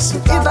goes.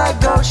 If I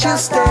go, she'll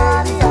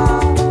stay.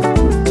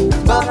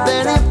 But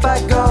then if I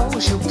go,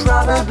 she'll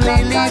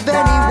probably leave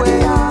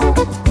anyway.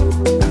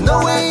 No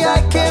way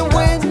I can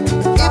win.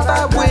 If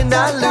I win,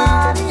 I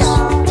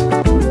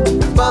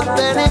lose. But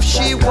then if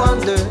she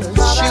wonders,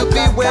 she'll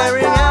be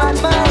wearing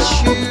out my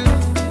shoes.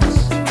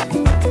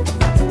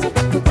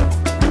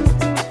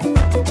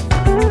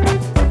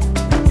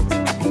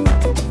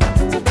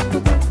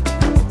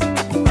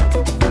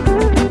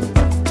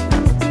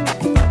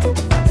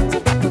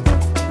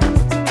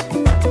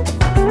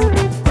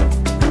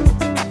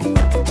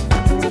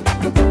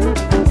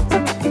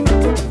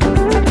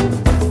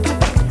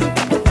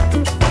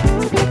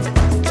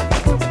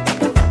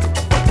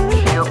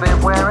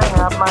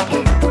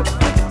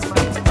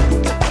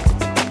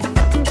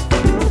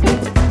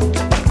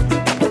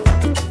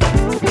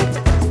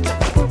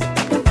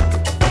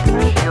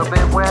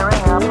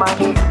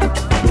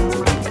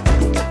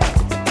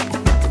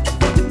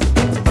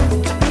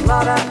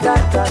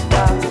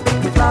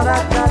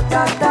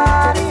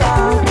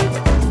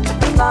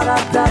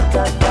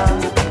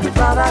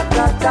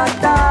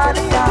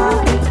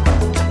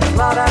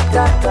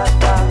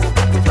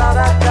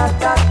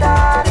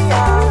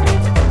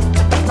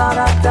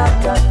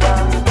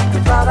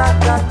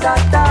 Da da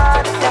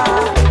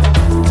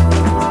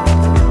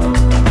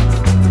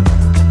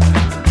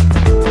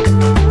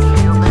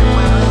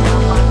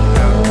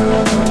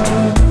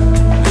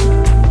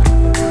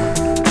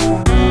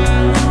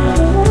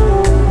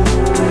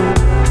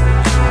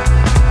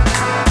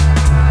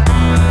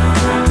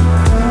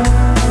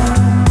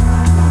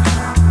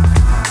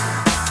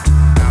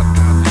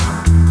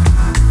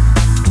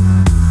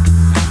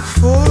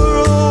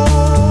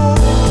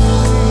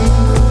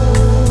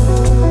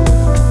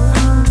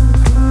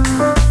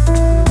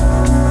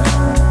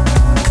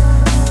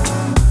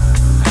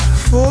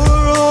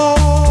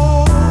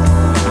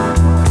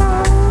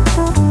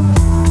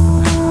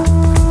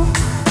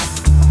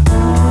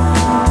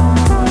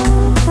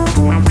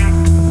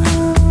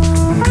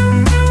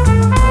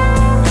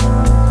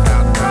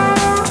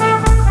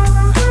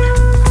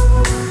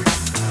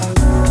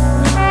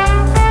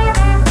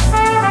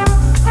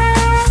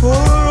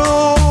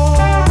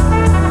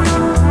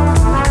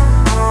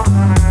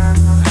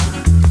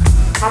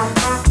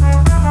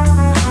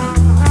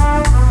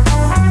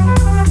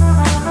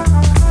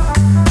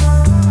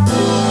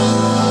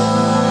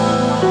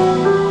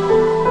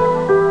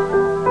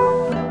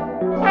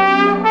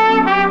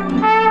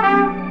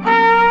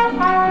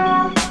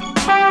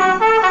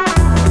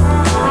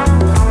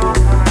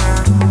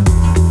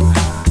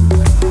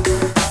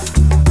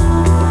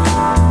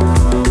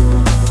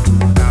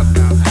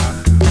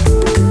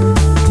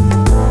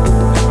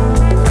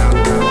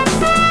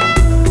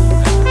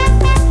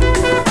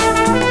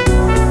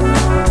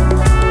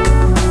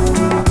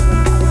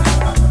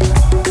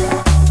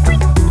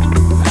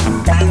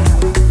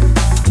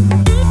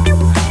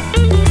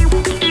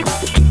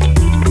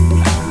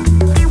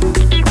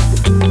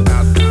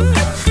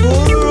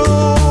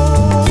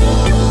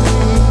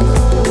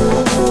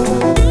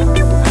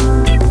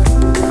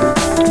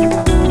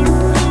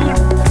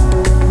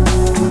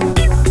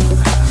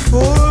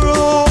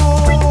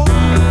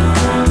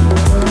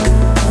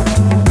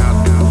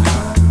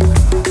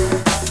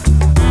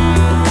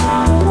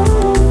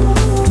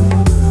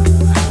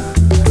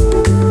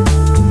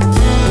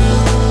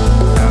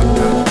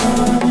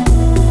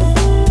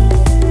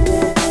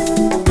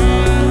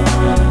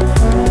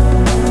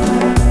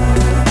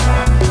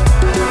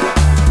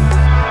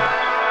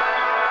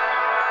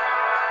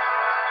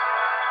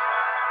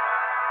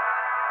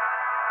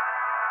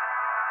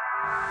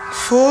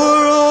For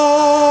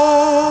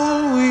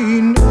all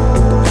we know.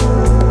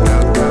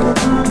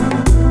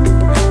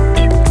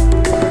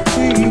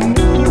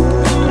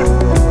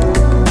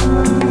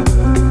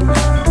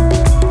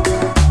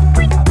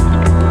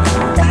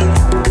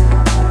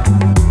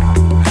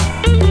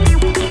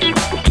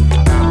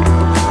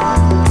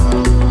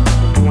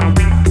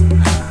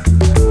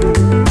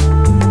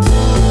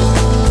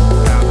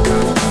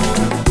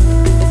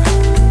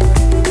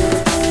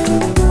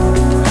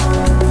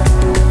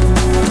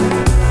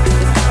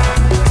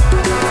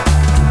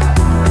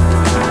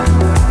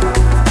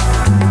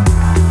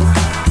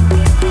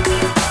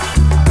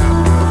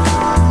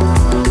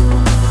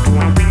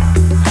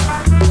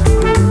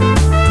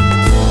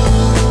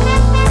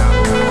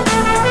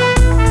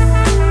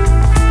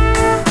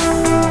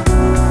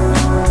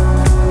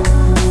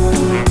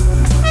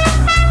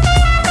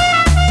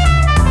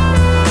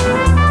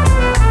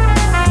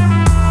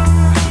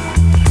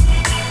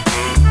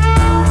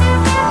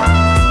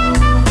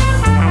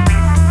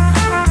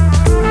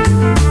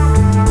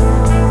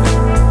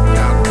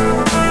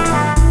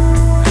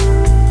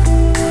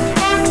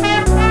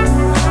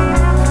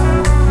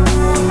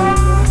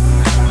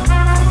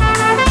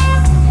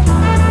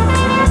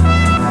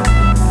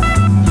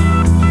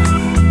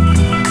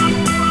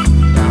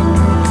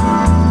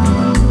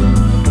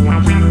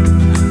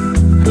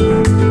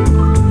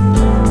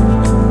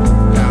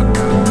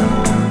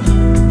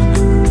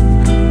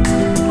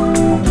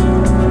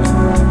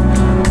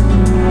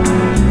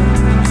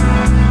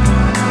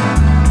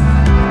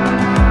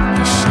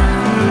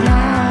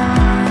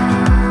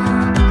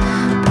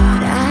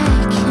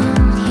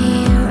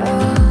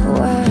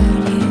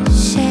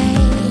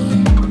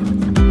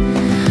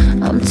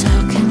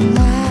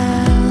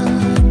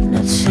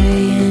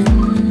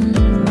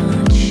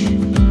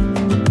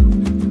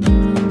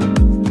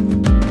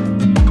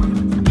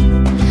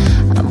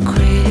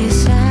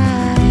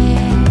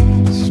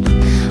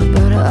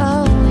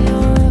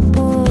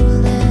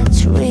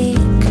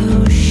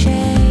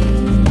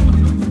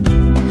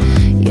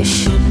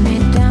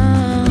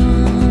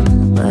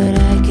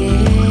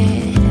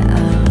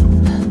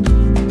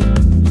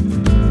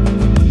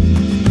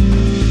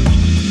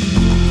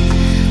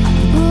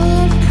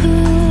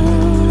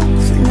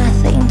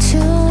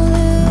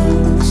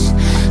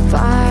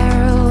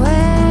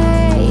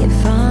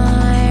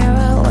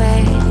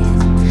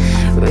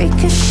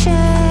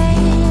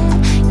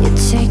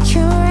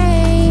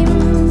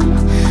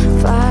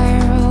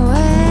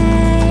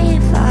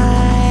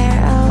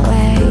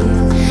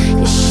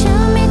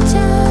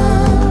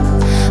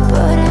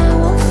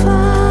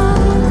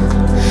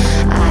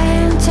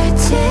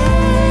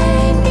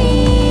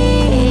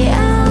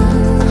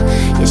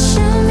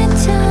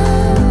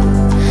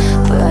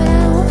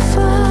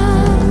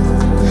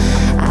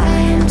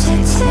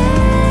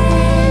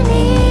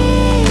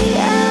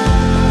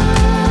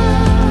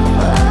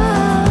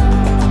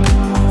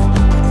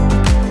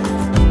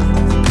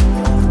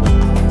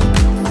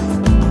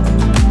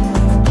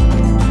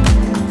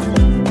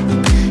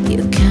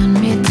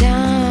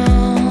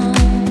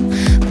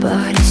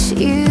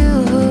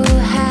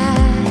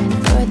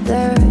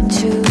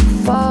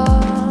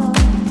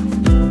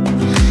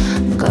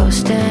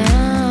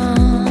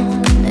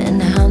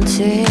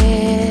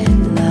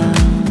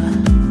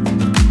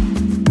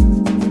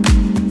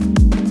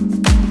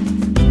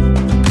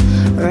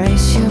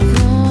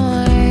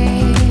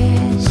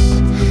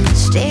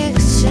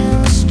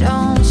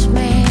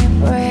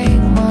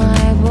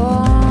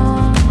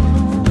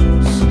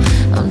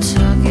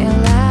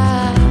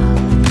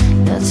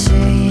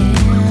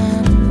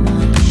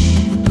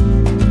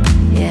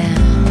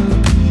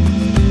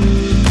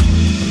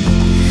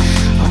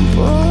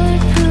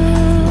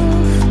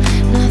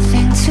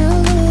 Nothing to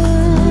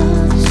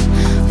lose.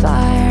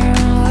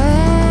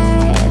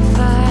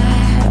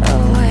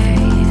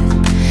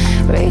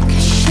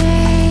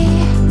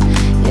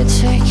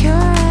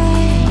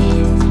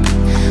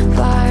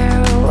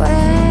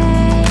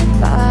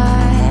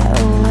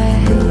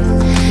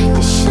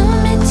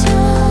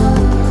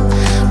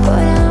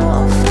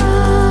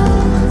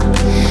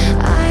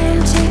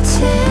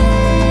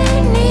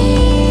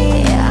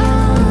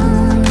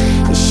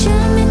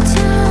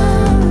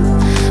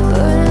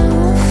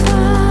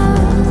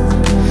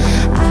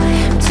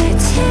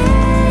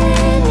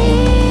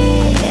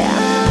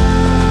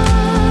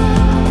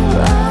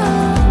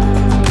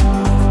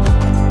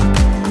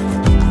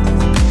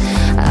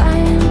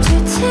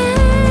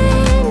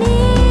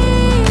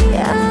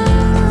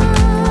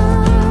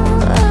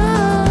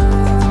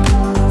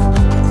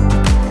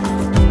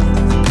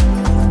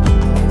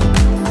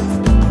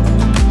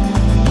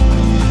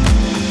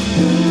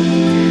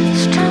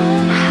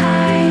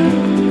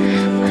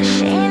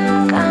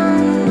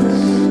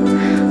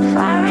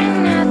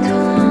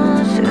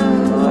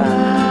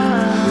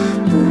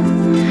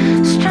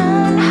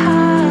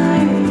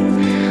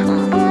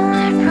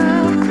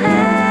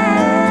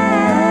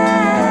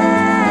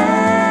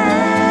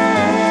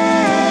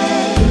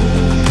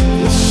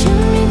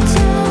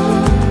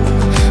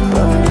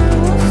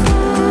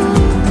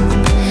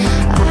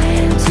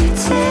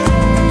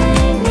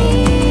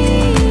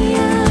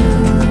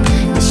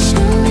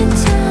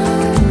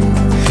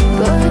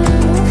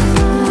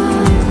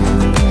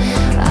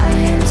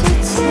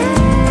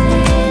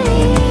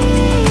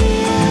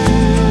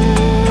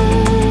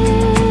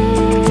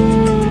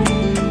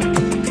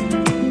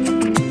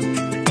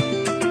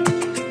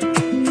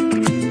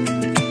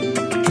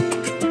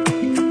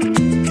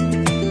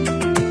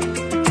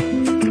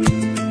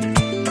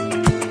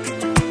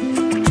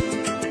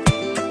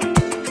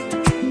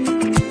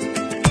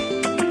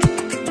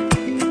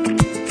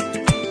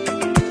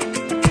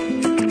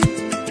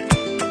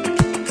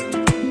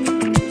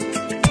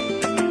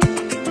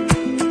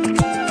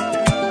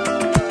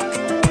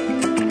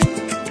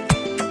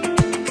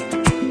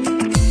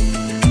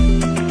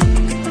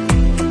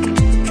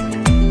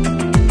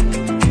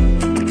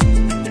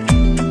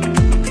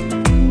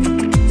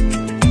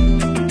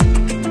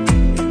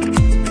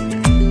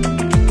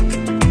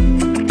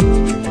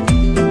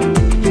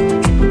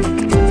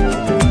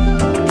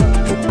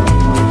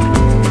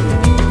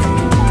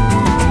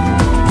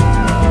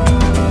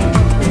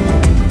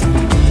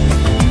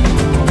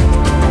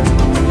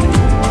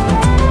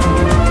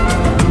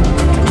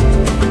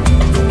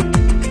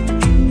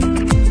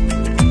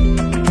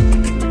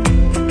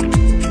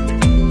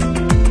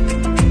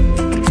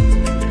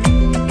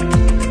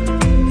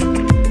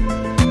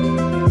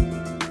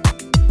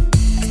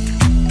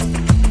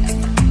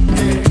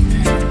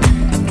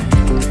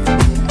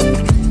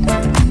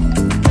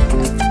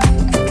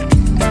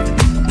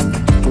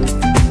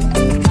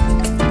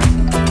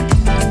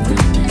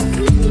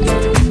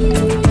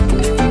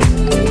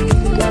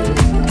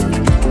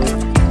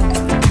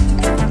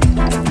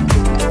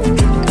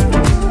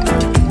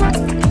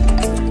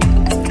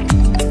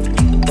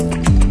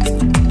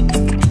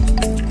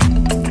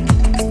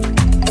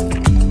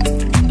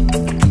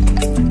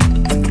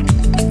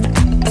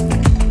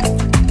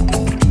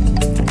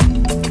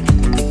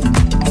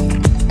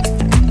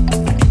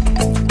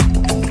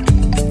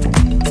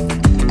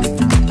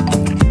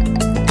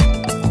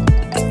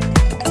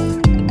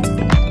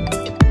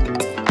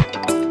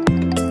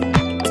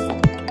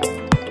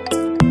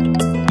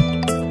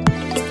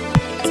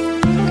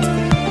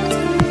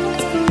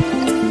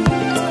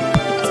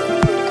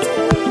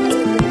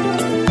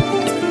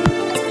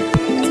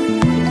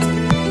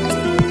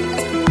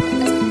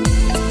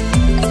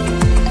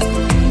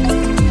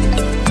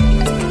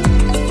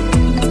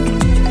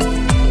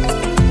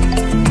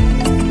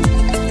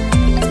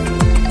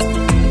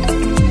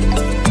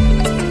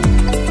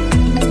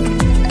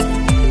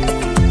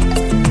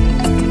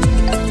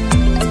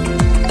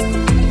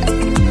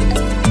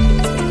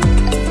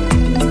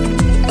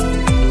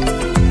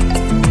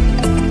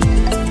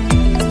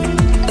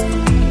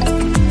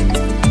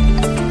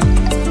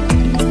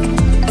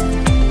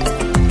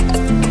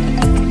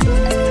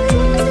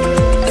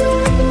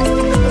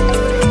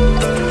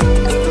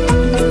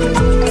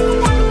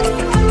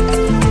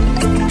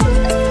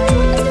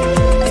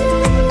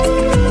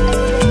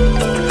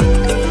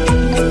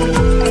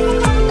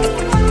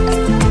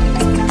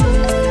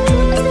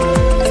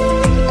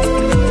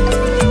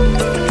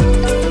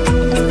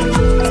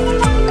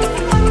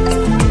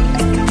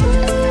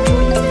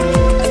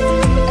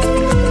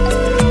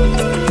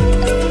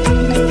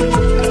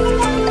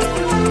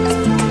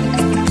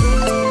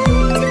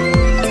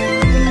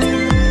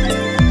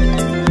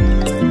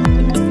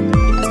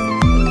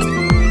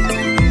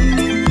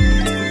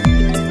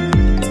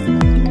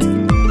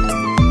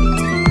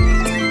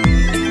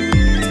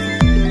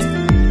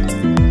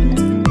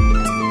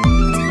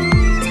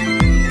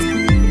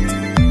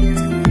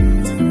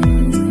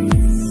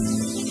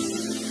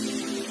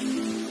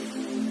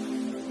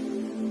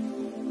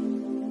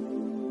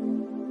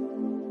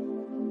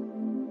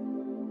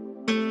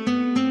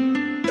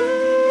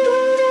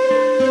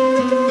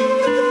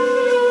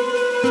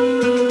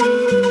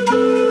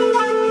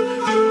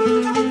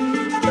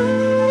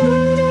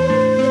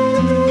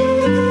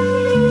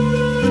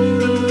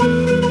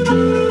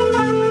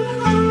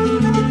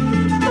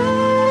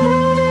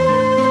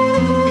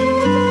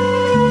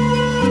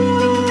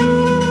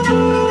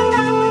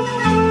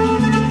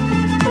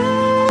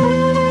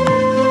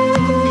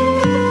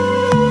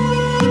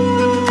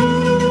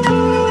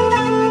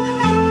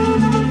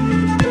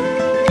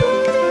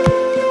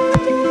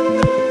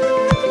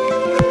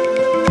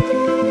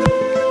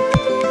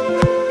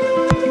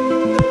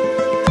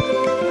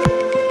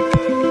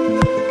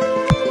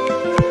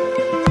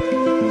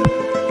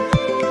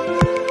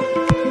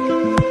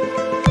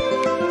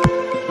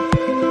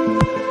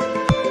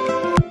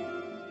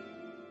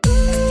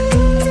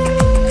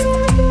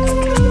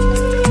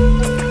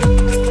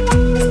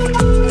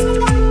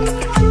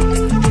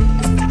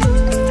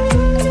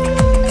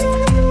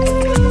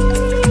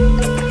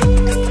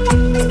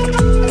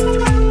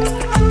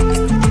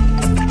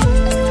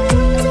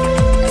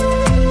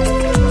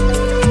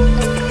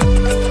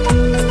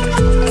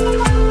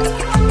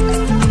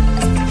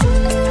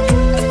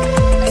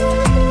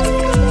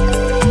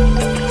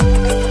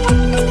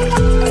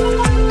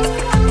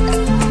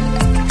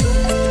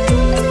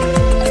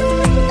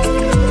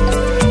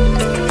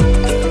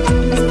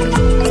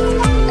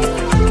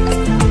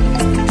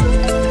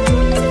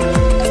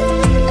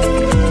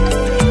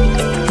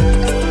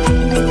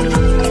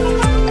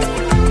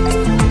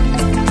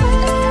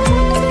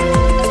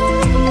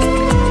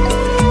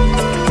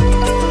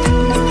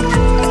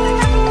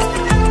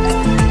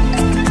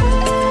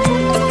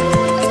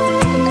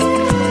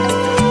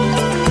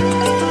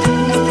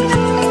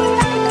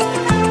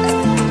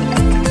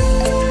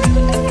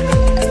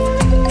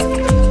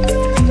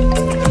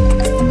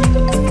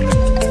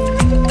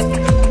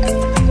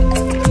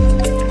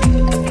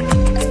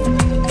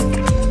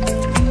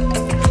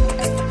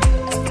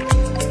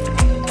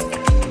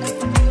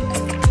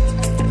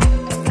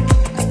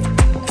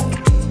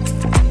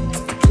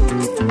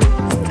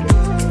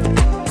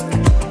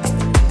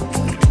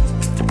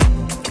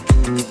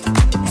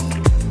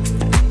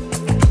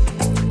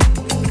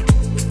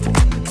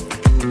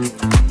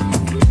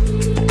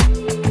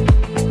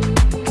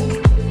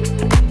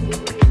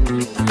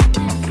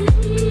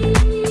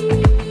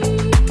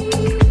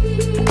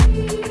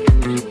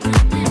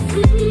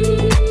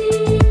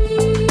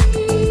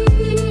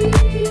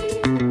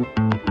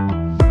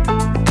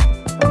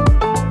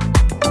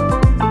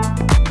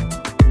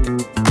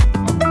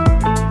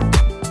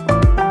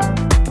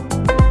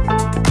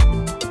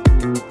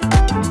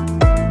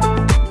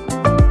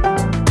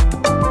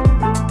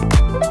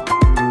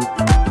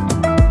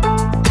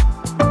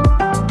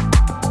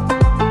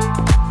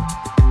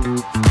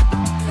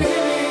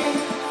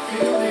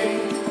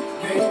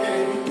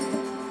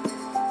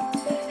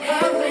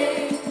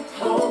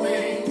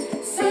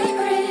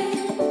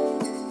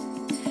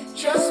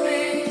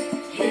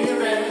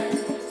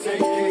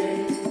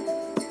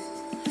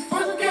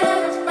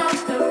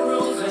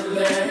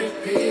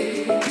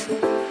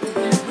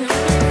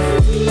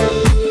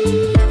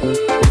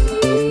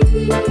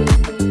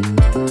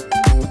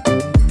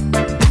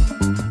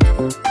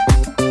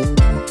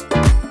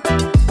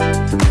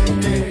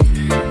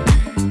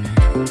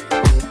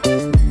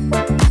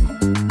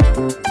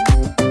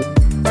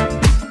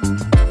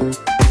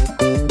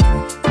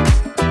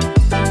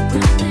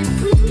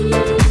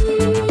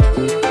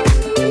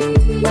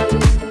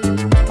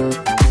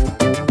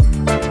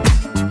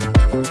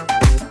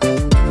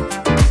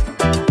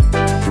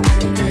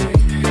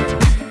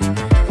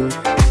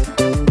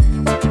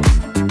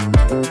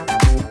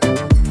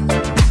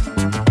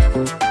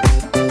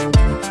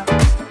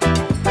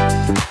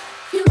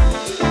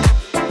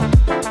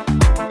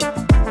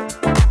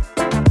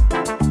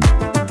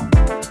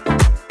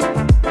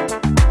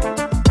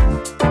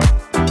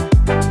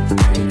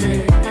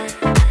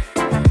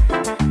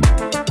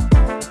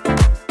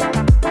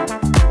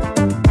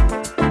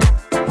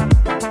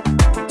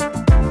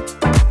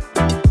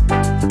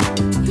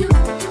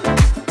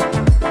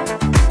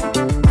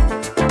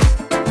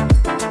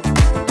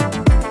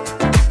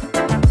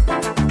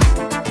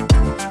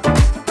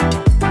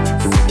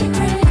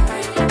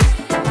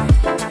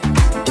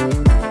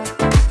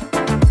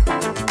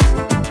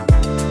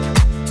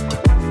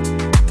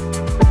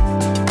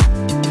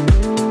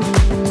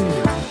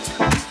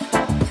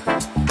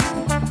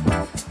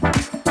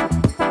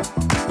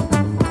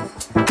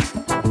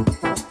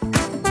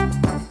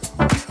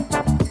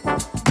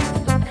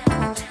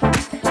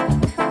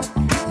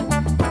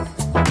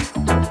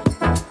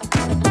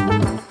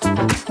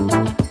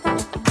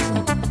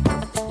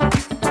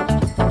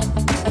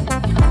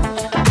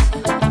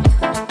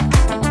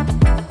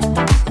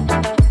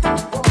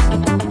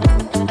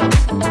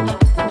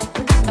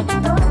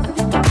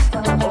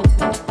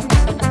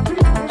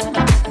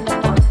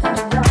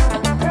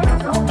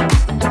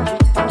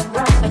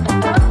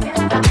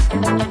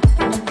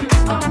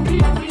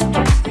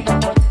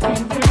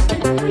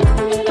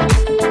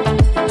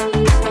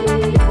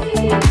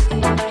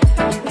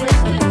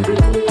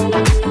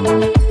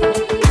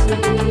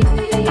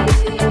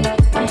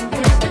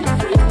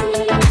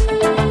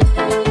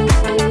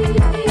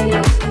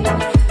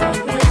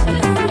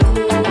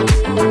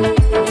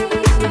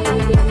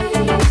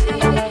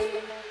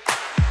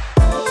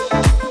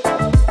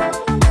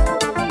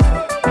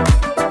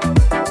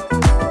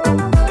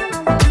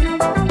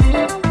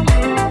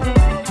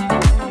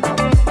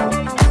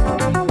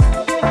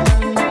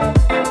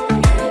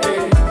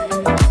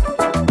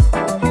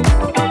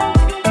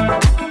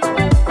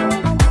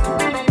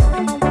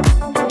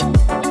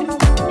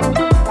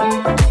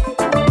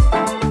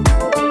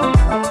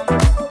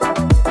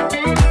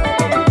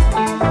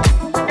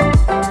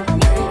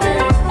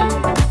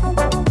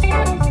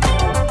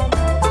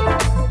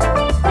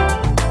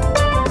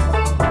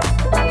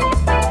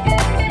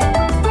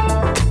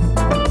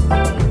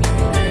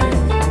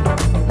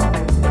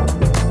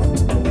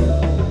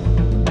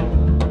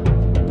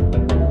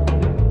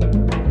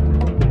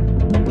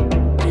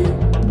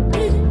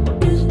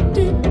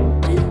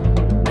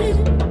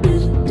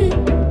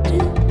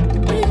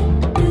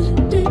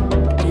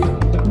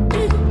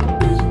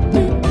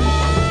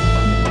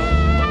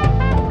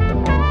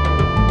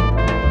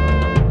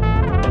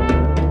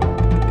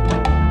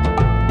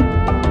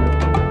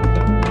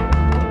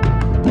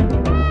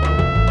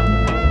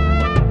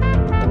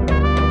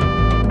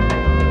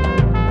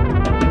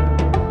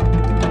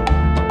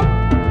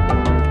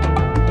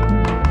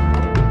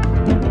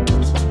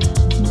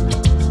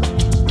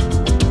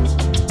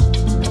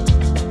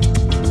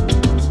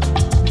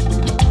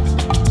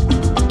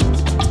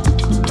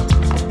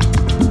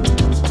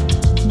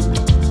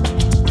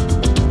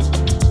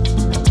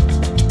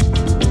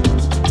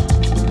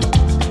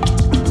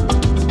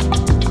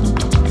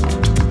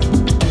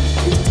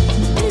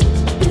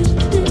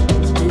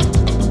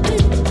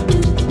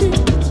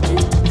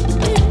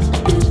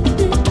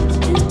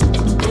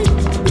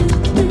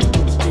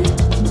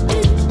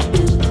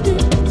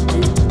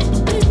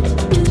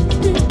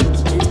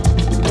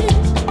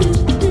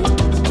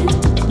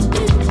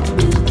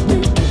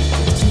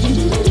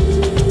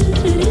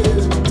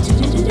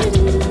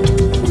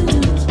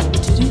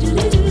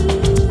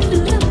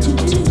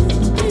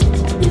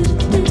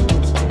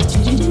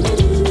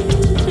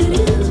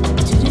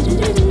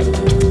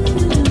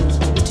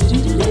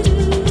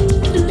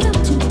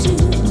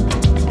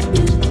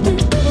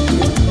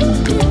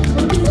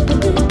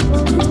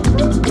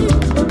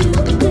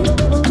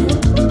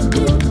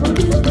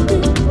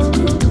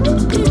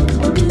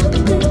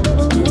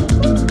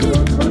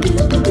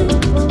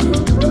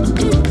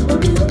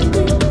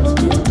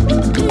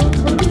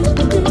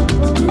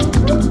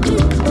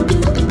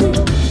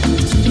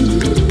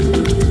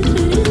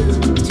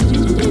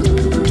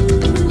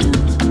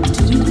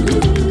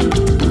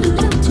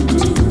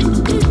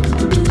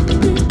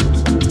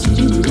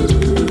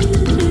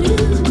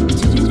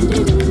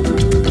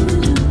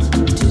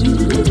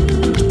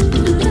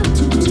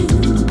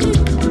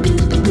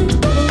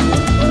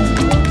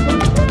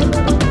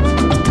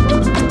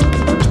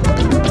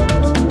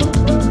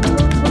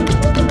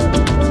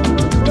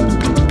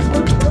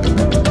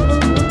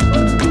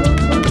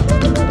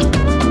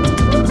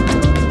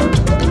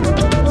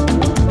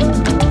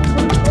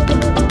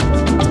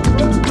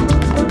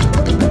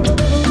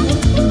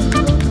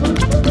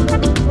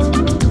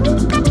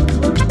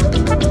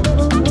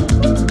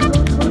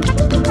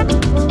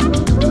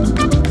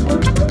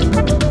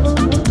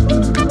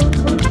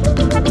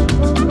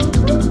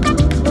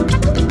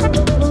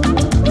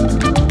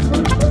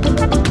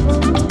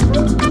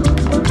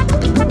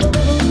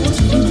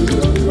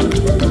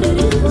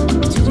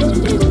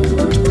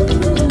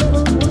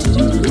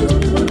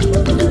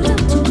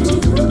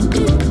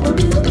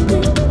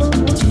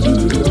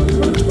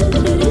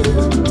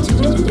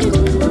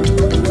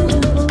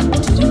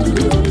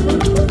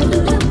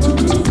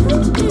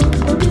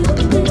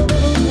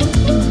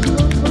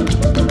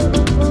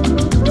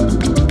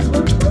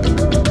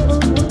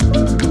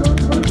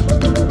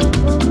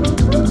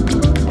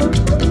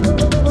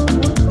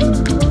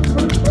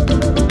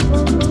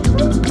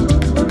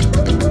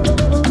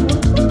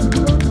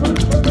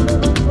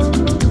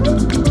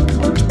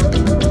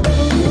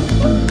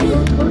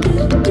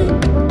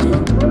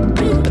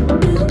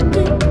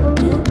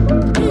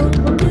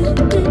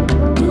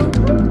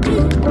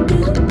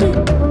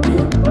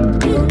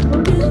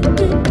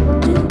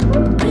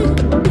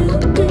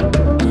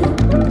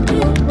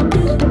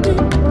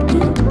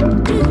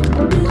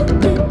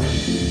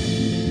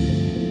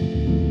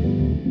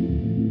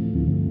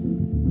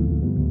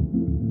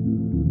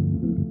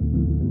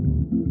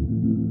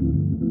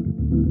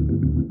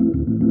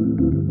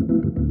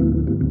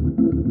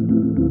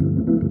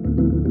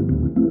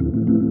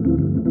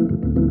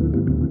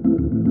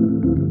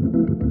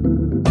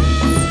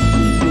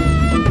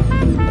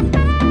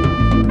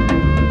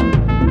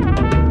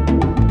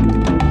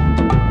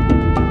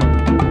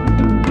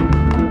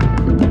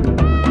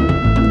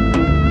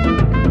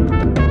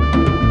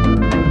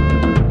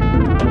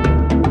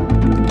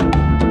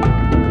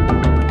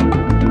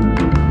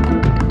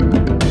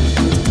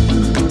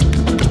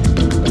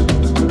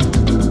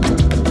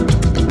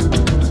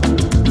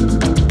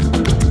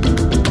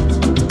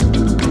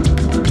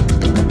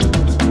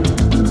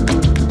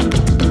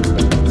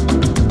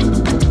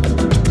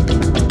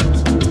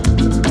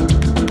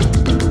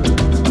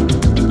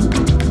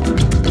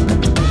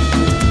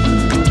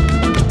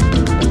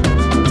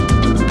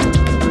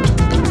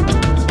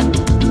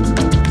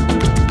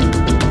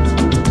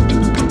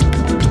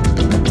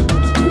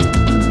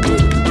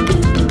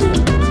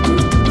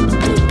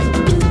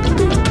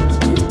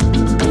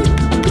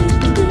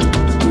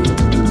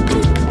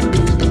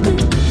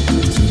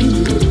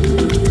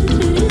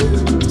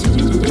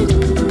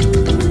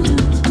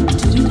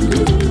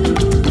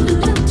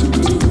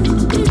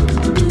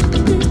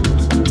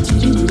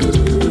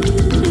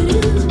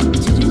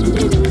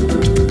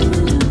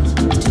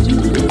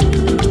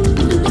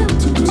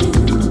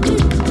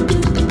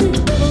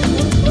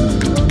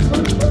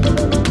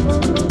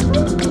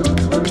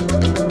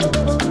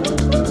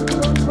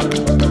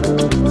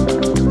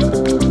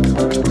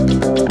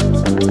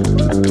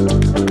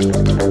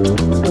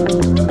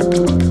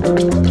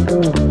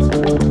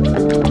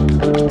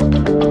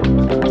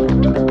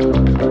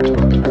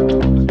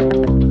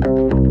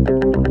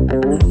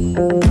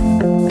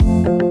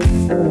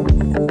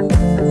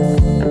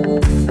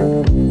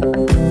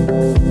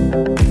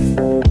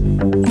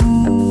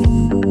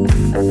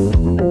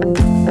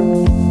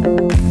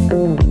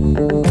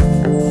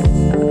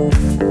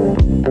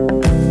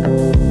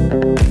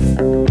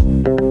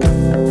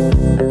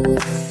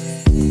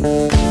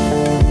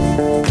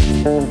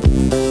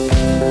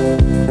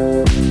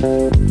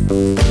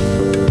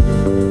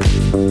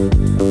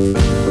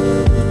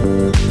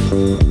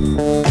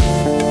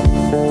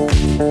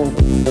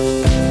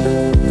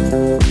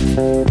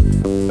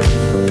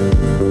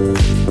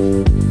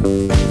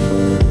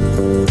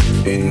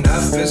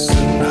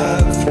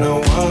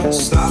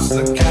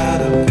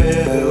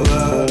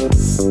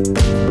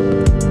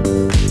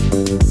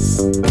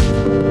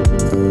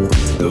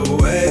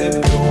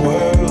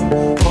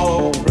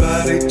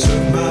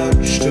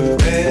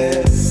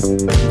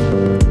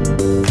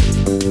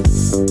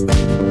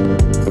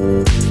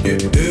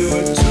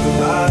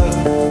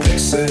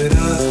 it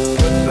up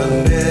with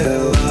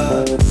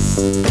vanilla.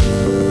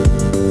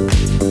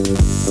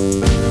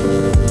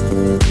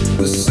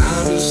 The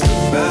sound is the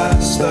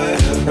best I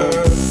have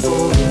heard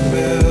for a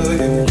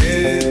million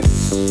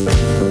years.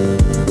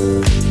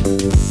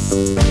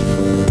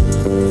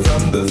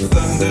 From the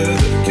thunder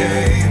that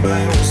came, I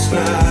was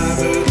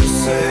never the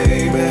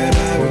same, and I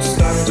would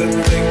stop to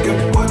think of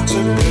what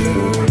to do.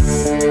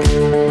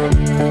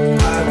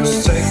 I was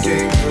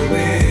taking the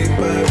leap,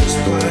 I was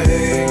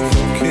playing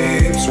for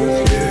keeps with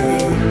you.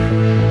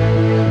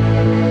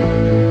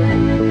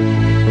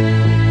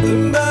 The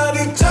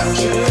body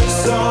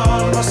touches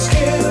on my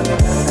skin,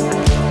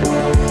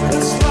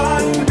 it's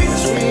lying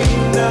between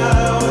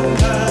now and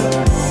then.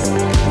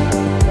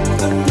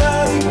 The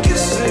body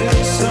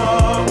kisses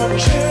on my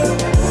chin,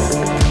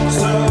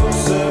 so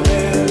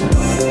serene.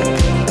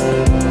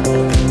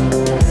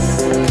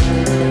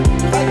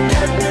 I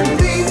can't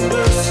believe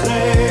the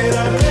state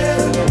I'm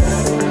in.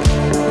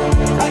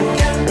 I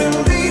can't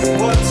believe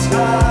what's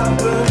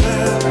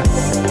happening.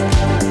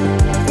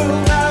 We'll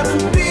never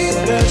be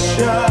this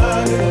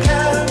young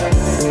again.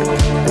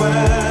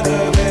 When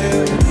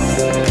again.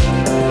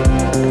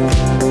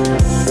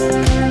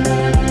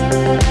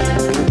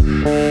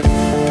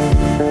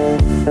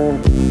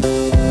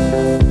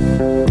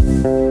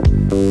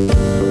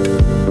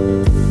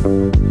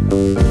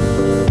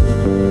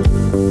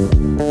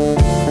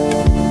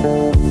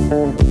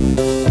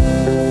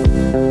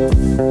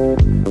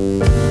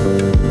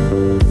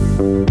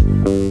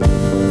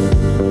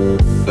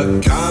 The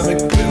comic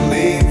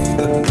relief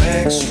that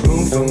makes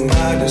room for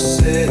my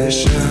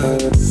decision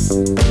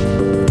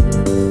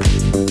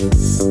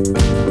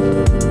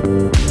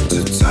to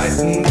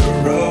tighten the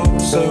rope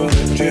so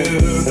that you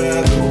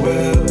never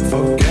will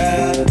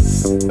forget.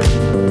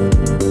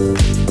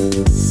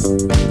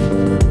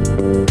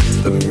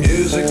 The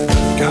music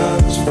that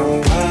comes from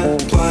when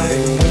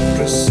playing with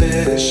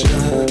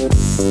precision.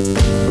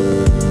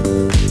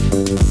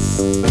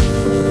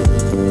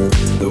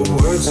 The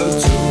words are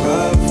too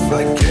rough, I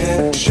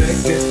can't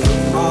shake it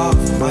from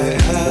off my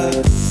head.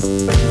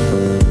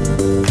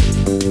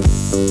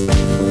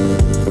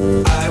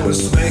 I was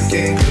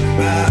making a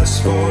mess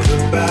for the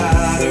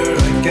better,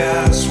 I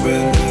guess,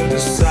 with a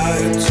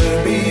desire to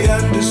be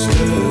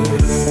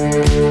understood.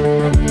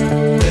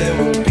 There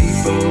were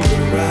people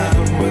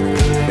around with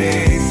the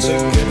need to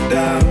get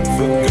down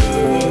for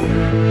good.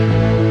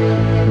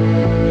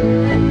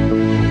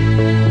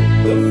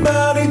 The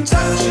body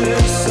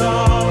touches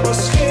on my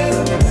skin,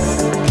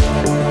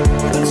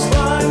 it's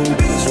lying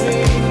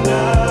between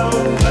now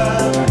and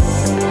then.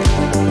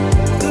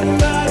 The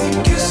body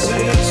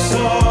kisses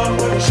on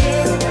my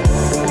chin,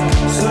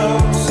 so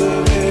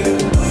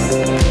serene.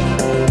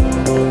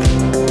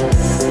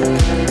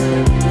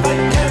 I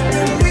can't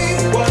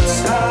believe what's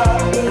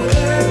happening.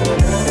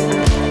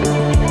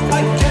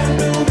 I can't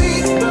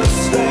believe the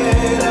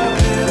state I'm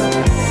in.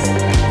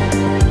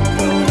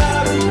 We'll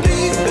never be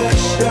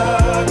this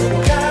young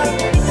again.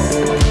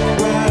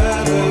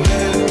 When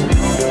again.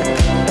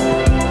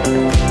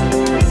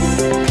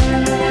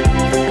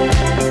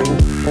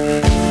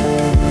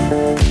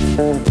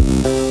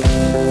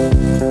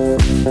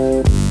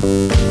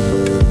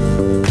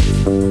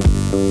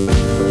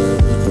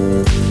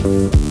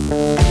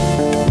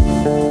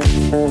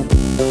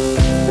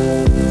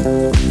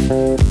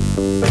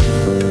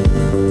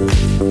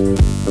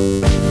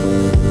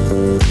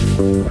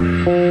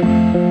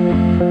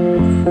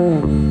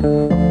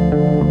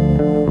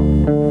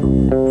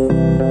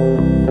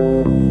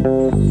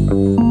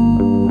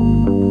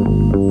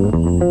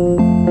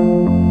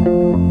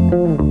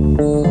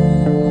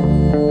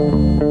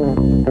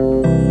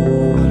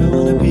 I don't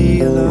wanna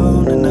be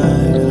alone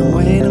tonight, and I'm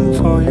waiting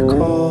for your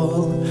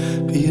call.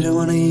 But you don't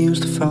wanna use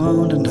the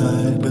phone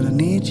tonight, but I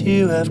need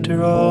you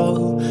after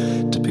all.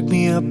 To pick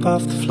me up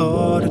off the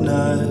floor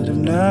tonight, I've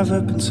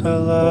never been so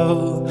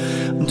low.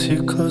 I'm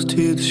too close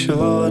to the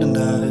shore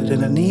tonight,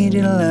 and I need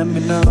you to let me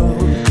know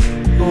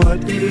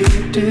what you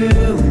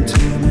doing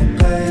to me,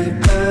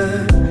 baby.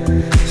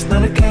 It's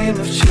not a game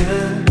of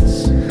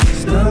chance,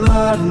 it's not a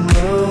modern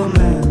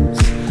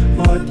romance.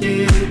 What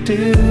you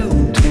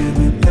doing to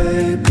me,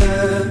 baby?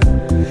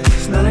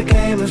 It's not a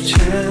game of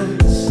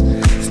chance,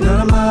 it's not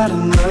a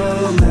modern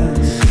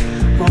romance.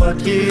 What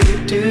you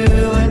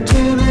doing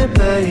to me,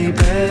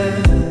 baby?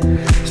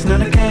 It's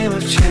not a game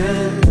of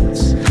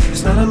chance,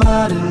 it's not a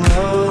modern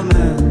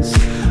romance.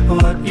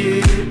 What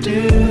you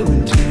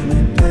doing to me,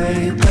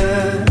 baby?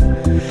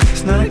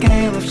 It's not a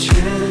game of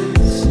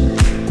chance.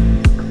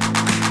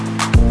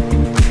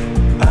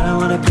 I don't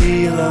wanna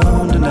be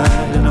alone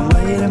tonight, and I'm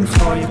waiting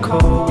for your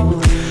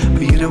call.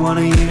 But you don't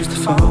wanna use the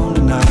phone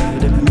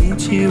tonight, and I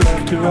need you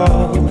after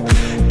all.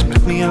 To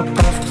pick me up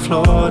off the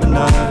floor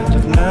tonight,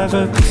 I've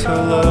never been so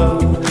low.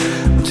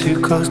 I'm too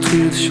close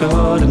to the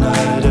shore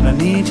tonight, and I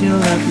need you to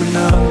let me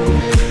know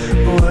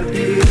what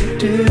you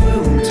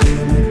doing to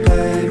me,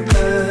 baby.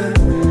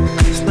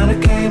 It's not a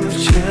game of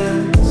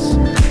chance,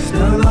 it's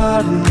not a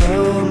modern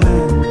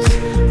romance.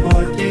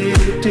 What you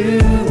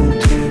doing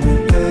to me,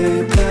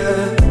 baby?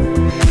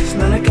 It's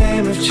not a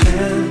game of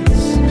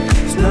chance,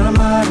 it's not a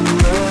modern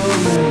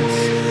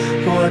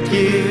what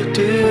you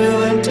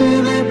doing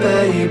to me,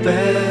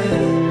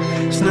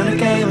 baby. It's not a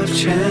game of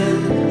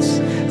chance,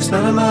 it's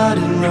not a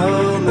modern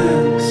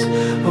romance.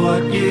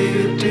 What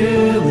you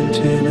doing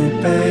to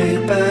me,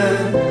 baby.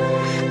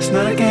 It's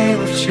not a game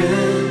of chance.